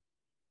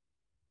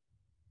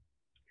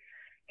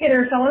 Hey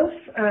there, fellas.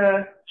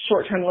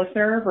 Short-term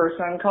listener,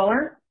 first-time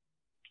caller.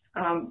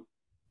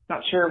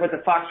 Not sure what the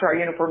Foxtrot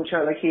uniform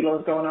Charlie Kilo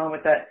is going on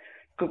with that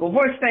Google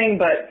Voice thing,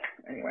 but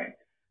anyway.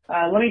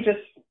 Let me just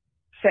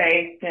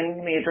say, and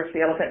let me address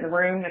the elephant in the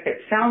room. If it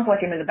sounds like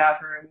I'm in the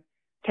bathroom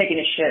taking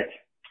a shit,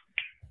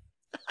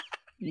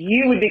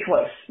 you would be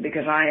close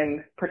because I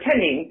am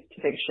pretending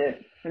to take a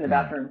shit in the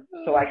bathroom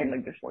so I can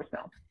leave this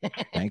voicemail.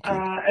 Thank you.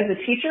 As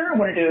a teacher, I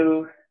wanted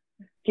to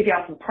give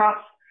y'all some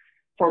props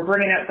for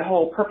bringing up the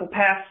whole Purple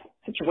Pass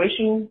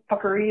situation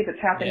fuckery that's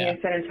happening in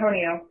San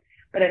Antonio.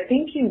 But I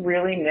think you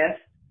really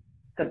missed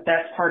the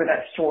best part of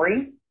that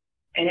story,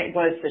 and it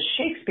was the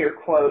Shakespeare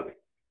quote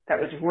that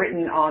was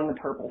written on the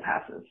Purple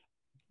Passes.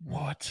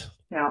 What?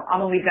 Now, I'm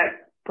going to leave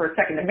that for a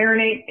second to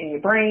marinate in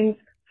your brains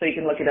so you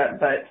can look it up.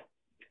 But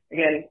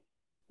again,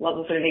 love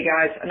listening to you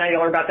guys. I know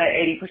y'all are about that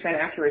 80%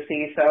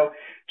 accuracy, so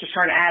just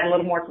trying to add a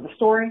little more to the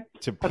story.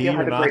 To Hope pee y'all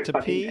have or a not great to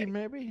fucking pee, day.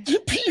 maybe? To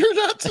pee or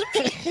not to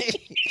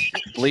pee?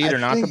 Bleed or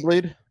not to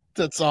bleed?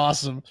 That's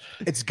awesome.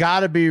 It's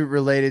got to be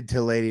related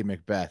to Lady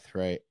Macbeth,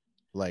 right?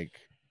 Like,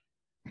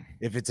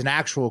 if it's an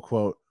actual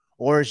quote,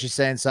 or is she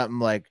saying something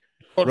like,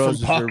 Quote from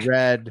roses are Puck.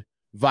 red,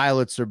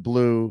 violets are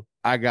blue.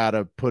 I got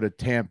to put a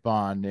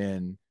tampon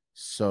in,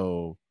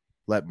 so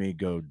let me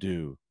go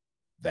do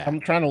that.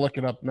 I'm trying to look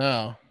it up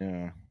now.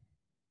 Yeah.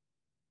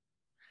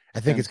 I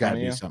think it's got to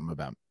be Antonio? something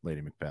about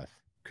Lady Macbeth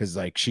because,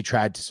 like, she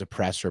tried to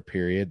suppress her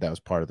period. That was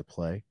part of the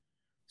play.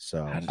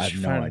 So How did I she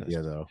have no find idea,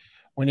 this? though.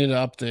 We need to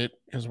update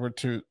because we're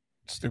too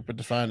stupid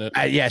to find it.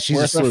 Yeah, she's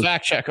Where's a the sleuth.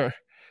 fact checker?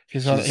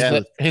 He's on. She's a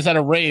sleuth. He's at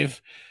a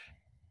rave.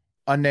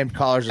 Unnamed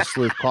caller's a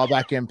sleuth. Call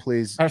back in,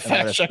 please. Our and let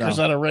fact us checker's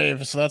know. at a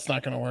rave, so that's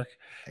not going to work.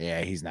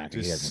 Yeah, he's not.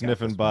 He Just hasn't got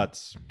sniffing this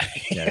butts.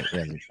 Yeah, he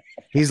hasn't.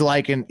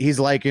 He's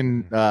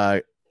liking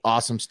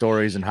awesome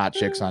stories and hot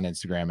chicks on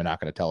Instagram and not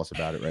going to tell us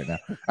about it right now.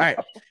 All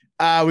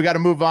right. We got to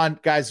move on,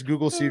 guys.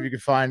 Google, see if you can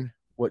find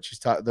what she's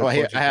talking. Oh,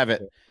 here, I have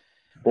it.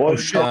 Oh,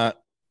 shit.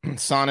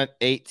 Sonnet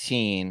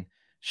 18.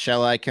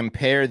 Shall I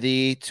compare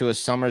thee to a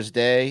summer's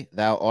day?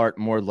 Thou art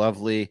more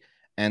lovely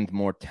and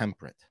more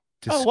temperate.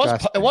 Oh,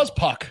 it was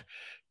Puck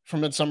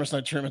from Midsummer's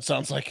Night Dream. It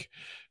sounds like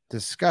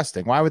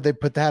disgusting. Why would they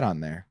put that on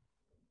there?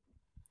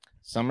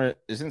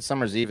 Isn't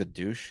Summer's Eve a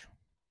douche?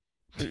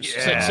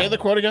 Say the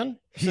quote again.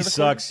 He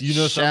sucks. Quote? You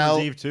know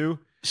Summer's Eve too?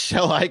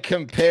 Shall I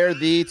compare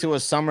thee to a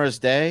summer's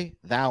day?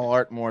 Thou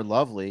art more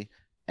lovely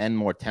and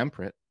more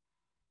temperate.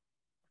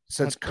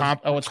 So it's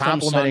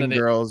complimenting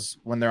girls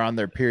when they're on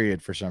their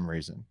period for some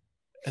reason.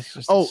 It's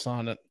just a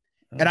sonnet.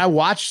 And I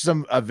watched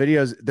some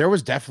videos. There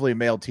was definitely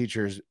male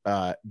teachers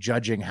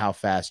judging how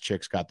fast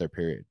chicks got their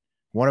period.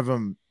 One of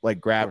them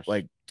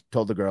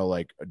told the girl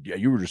yeah,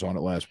 you were just on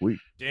it last week.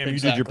 Damn, you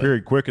did your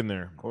period quick in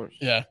there. Of course.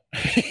 Yeah.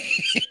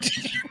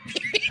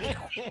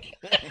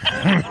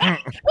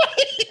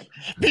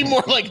 Be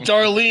more like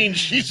Darlene.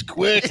 She's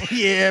quick.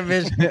 Yeah,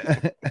 man.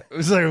 It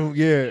was like,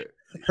 yeah,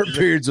 her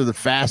periods are the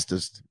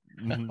fastest.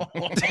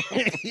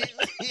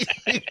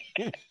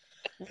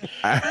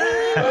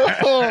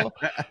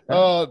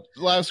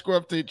 Live score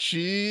update.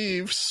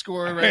 Chiefs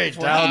score right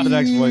down the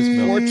next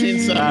voicemail.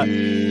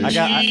 14-7. I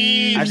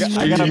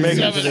gotta make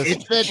it to this.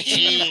 It's the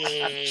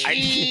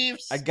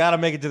Chiefs. I gotta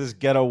make it to this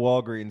ghetto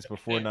Walgreens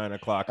before 9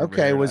 o'clock.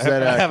 Okay, was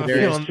that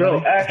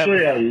So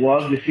actually, I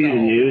love to see the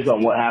news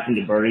on what happened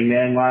to Burning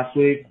Man last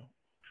week.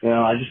 You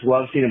know, I just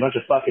love seeing a bunch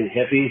of fucking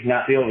hippies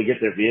not be able to get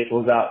their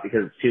vehicles out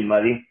because it's too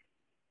muddy.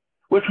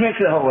 Which makes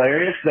it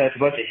hilarious that it's a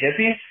bunch of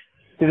hippies.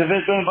 Because if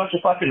it's been a bunch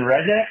of fucking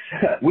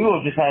rednecks, we would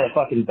have just had a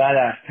fucking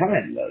badass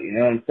time, though. You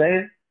know what I'm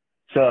saying?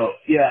 So,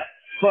 yeah,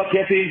 fuck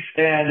hippies,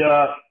 and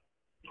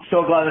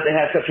so glad that they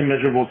had such a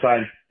miserable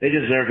time. They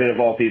deserve it of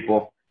all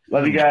people.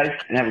 Love you guys,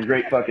 and have a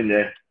great fucking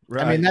day.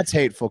 Right. I mean, that's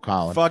hateful,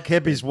 Colin. Fuck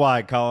hippies.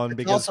 Why, Colin?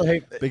 Because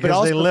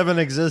they live in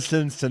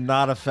existence to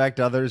not affect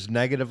others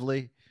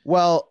negatively.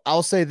 Well,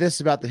 I'll say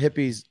this about the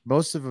hippies.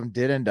 Most of them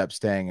did end up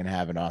staying and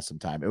have an awesome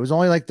time. It was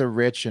only like the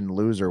rich and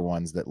loser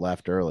ones that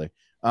left early.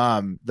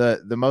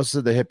 The most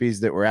of the hippies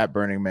that were at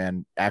Burning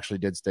Man actually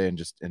did stay and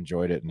just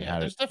enjoyed it and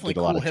had there's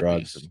definitely a lot of cool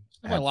drugs. hippies.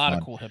 And There's a lot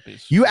of cool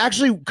hippies. You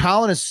actually,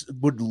 Colin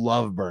would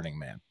love Burning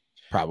Man.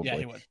 Probably. Yeah,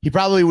 he would. He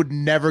probably would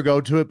never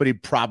go to it, but he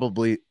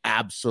probably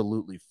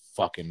absolutely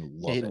fucking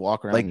love He'd it.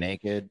 walk around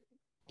naked.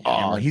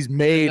 Oh, he's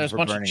made There's a for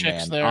bunch Burning of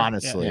chicks Man. there.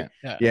 Honestly,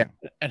 yeah.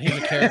 And he's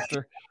a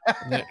character.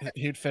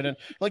 He'd fit in.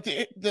 Like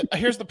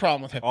here's the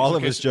problem with hippies. All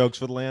of his jokes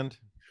would land.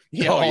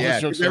 Yeah, oh, all yeah.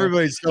 his jokes.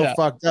 Everybody's so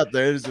fucked up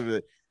there.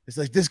 It's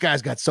like this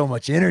guy's got so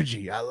much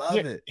energy. I love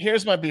it.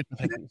 Here's my beef with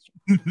hippies.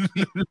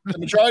 The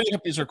majority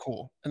of hippies are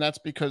cool, and that's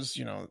because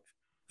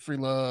free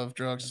love,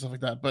 drugs, and stuff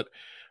like that. But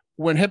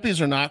when hippies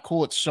are not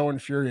cool, it's so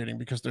infuriating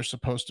because they're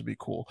supposed to be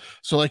cool.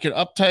 So like an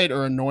uptight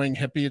or annoying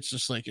hippie, it's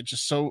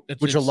just so.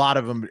 Which a lot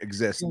of them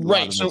exist,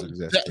 right? So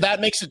that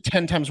makes it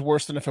 10 times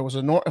worse than if it was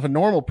a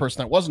normal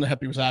person that wasn't a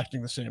hippie was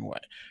acting the same way.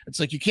 It's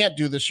like you can't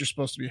do this. You're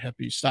supposed to be a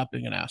hippie. Stop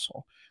being an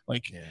asshole.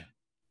 Like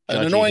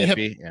an annoying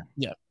hippie.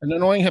 An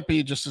annoying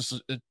hippie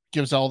it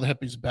gives all the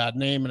hippies a bad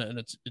name, and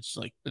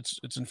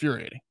it's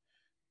infuriating.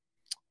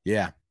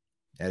 Yeah,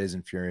 that is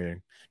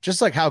infuriating. Just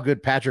like how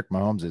good Patrick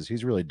Mahomes is.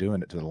 He's really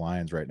doing it to the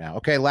Lions right now.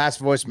 Okay,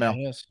 last voicemail.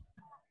 Yes.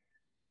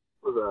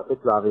 What's up?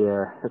 It's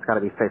Javier. It's got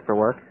to be safe for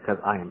work because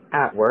I am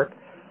at work.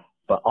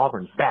 But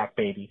Auburn's back,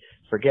 baby.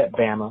 Forget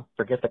Bama.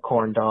 Forget the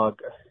corn dog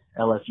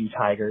LSU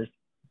Tigers.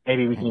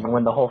 Maybe we can even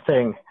win the whole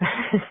thing.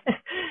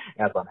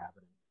 That's not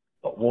happening.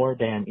 But War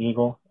Damn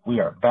Eagle, we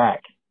are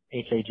back.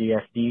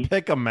 HAGSD.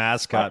 Pick a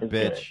mascot,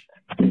 bitch.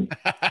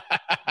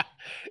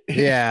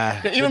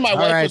 Yeah. Even my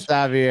wife all right, was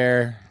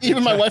Xavier.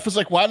 Even my wife was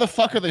like, "Why the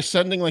fuck are they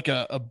sending like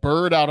a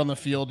bird out on the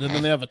field, and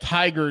then they have a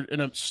tiger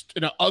and an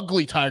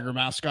ugly tiger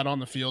mascot on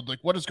the field? Like,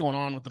 what is going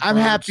on with the?" I'm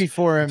birds, happy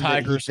for him.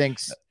 Tigers. That he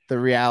thinks the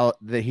reality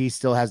that he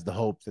still has the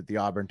hope that the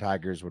Auburn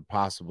Tigers would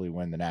possibly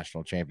win the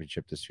national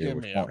championship this year,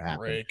 which won't happen.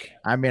 Break.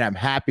 I mean, I'm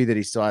happy that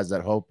he still has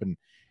that hope, and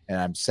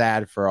I'm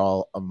sad for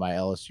all of my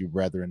LSU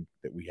brethren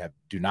that we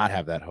do not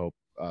have that hope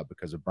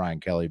because of Brian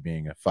Kelly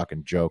being a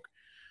fucking joke.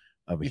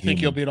 You think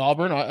he'll beat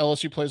Auburn?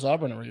 LSU plays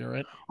Auburn every year,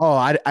 right? Oh,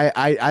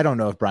 I don't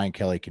know if Brian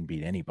Kelly can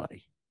beat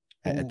anybody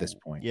at this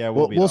point. Yeah,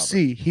 we'll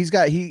see. You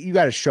got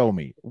to show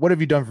me. What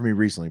have you done for me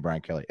recently,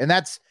 Brian Kelly? And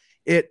that's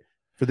it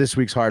for this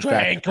week's hard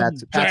fact.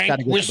 Pat's got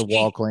to get to the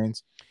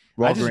Walgreens.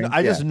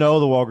 I just know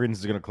the Walgreens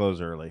is going to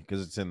close early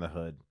because it's in the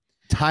hood.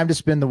 Time to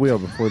spin the wheel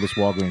before this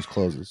Walgreens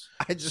closes.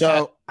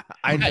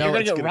 I know you're gonna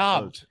it's get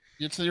robbed.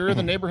 Close. You're in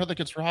the neighborhood that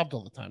gets robbed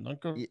all the time.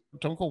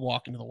 Don't go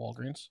walk into the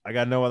Walgreens. I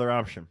got no other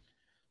option.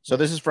 So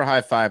this is for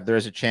high five. There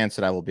is a chance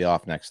that I will be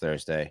off next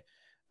Thursday.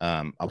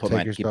 I'll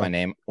keep my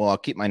name. Well, I'll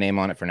keep my name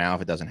on it for now.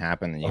 If it doesn't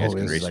happen, then you guys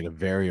can like a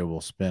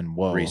variable spin.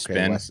 Whoa,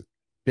 respin. Okay,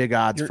 big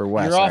odds for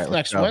Wes. You're off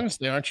next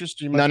Wednesday, aren't you?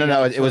 No.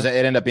 It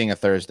ended up being a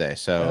Thursday.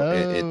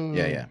 So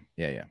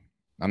yeah.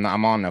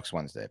 I'm on next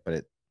Wednesday,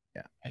 but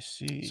I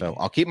see. So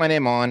I'll keep my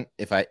name on.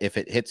 If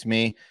it hits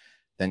me,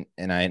 then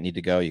and I need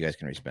to go, you guys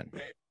can respin.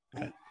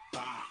 Okay.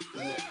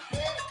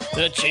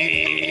 The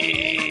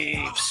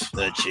Chiefs.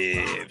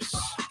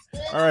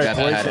 All right,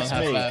 boys.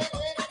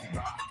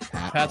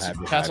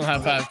 Pat's on high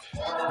five.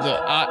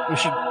 We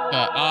should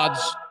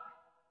Odds.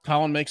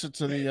 Colin makes it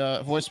to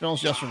the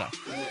voicemails, yes or no?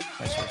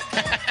 Nice work.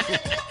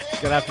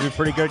 Gonna have to be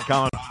pretty good,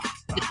 Colin.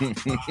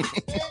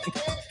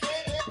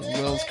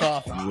 Will's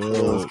coffee.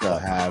 Will's gonna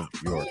have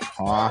your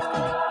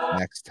coffee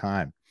next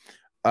time.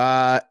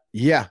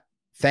 Yeah.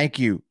 Thank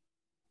you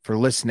for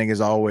listening,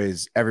 as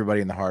always,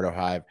 everybody in the Hardo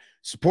Hive.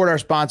 Support our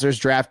sponsors,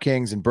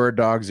 DraftKings and Bird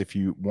Dogs, if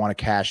you want to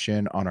cash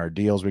in on our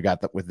deals. We got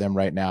that with them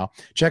right now.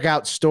 Check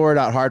out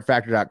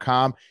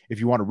store.hardfactor.com if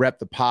you want to rep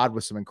the pod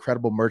with some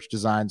incredible merch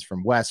designs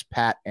from Wes,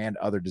 Pat, and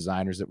other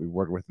designers that we've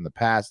worked with in the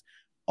past.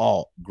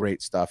 All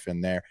great stuff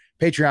in there.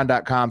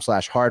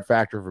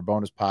 Patreon.com/hardfactor for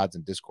bonus pods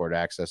and Discord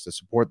access to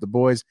support the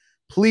boys.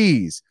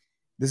 Please,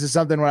 this is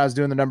something when I was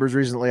doing the numbers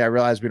recently, I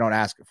realized we don't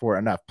ask for it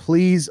enough.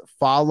 Please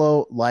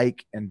follow,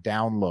 like, and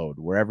download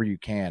wherever you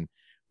can.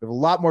 We have a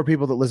lot more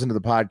people that listen to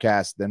the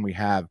podcast than we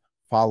have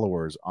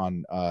followers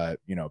on,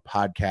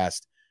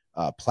 podcast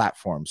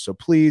platforms. So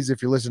please,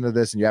 if you're listening to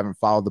this and you haven't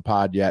followed the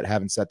pod yet,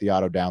 haven't set the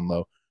auto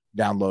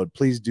download,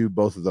 please do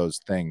both of those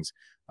things.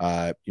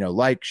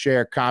 Like,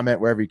 share, comment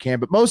wherever you can.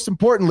 But most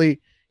importantly,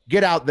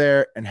 get out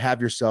there and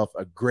have yourself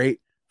a great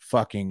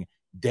fucking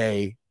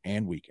day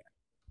and weekend.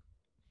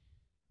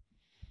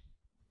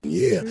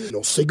 Yeah.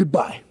 No, say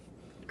goodbye.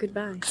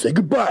 Goodbye. Say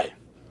goodbye.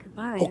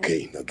 Goodbye.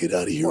 Okay, now get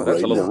out of here Well, that's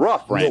right a little now.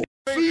 rough, Randy. No.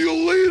 See you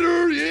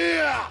later.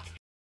 Yeah.